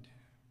to mind,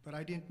 but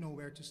I didn't know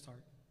where to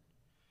start.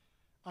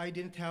 I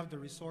didn't have the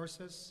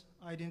resources,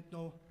 I didn't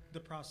know the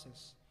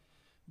process,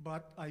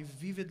 but I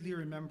vividly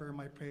remember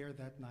my prayer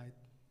that night.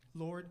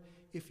 Lord,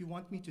 if you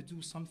want me to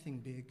do something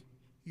big,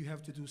 you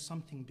have to do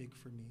something big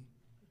for me.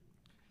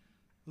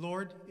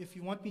 Lord, if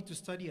you want me to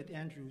study at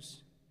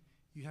Andrews,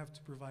 you have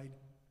to provide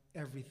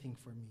everything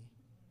for me.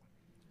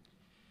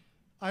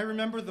 I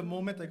remember the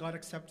moment I got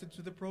accepted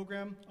to the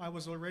program, I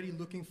was already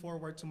looking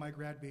forward to my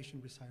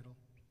graduation recital.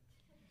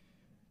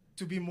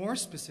 To be more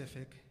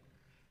specific,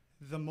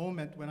 the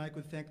moment when I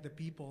could thank the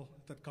people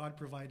that God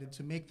provided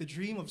to make the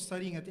dream of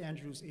studying at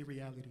Andrews a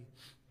reality.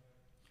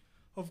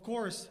 Of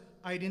course,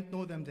 I didn't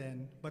know them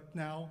then, but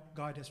now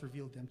God has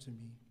revealed them to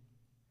me.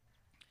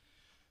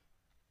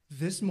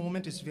 This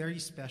moment is very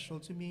special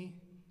to me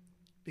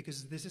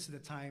because this is the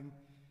time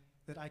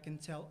that I can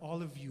tell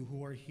all of you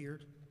who are here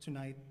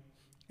tonight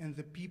and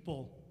the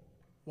people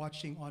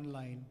watching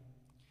online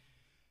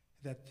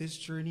that this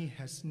journey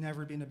has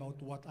never been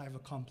about what I've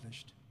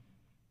accomplished,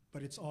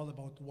 but it's all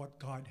about what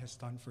God has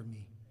done for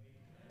me.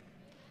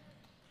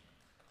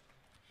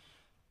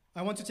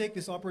 I want to take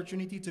this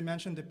opportunity to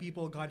mention the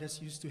people God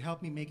has used to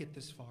help me make it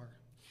this far.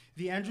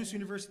 The Andrews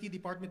University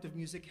Department of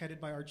Music,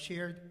 headed by our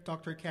chair,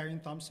 Dr.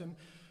 Karen Thompson,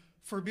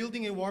 for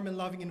building a warm and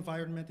loving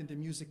environment in the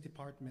music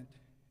department.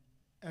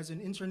 As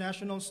an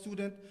international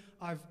student,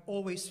 I've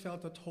always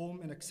felt at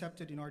home and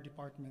accepted in our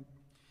department.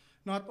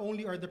 Not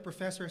only are the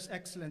professors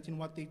excellent in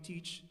what they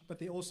teach, but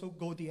they also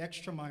go the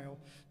extra mile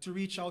to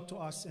reach out to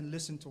us and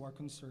listen to our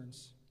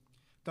concerns.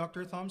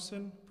 Dr.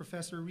 Thompson,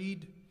 Professor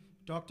Reed,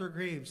 Dr.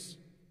 Graves,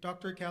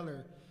 Dr.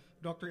 Keller,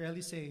 Dr.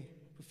 Elise,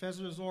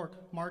 Professor Zork,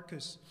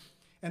 Marcus,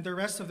 and the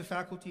rest of the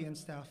faculty and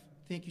staff,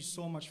 thank you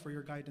so much for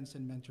your guidance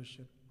and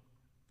mentorship.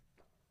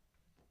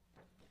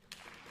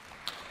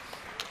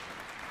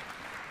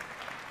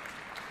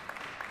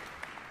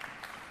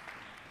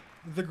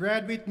 The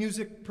Graduate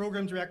Music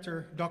Program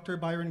Director, Dr.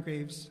 Byron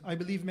Graves, I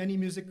believe many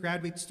music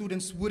graduate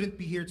students wouldn't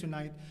be here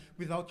tonight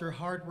without your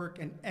hard work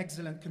and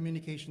excellent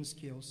communication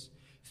skills.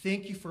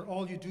 Thank you for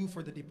all you do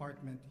for the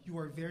department. You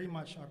are very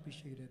much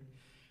appreciated.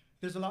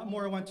 There's a lot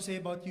more I want to say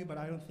about you, but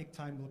I don't think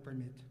time will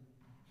permit.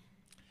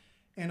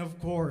 And of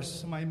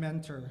course, my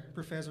mentor,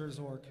 Professor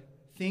Zork,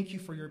 thank you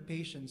for your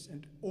patience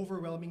and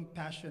overwhelming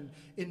passion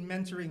in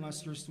mentoring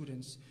us, your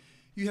students.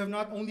 You have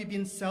not only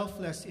been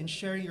selfless in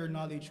sharing your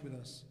knowledge with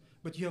us,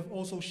 but you have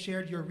also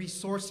shared your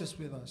resources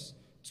with us.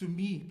 To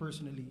me,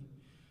 personally,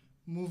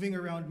 moving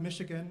around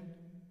Michigan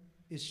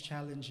is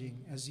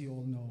challenging, as you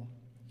all know,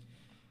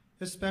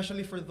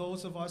 especially for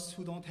those of us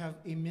who don't have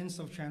a means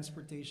of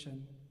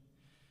transportation,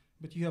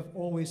 but you have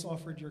always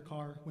offered your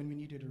car when we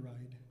needed a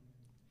ride.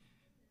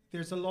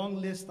 There's a long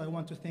list I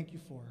want to thank you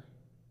for.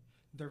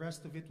 The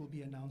rest of it will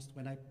be announced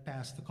when I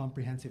pass the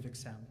comprehensive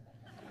exam.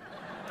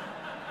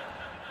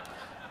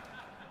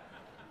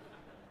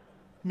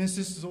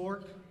 Mrs.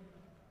 Zork,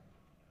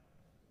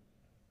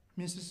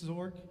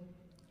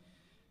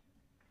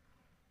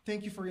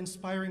 thank you for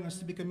inspiring us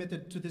to be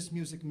committed to this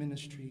music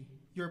ministry.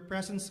 Your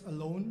presence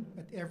alone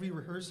at every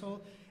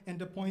rehearsal and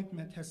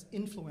appointment has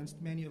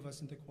influenced many of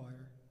us in the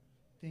choir.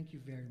 Thank you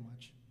very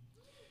much.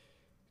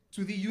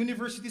 To the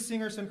university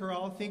singers and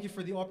chorale, thank you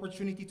for the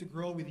opportunity to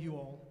grow with you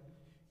all.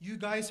 You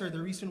guys are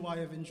the reason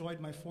why I've enjoyed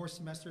my 4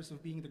 semesters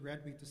of being the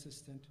graduate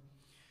assistant.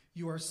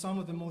 You are some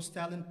of the most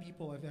talented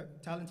people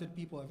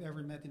I've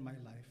ever met in my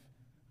life.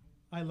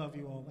 I love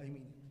you all, I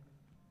mean it.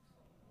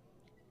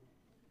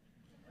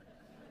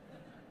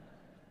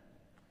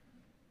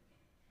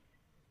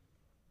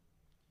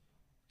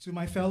 To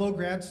my fellow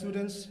grad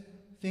students,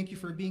 thank you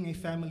for being a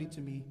family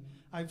to me.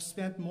 I've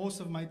spent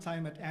most of my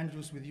time at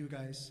Andrews with you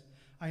guys.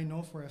 I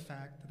know for a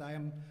fact that I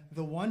am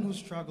the one who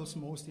struggles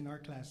most in our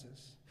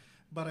classes,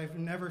 but I've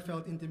never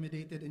felt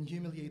intimidated and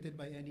humiliated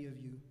by any of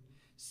you.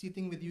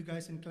 Sitting with you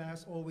guys in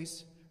class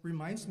always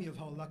reminds me of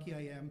how lucky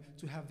I am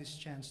to have this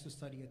chance to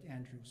study at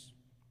Andrews.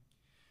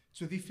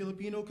 To the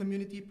Filipino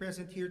community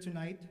present here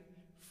tonight,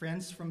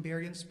 friends from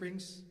Berrien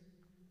Springs,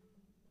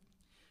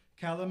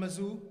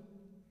 Kalamazoo,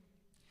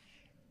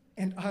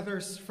 and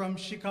others from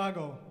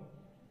Chicago.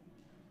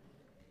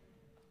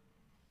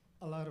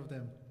 A lot of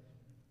them.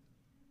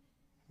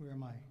 Where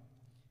am I?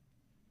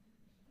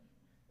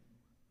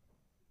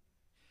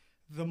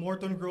 The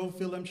Morton Grove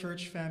Film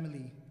Church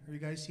family. Are you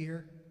guys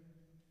here?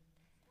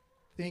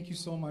 Thank you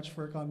so much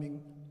for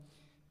coming.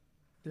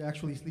 They're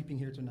actually sleeping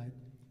here tonight.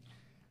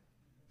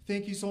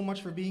 Thank you so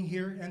much for being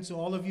here, and to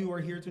all of you who are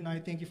here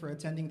tonight, thank you for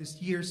attending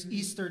this year's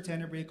Easter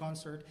Tenebrae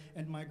Concert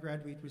and my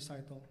graduate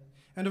recital.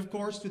 And of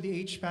course, to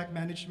the HPAC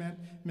management,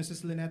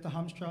 Mrs. Lynetta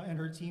Hamstra and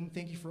her team,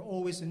 thank you for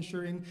always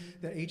ensuring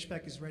that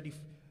HPAC is ready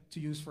to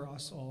use for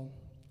us all.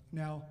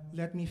 Now,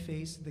 let me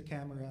face the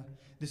camera.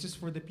 This is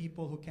for the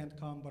people who can't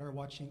come but are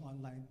watching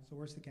online. So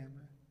where's the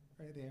camera?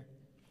 Right there.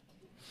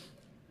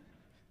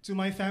 To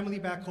my family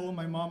back home,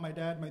 my mom, my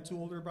dad, my 2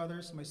 older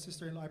brothers, my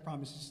sister-in-law, I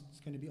promise it's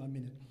going to be a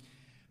minute.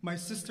 My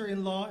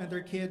sister-in-law and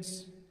their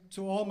kids,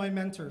 to all my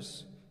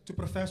mentors, to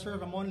Professor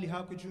Ramon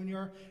Lihaco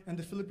Jr. and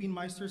the Philippine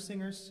Meister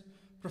Singers,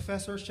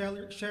 Professor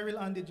Cheryl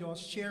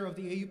Andedios, Chair of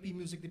the AUP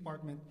Music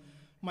Department,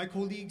 my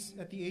colleagues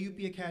at the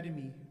AUP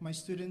Academy, my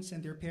students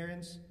and their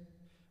parents,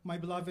 my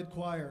beloved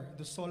choir,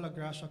 the Sola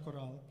Gracia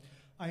Choral.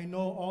 I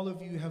know all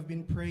of you have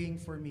been praying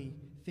for me.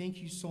 Thank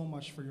you so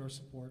much for your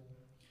support.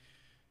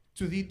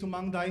 To the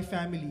Tumangday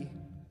family,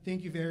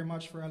 thank you very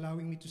much for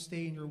allowing me to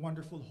stay in your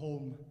wonderful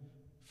home,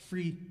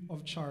 free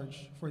of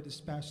charge for this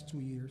past 2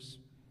 years.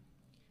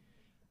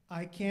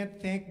 I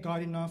can't thank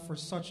God enough for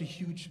such a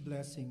huge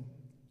blessing.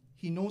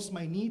 He knows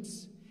my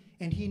needs,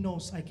 and He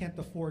knows I can't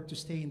afford to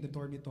stay in the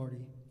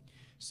dormitory.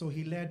 So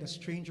He led a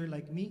stranger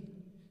like me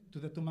to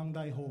the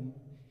Tumangday home.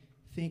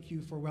 Thank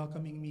you for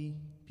welcoming me,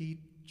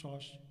 Pete,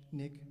 Josh,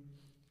 Nick,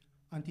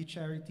 Auntie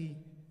Charity,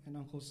 and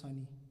Uncle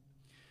Sonny.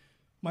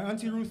 My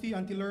Auntie Ruthie,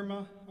 Auntie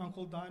Lerma,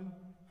 Uncle Don,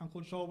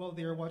 Uncle Joel,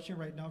 they are watching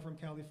right now from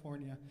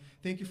California.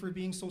 Thank you for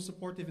being so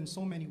supportive in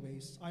so many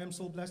ways. I am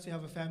so blessed to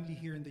have a family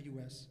here in the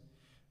U.S.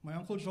 My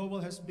Uncle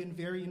Joel has been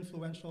very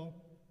influential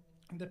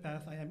in the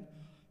path I am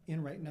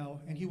in right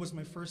now, and he was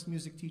my first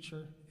music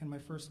teacher and my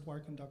first choir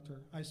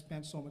conductor. I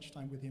spent so much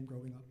time with him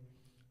growing up.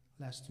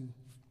 Last 2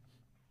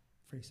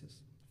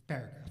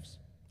 paragraphs.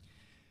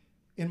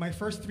 In my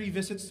first 3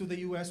 visits to the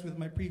U.S. with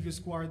my previous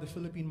choir, the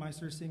Philippine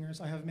Meister Singers,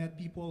 I have met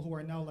people who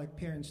are now like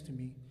parents to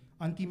me.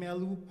 Auntie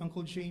Melu,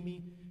 Uncle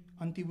Jamie,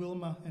 Auntie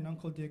Wilma, and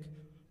Uncle Dick,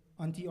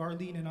 Auntie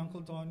Arlene and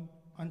Uncle Don,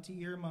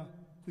 Auntie Irma,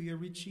 Kuya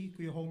Richie,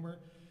 Kuya Homer,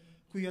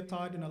 Kuya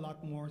Todd, and a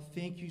lot more.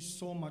 Thank you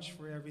so much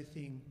for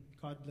everything.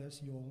 God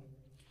bless you all.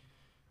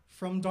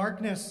 From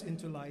darkness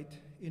into light,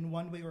 in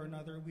one way or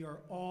another, we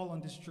are all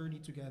on this journey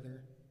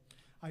together.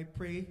 I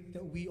pray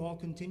that we all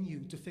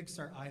continue to fix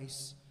our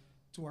eyes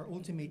to our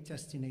ultimate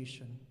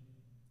destination.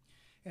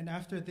 And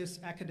after this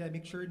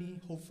academic journey,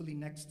 hopefully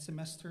next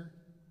semester,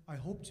 I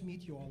hope to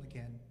meet you all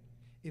again.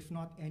 If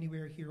not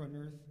anywhere here on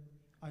earth,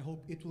 I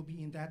hope it will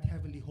be in that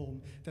heavenly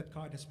home that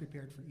God has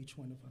prepared for each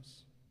one of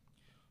us.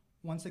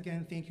 Once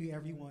again, thank you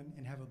everyone,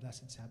 and have a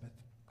blessed Sabbath.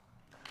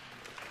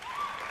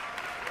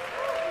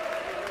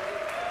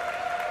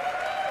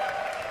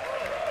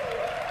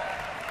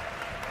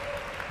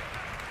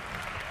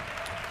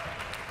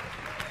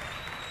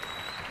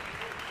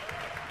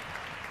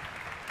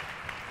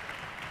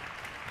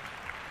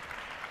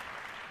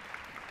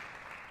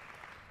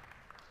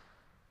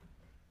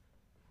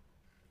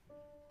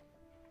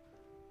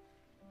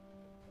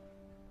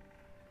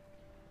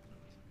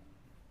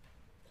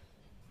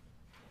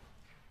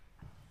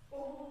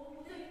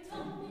 Oh, they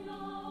tell me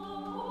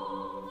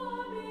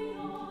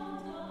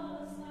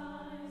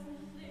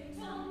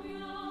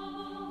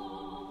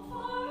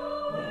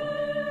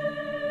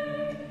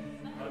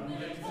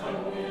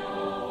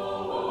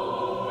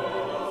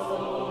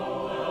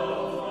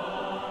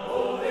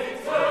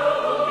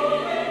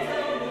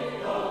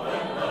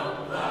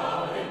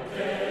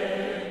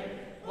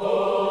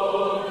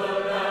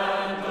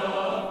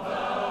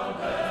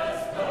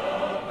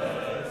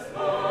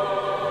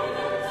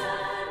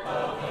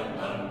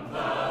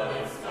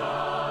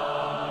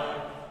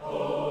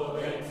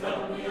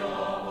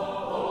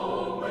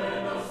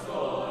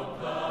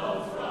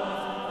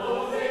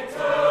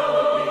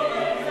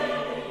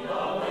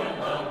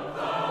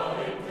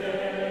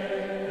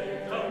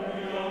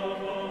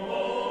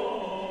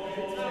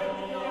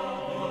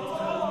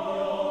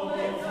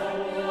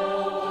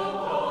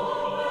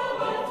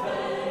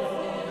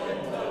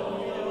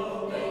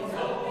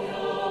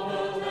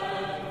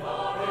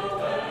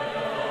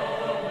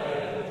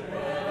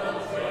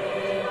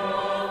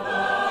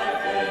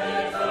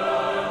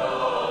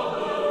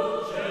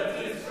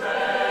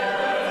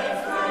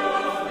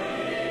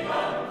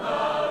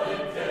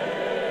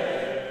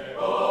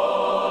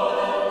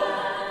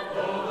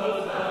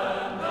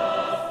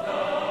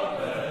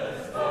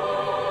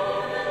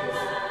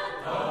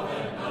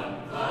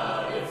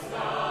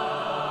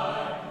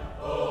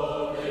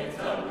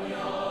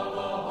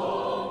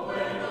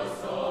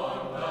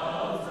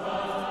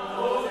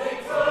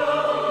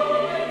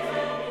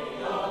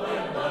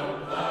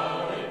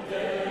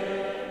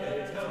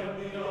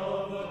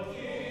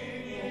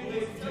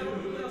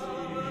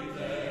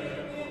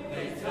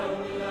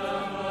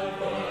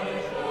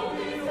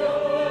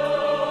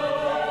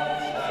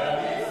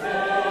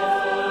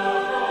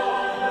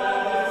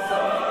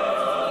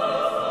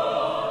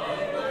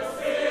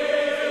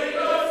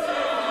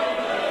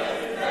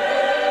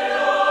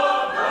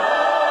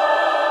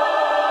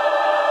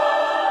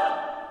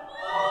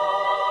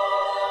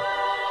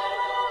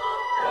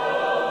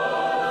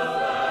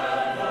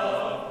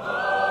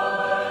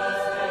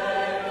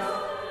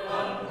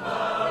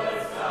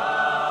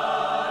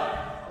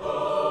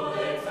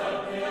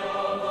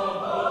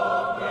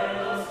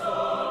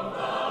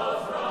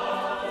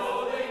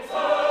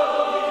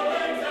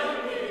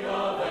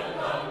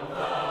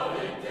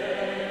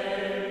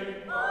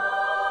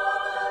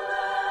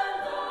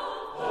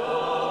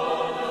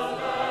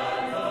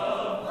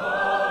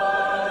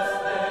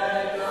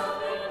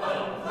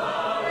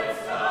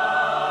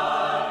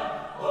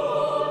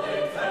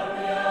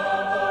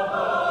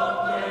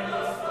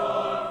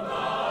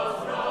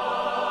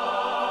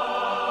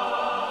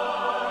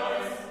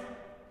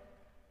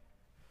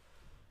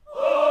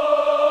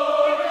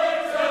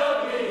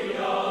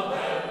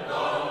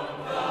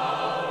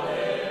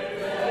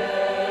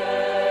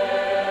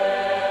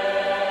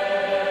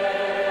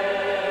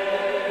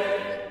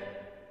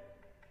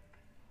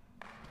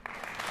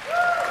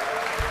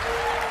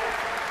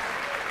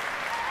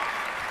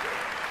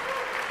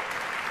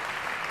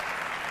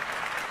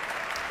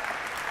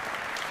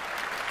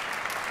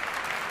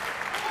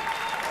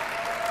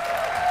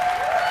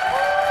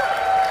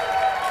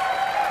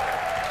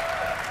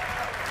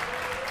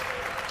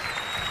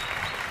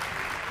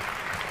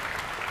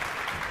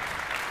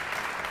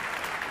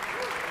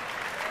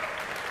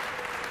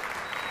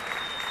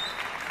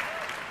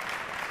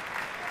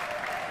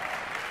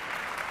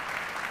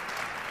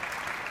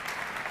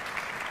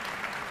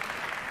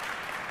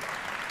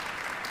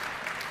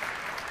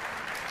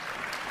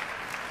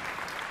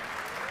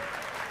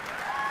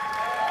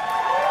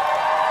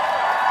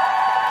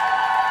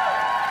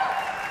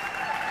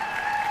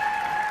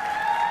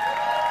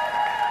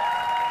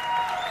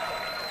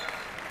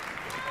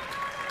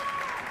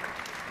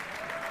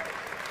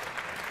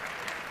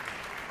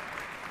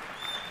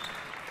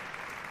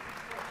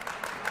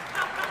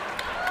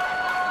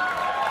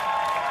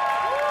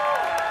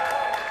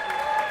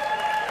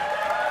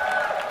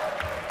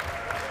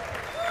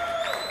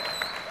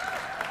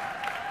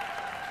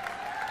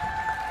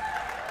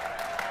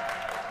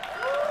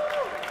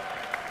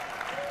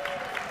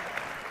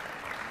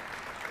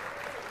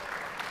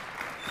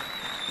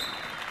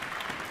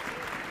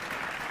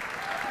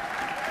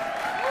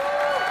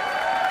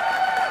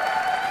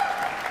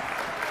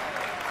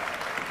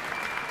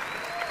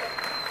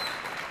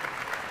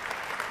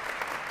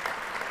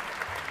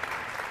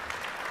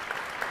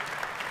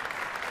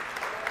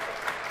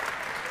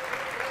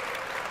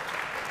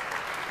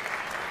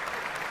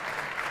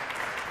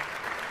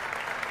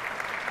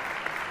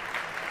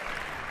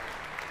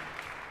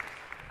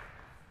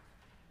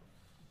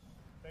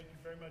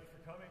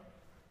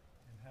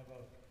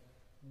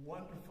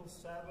wonderful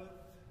Sabbath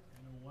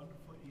and a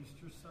wonderful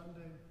Easter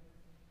Sunday.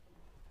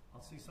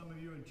 I'll see some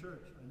of you in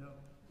church, I know.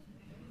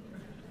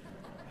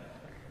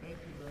 Thank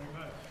you very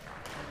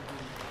much.